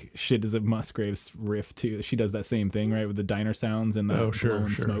diner, like shit is a Musgraves riff too. She does that same thing, right, with the diner sounds and the Oh, sure, Blowin'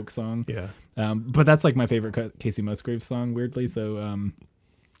 sure. Smoke song. Yeah. But that's like my favorite Casey Musgraves song, weirdly. So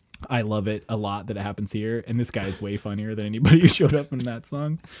I love it a lot that it happens here. And this guy is way funnier than anybody who showed up in that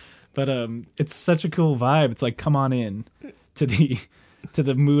song. But it's such a cool vibe. It's like, come on in to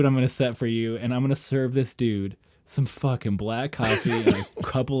the mood I'm gonna set for you, and I'm gonna serve this dude some fucking black coffee and a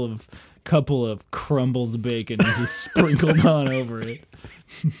couple of crumbles of bacon just sprinkled on over it.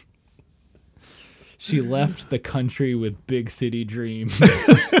 She left the country with big city dreams.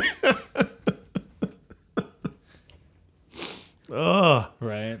 Ugh.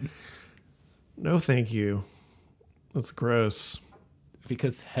 Right? No, thank you. That's gross.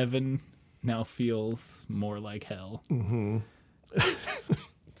 Because heaven now feels more like hell.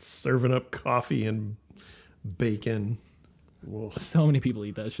 Serving up coffee and bacon. Ugh. So many people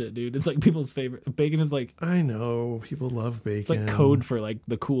eat that shit, dude. It's like people's favorite. Bacon is like, I know people love bacon. it's like code for like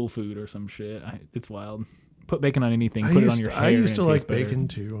the cool food or some shit. It's wild. Put bacon on anything. I Put it used, on your hair. I used and to it like tastes better. bacon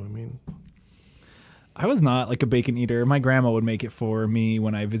too. I mean, I was not like a bacon eater. My grandma would make it for me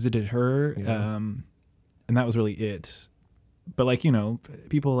when I visited her, Yeah. and that was really it. But like, you know,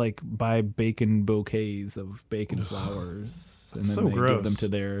 people like buy bacon bouquets of bacon flowers, and then So they give them gross. to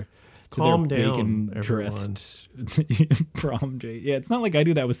their Calm their down, bacon everyone. dressed prom date. Yeah, it's not like I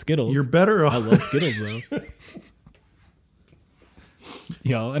do that with Skittles. you're better I off. love Skittles though.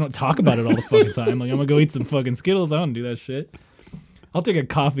 Yo, I don't talk about it all the fucking time. Like, I'm gonna go eat some fucking Skittles. I don't do that shit. I'll take a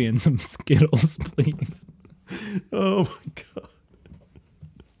coffee and some Skittles, please. Oh my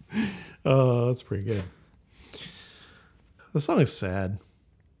god. Oh, that's pretty good. The song is sad.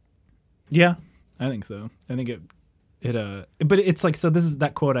 Yeah, I think so. I think but it's like, so this is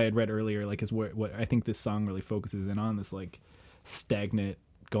that quote I had read earlier, like, is what I think this song really focuses in on, this like stagnant,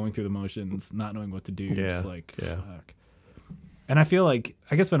 going through the motions, not knowing what to do. Yeah, Just like, yeah. fuck. And I feel like,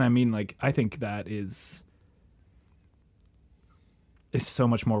 I guess what I mean, like, I think that is so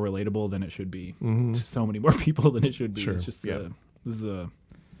much more relatable than it should be to so many more people than it should be. Sure, It's just, yeah. this is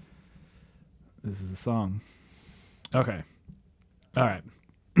a song. Okay. All right.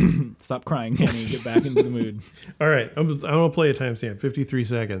 Stop crying, Danny. Get back into the mood. All right, I'm gonna play a timestamp. 53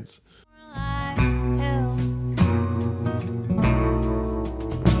 seconds. like hell.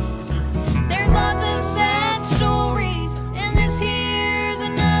 There's lots of sad stories, and this here's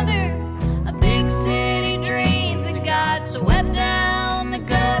another. A big city dreams that got swept down the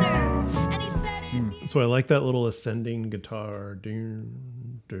gutter. And he said if you So I like that little ascending guitar.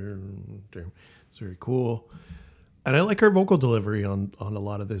 Doom, doom, doom. It's very cool. And I like her vocal delivery on a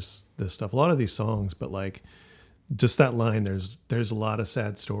lot of this stuff, a lot of these songs, but like just that line, there's a lot of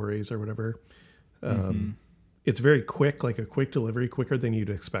sad stories or whatever. It's very quick, like a quick delivery, quicker than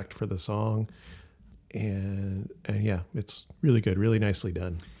you'd expect for the song. And yeah, it's really good, really nicely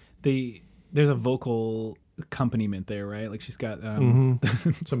done. There's a vocal accompaniment there, right? Like, she's got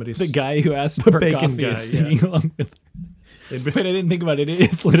Somebody's the guy who asked for bacon coffee guy, is singing along with her. But I didn't think about it. It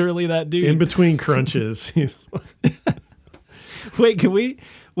is literally that dude. in between crunches. He's Wait,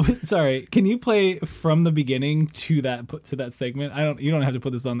 sorry, can you play from the beginning to that segment? You don't have to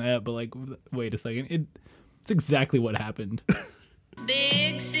put this on the app, but like, wait a second. It's exactly what happened.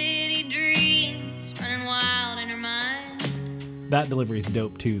 big city dreams running wild in her mind. That delivery is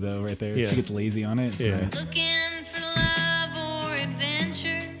dope too, though, right there. Yeah. She gets lazy on it. It's Yeah. nice. Looking for love or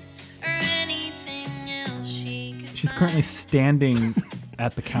adventure or anything else she could She's currently standing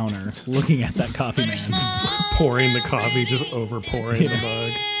at the counter looking at that coffee But her man. small pouring the town coffee, just pretty overpouring the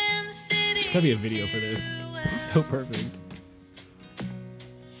mug. and the city There's gotta be a video for this. It's so perfect.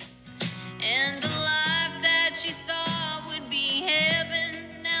 and the life that she thought would be heaven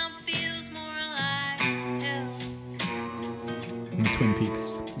now feels more like hell. And the Twin Peaks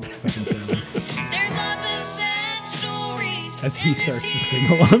fucking sound. There's lots of sad stories As he and this starts to here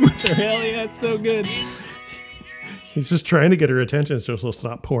sing along with her. Hell yeah, it's so good. He's just trying to get her attention so she'll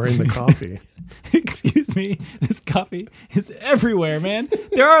stop pouring the coffee. Excuse me, this coffee is everywhere, man.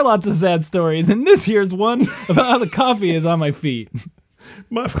 There are lots of sad stories, and this here's one about how the coffee is on my feet.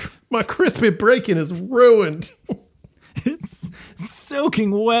 My crispy bacon is ruined. It's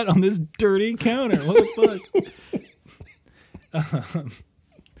soaking wet on this dirty counter. What the fuck?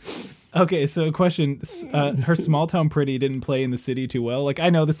 Okay, so a question. Her Small Town Pretty didn't play in the city too well. Like, I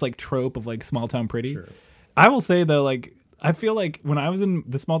know this like trope of like Small Town Pretty. Sure. I will say though, like, I feel like when I was in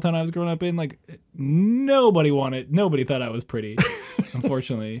the small town I was growing up in, like, nobody thought I was pretty.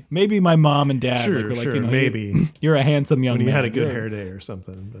 Unfortunately, maybe my mom and dad Sure, like, were like, sure, you know, maybe. you're a handsome young When you man. had a good You're hair day or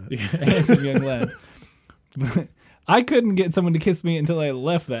something. But. you're a handsome young lad. But I couldn't get someone to kiss me until I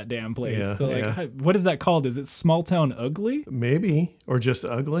left that damn place. Yeah, So like, yeah. what is that called? Is it small town ugly? Maybe. Or just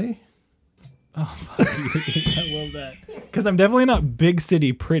ugly. I love that. Because I'm definitely not big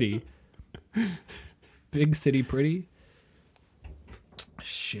city pretty. Big city pretty?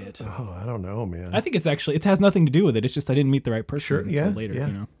 Shit. Oh, I don't know, man. I think it's actually, it has nothing to do with it. It's just I didn't meet the right person Sure, until yeah, later, yeah.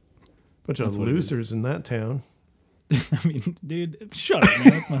 you know? Bunch of That's what it is. losers in that town. I mean, dude, shut up,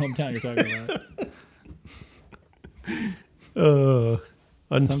 man. That's my hometown you're talking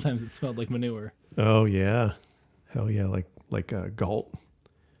about. Sometimes it smelled like manure. Oh, yeah. Hell yeah, like Galt.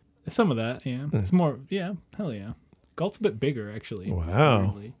 Some of that, yeah. Hmm. It's more, yeah, hell yeah. Galt's a bit bigger, actually. Wow.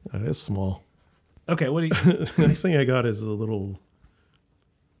 weirdly. That is small. Okay, what do you... The next thing I got is a little...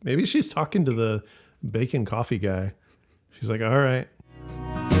 Maybe she's talking to the bacon coffee guy. She's like, all right.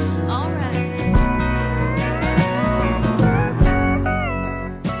 All right.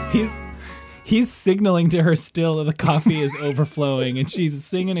 He's signaling to her still that the coffee is overflowing, and she's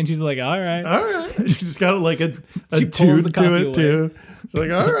singing, and she's like, all right. All right. She's got like a She pulls tune the to coffee it, away. too. She's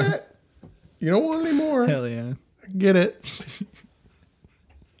like, all right. You don't want any more. Hell yeah. Get it.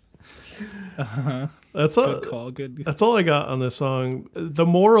 That's all. Good call, good. That's all I got on this song. The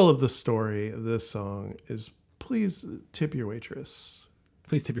moral of the story of this song is please tip your waitress.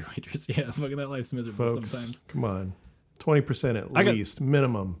 Please tip your waitress. Yeah, fucking that life's miserable Folks, sometimes. come on. 20% at I got- least,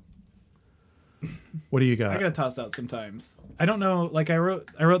 minimum. What do you got? I gotta toss out sometimes. I don't know. Like I wrote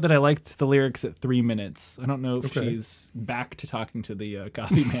that I liked the lyrics at 3 minutes. I don't know if Okay. she's back to talking to the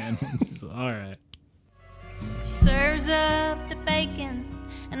coffee man. She's all right. She serves up the bacon,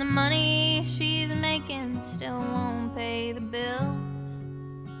 and the money she's making still won't pay the bills.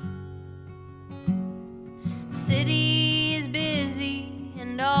 The city is busy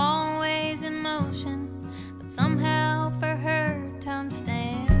and always in motion, but somehow for her time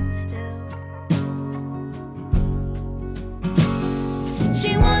stands still.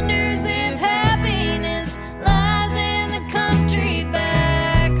 She wonders if happiness lies in the country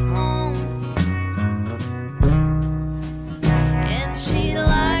back home. And she'd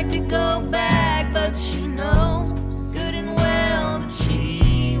like to go back, but she knows good and well that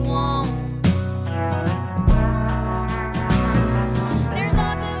she won't. There's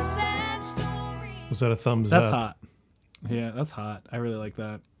lots of sad stories. Was that a thumbs That's up? hot. Yeah, that's hot. I really like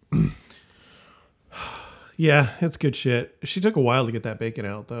that. Yeah, it's good shit. She took a while to get that bacon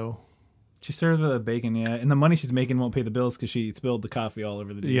out, though. She serves the bacon, yeah, and the money she's making won't pay the bills because she spilled the coffee all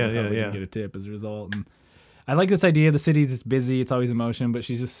over the Yeah, and yeah, probably yeah. didn't get a tip as a result. And I like this idea. The city's just busy; it's always in motion, but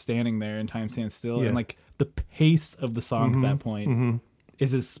she's just standing there, and time stands still. Yeah. And like the pace of the song at that point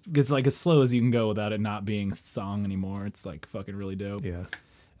is like as slow as you can go without it not being song anymore. It's like fucking really dope. Yeah.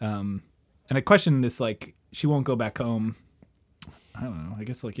 And I question this, like, she won't go back home. I don't know. I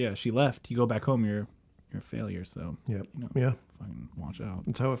guess, like, yeah, she left. You go back home, you're a failure. So, Yep. you know, Yeah. fucking watch out.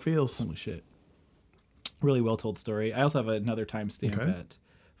 That's how it feels. Holy shit. Really well told story. I also have another timestamp Okay. at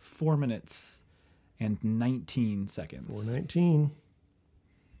 4 minutes and 19 seconds. 419.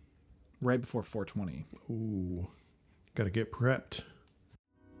 Right before 420. Ooh. Got to get prepped.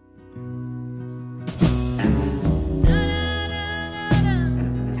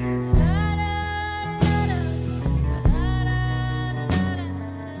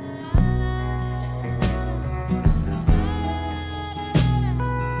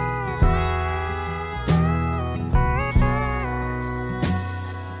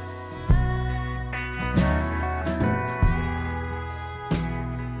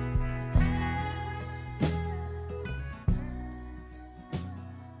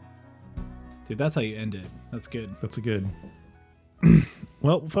 Dude, that's how you end it. That's good. That's a good.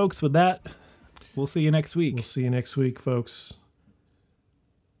 Well, folks, with that, we'll see you next week. We'll see you next week, folks.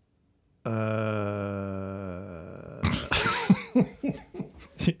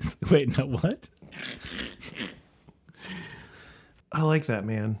 Wait, no, what? I like that,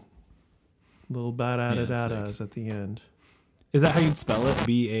 man. Little Yeah, it's ba-da-da-da-das at the end. Is that how you'd spell it?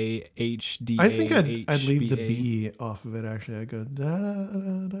 BAHDA? I think I'd leave the B off of it, actually. I'd go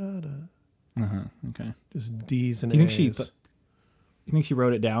da-da-da-da-da. Okay. Just D's and You think A's. you think she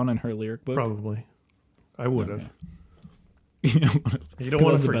wrote it down in her lyric book? Probably. I would have. You You don't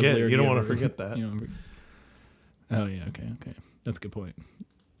want to forget. You don't want to forget that. Oh yeah, okay. That's a good point.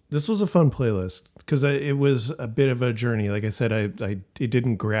 This was a fun playlist because it was a bit of a journey. Like I said, it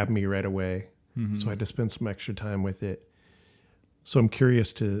didn't grab me right away, so I had to spend some extra time with it. So I'm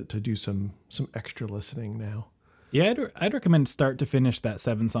curious to do some extra listening now. Yeah, I'd recommend start to finish that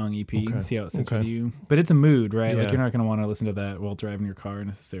 7-song EP and see how it sits Okay. with you. But it's a mood, right? Yeah. Like you're not going to want to listen to that while driving your car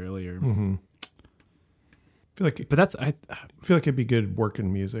necessarily. Or I but that's I feel like it'd be good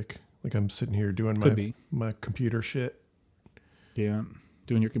working music. Like I'm sitting here doing Could be. my computer shit. yeah,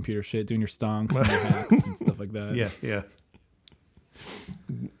 doing your computer shit, doing your stonks and your hacks and stuff like that. Yeah.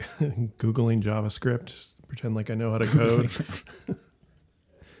 Googling JavaScript, pretend like I know how to code.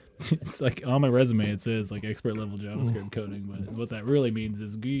 It's like on my resume it says like expert level JavaScript coding, but what that really means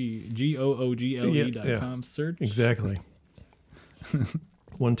is google.com search. Exactly.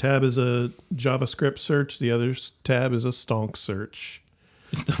 One tab is a JavaScript search. The other tab is a stonk search.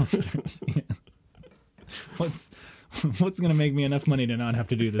 Stonk search. Yeah. What's gonna make me enough money to not have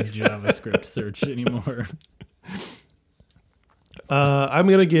to do this JavaScript search anymore? I'm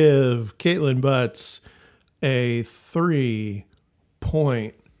gonna give Caitlin Butts a 3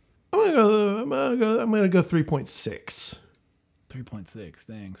 point. I'm gonna go 3.6. 3.6.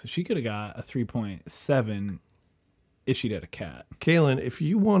 Dang. So she could have got a 3.7 if she'd had a cat. Caitlin, if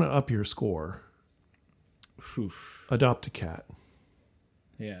you want to up your score, Oof. adopt a cat,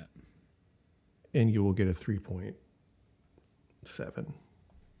 Yeah. and you will get a 3.7.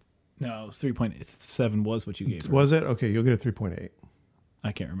 No, it was 3.7 was what you gave her. Was it? Okay, you'll get a 3.8.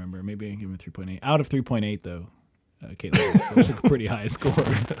 I can't remember. Maybe I can give him a 3.8. Out of 3.8, though, Caitlin, so it's a pretty high score.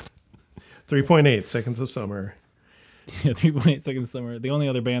 3.8 Seconds of Summer. Yeah, 3.8 Seconds of Summer. The only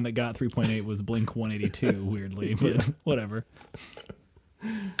other band that got 3.8 was Blink 182, weirdly, but whatever.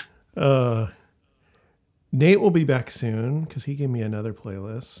 Nate will be back soon because he gave me another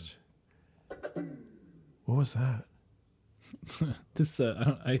playlist. What was that? This,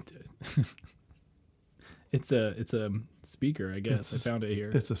 it's a speaker, I guess. I found it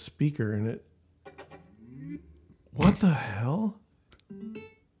here. It's a speaker in it. What the hell?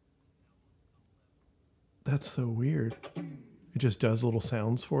 That's so weird. It just does little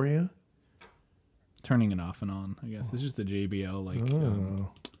sounds for you. Turning it off and on, I guess. It's just a JBL, like,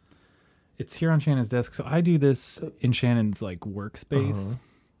 Oh. it's here on Shannon's desk. So I do this in Shannon's like workspace.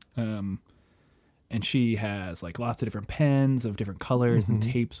 And she has like lots of different pens of different colors and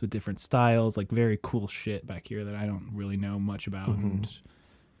tapes with different styles, like very cool shit back here that I don't really know much about and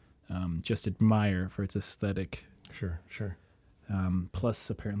just admire for its aesthetic. Sure. Plus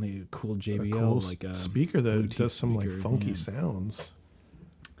apparently a cool A JBL, cool like a speaker that Bluetooth does some like speaker, funky yeah. sounds.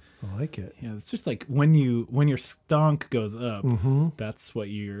 I like it. Yeah, it's just like when your stonk goes up, that's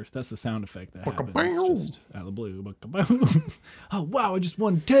the sound effect that happens just out of the blue. Oh wow, I just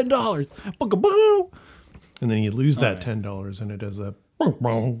won $10. And then you lose that right. $10 and it does a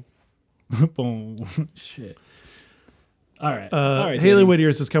Boom. Shit. All right. Haley Danny.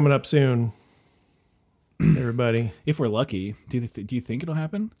 Whittier's is coming up soon. Everybody. If we're lucky, do you think it'll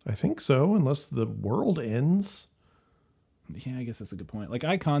happen? I think so, unless the world ends. Yeah, I guess that's a good point. Like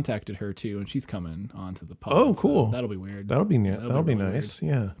I contacted her too, and she's coming onto the pod. Oh, so cool. that'll be weird. That'll be neat. That'll be really nice.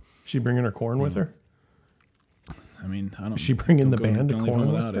 Yeah. She bringing her corn with her? I mean, I don't. Is she bringing the band to don't leave corn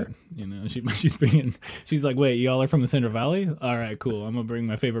home with without her? it. You know, she's bringing. She's like, wait, y'all are from the Central Valley? All right, cool. I'm gonna bring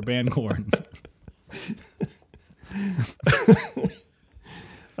my favorite band, Corn.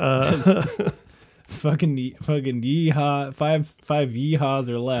 Fucking yeehaw, five yeehaws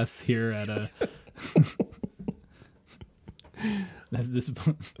or less here at a. As this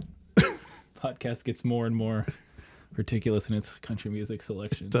podcast gets more and more ridiculous in its country music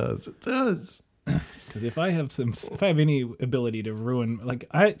selection. It does. Because if I have any ability to ruin, like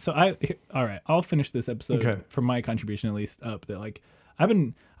all right, I'll finish this episode Okay. from my contribution at least up that like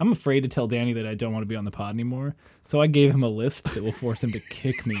I'm afraid to tell Danny that I don't want to be on the pod anymore. So I gave him a list that will force him to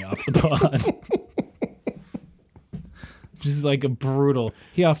kick me off the pod. Just like a brutal.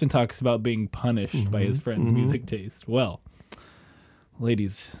 He often talks about being punished by his friends' music taste. Well,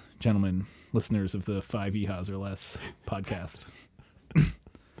 ladies, gentlemen, listeners of the 5 Yeehaws or Less podcast.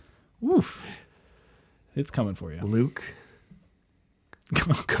 Woof. It's coming for you. Luke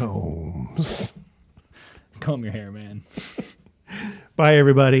Combs. Comb your hair, man. Bye,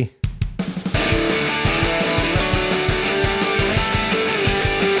 everybody.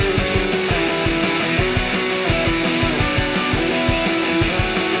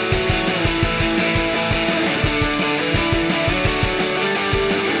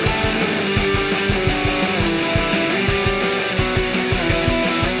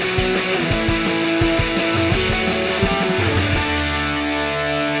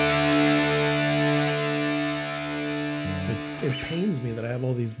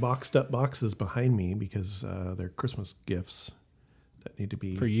 these boxed up boxes behind me because they're Christmas gifts that need to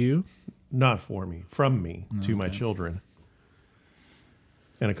be For you? not for me, from me to my children,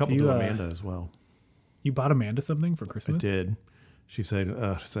 and a couple Do you, to Amanda as well. You bought Amanda something for Christmas? I did. She said,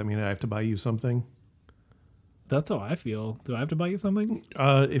 "Does that mean I have to buy you something?" That's how I feel. Do I have to buy you something?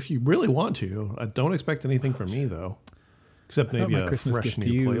 If you really want to, I don't expect anything from me though, except maybe my a Christmas fresh gift to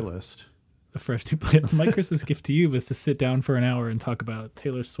new you- playlist. A fresh new playlist. My Christmas gift to you was to sit down for an hour and talk about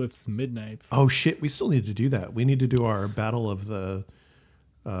Taylor Swift's Midnights. Oh shit, we still need to do that. We need to do our battle of the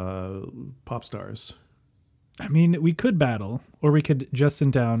pop stars. I mean, we could battle, or we could just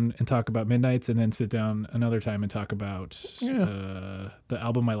sit down and talk about Midnights and then sit down another time and talk about the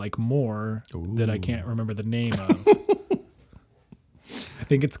album I like more that I can't remember the name of. I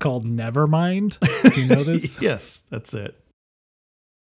think it's called Nevermind. Do you know this? Yes, that's it.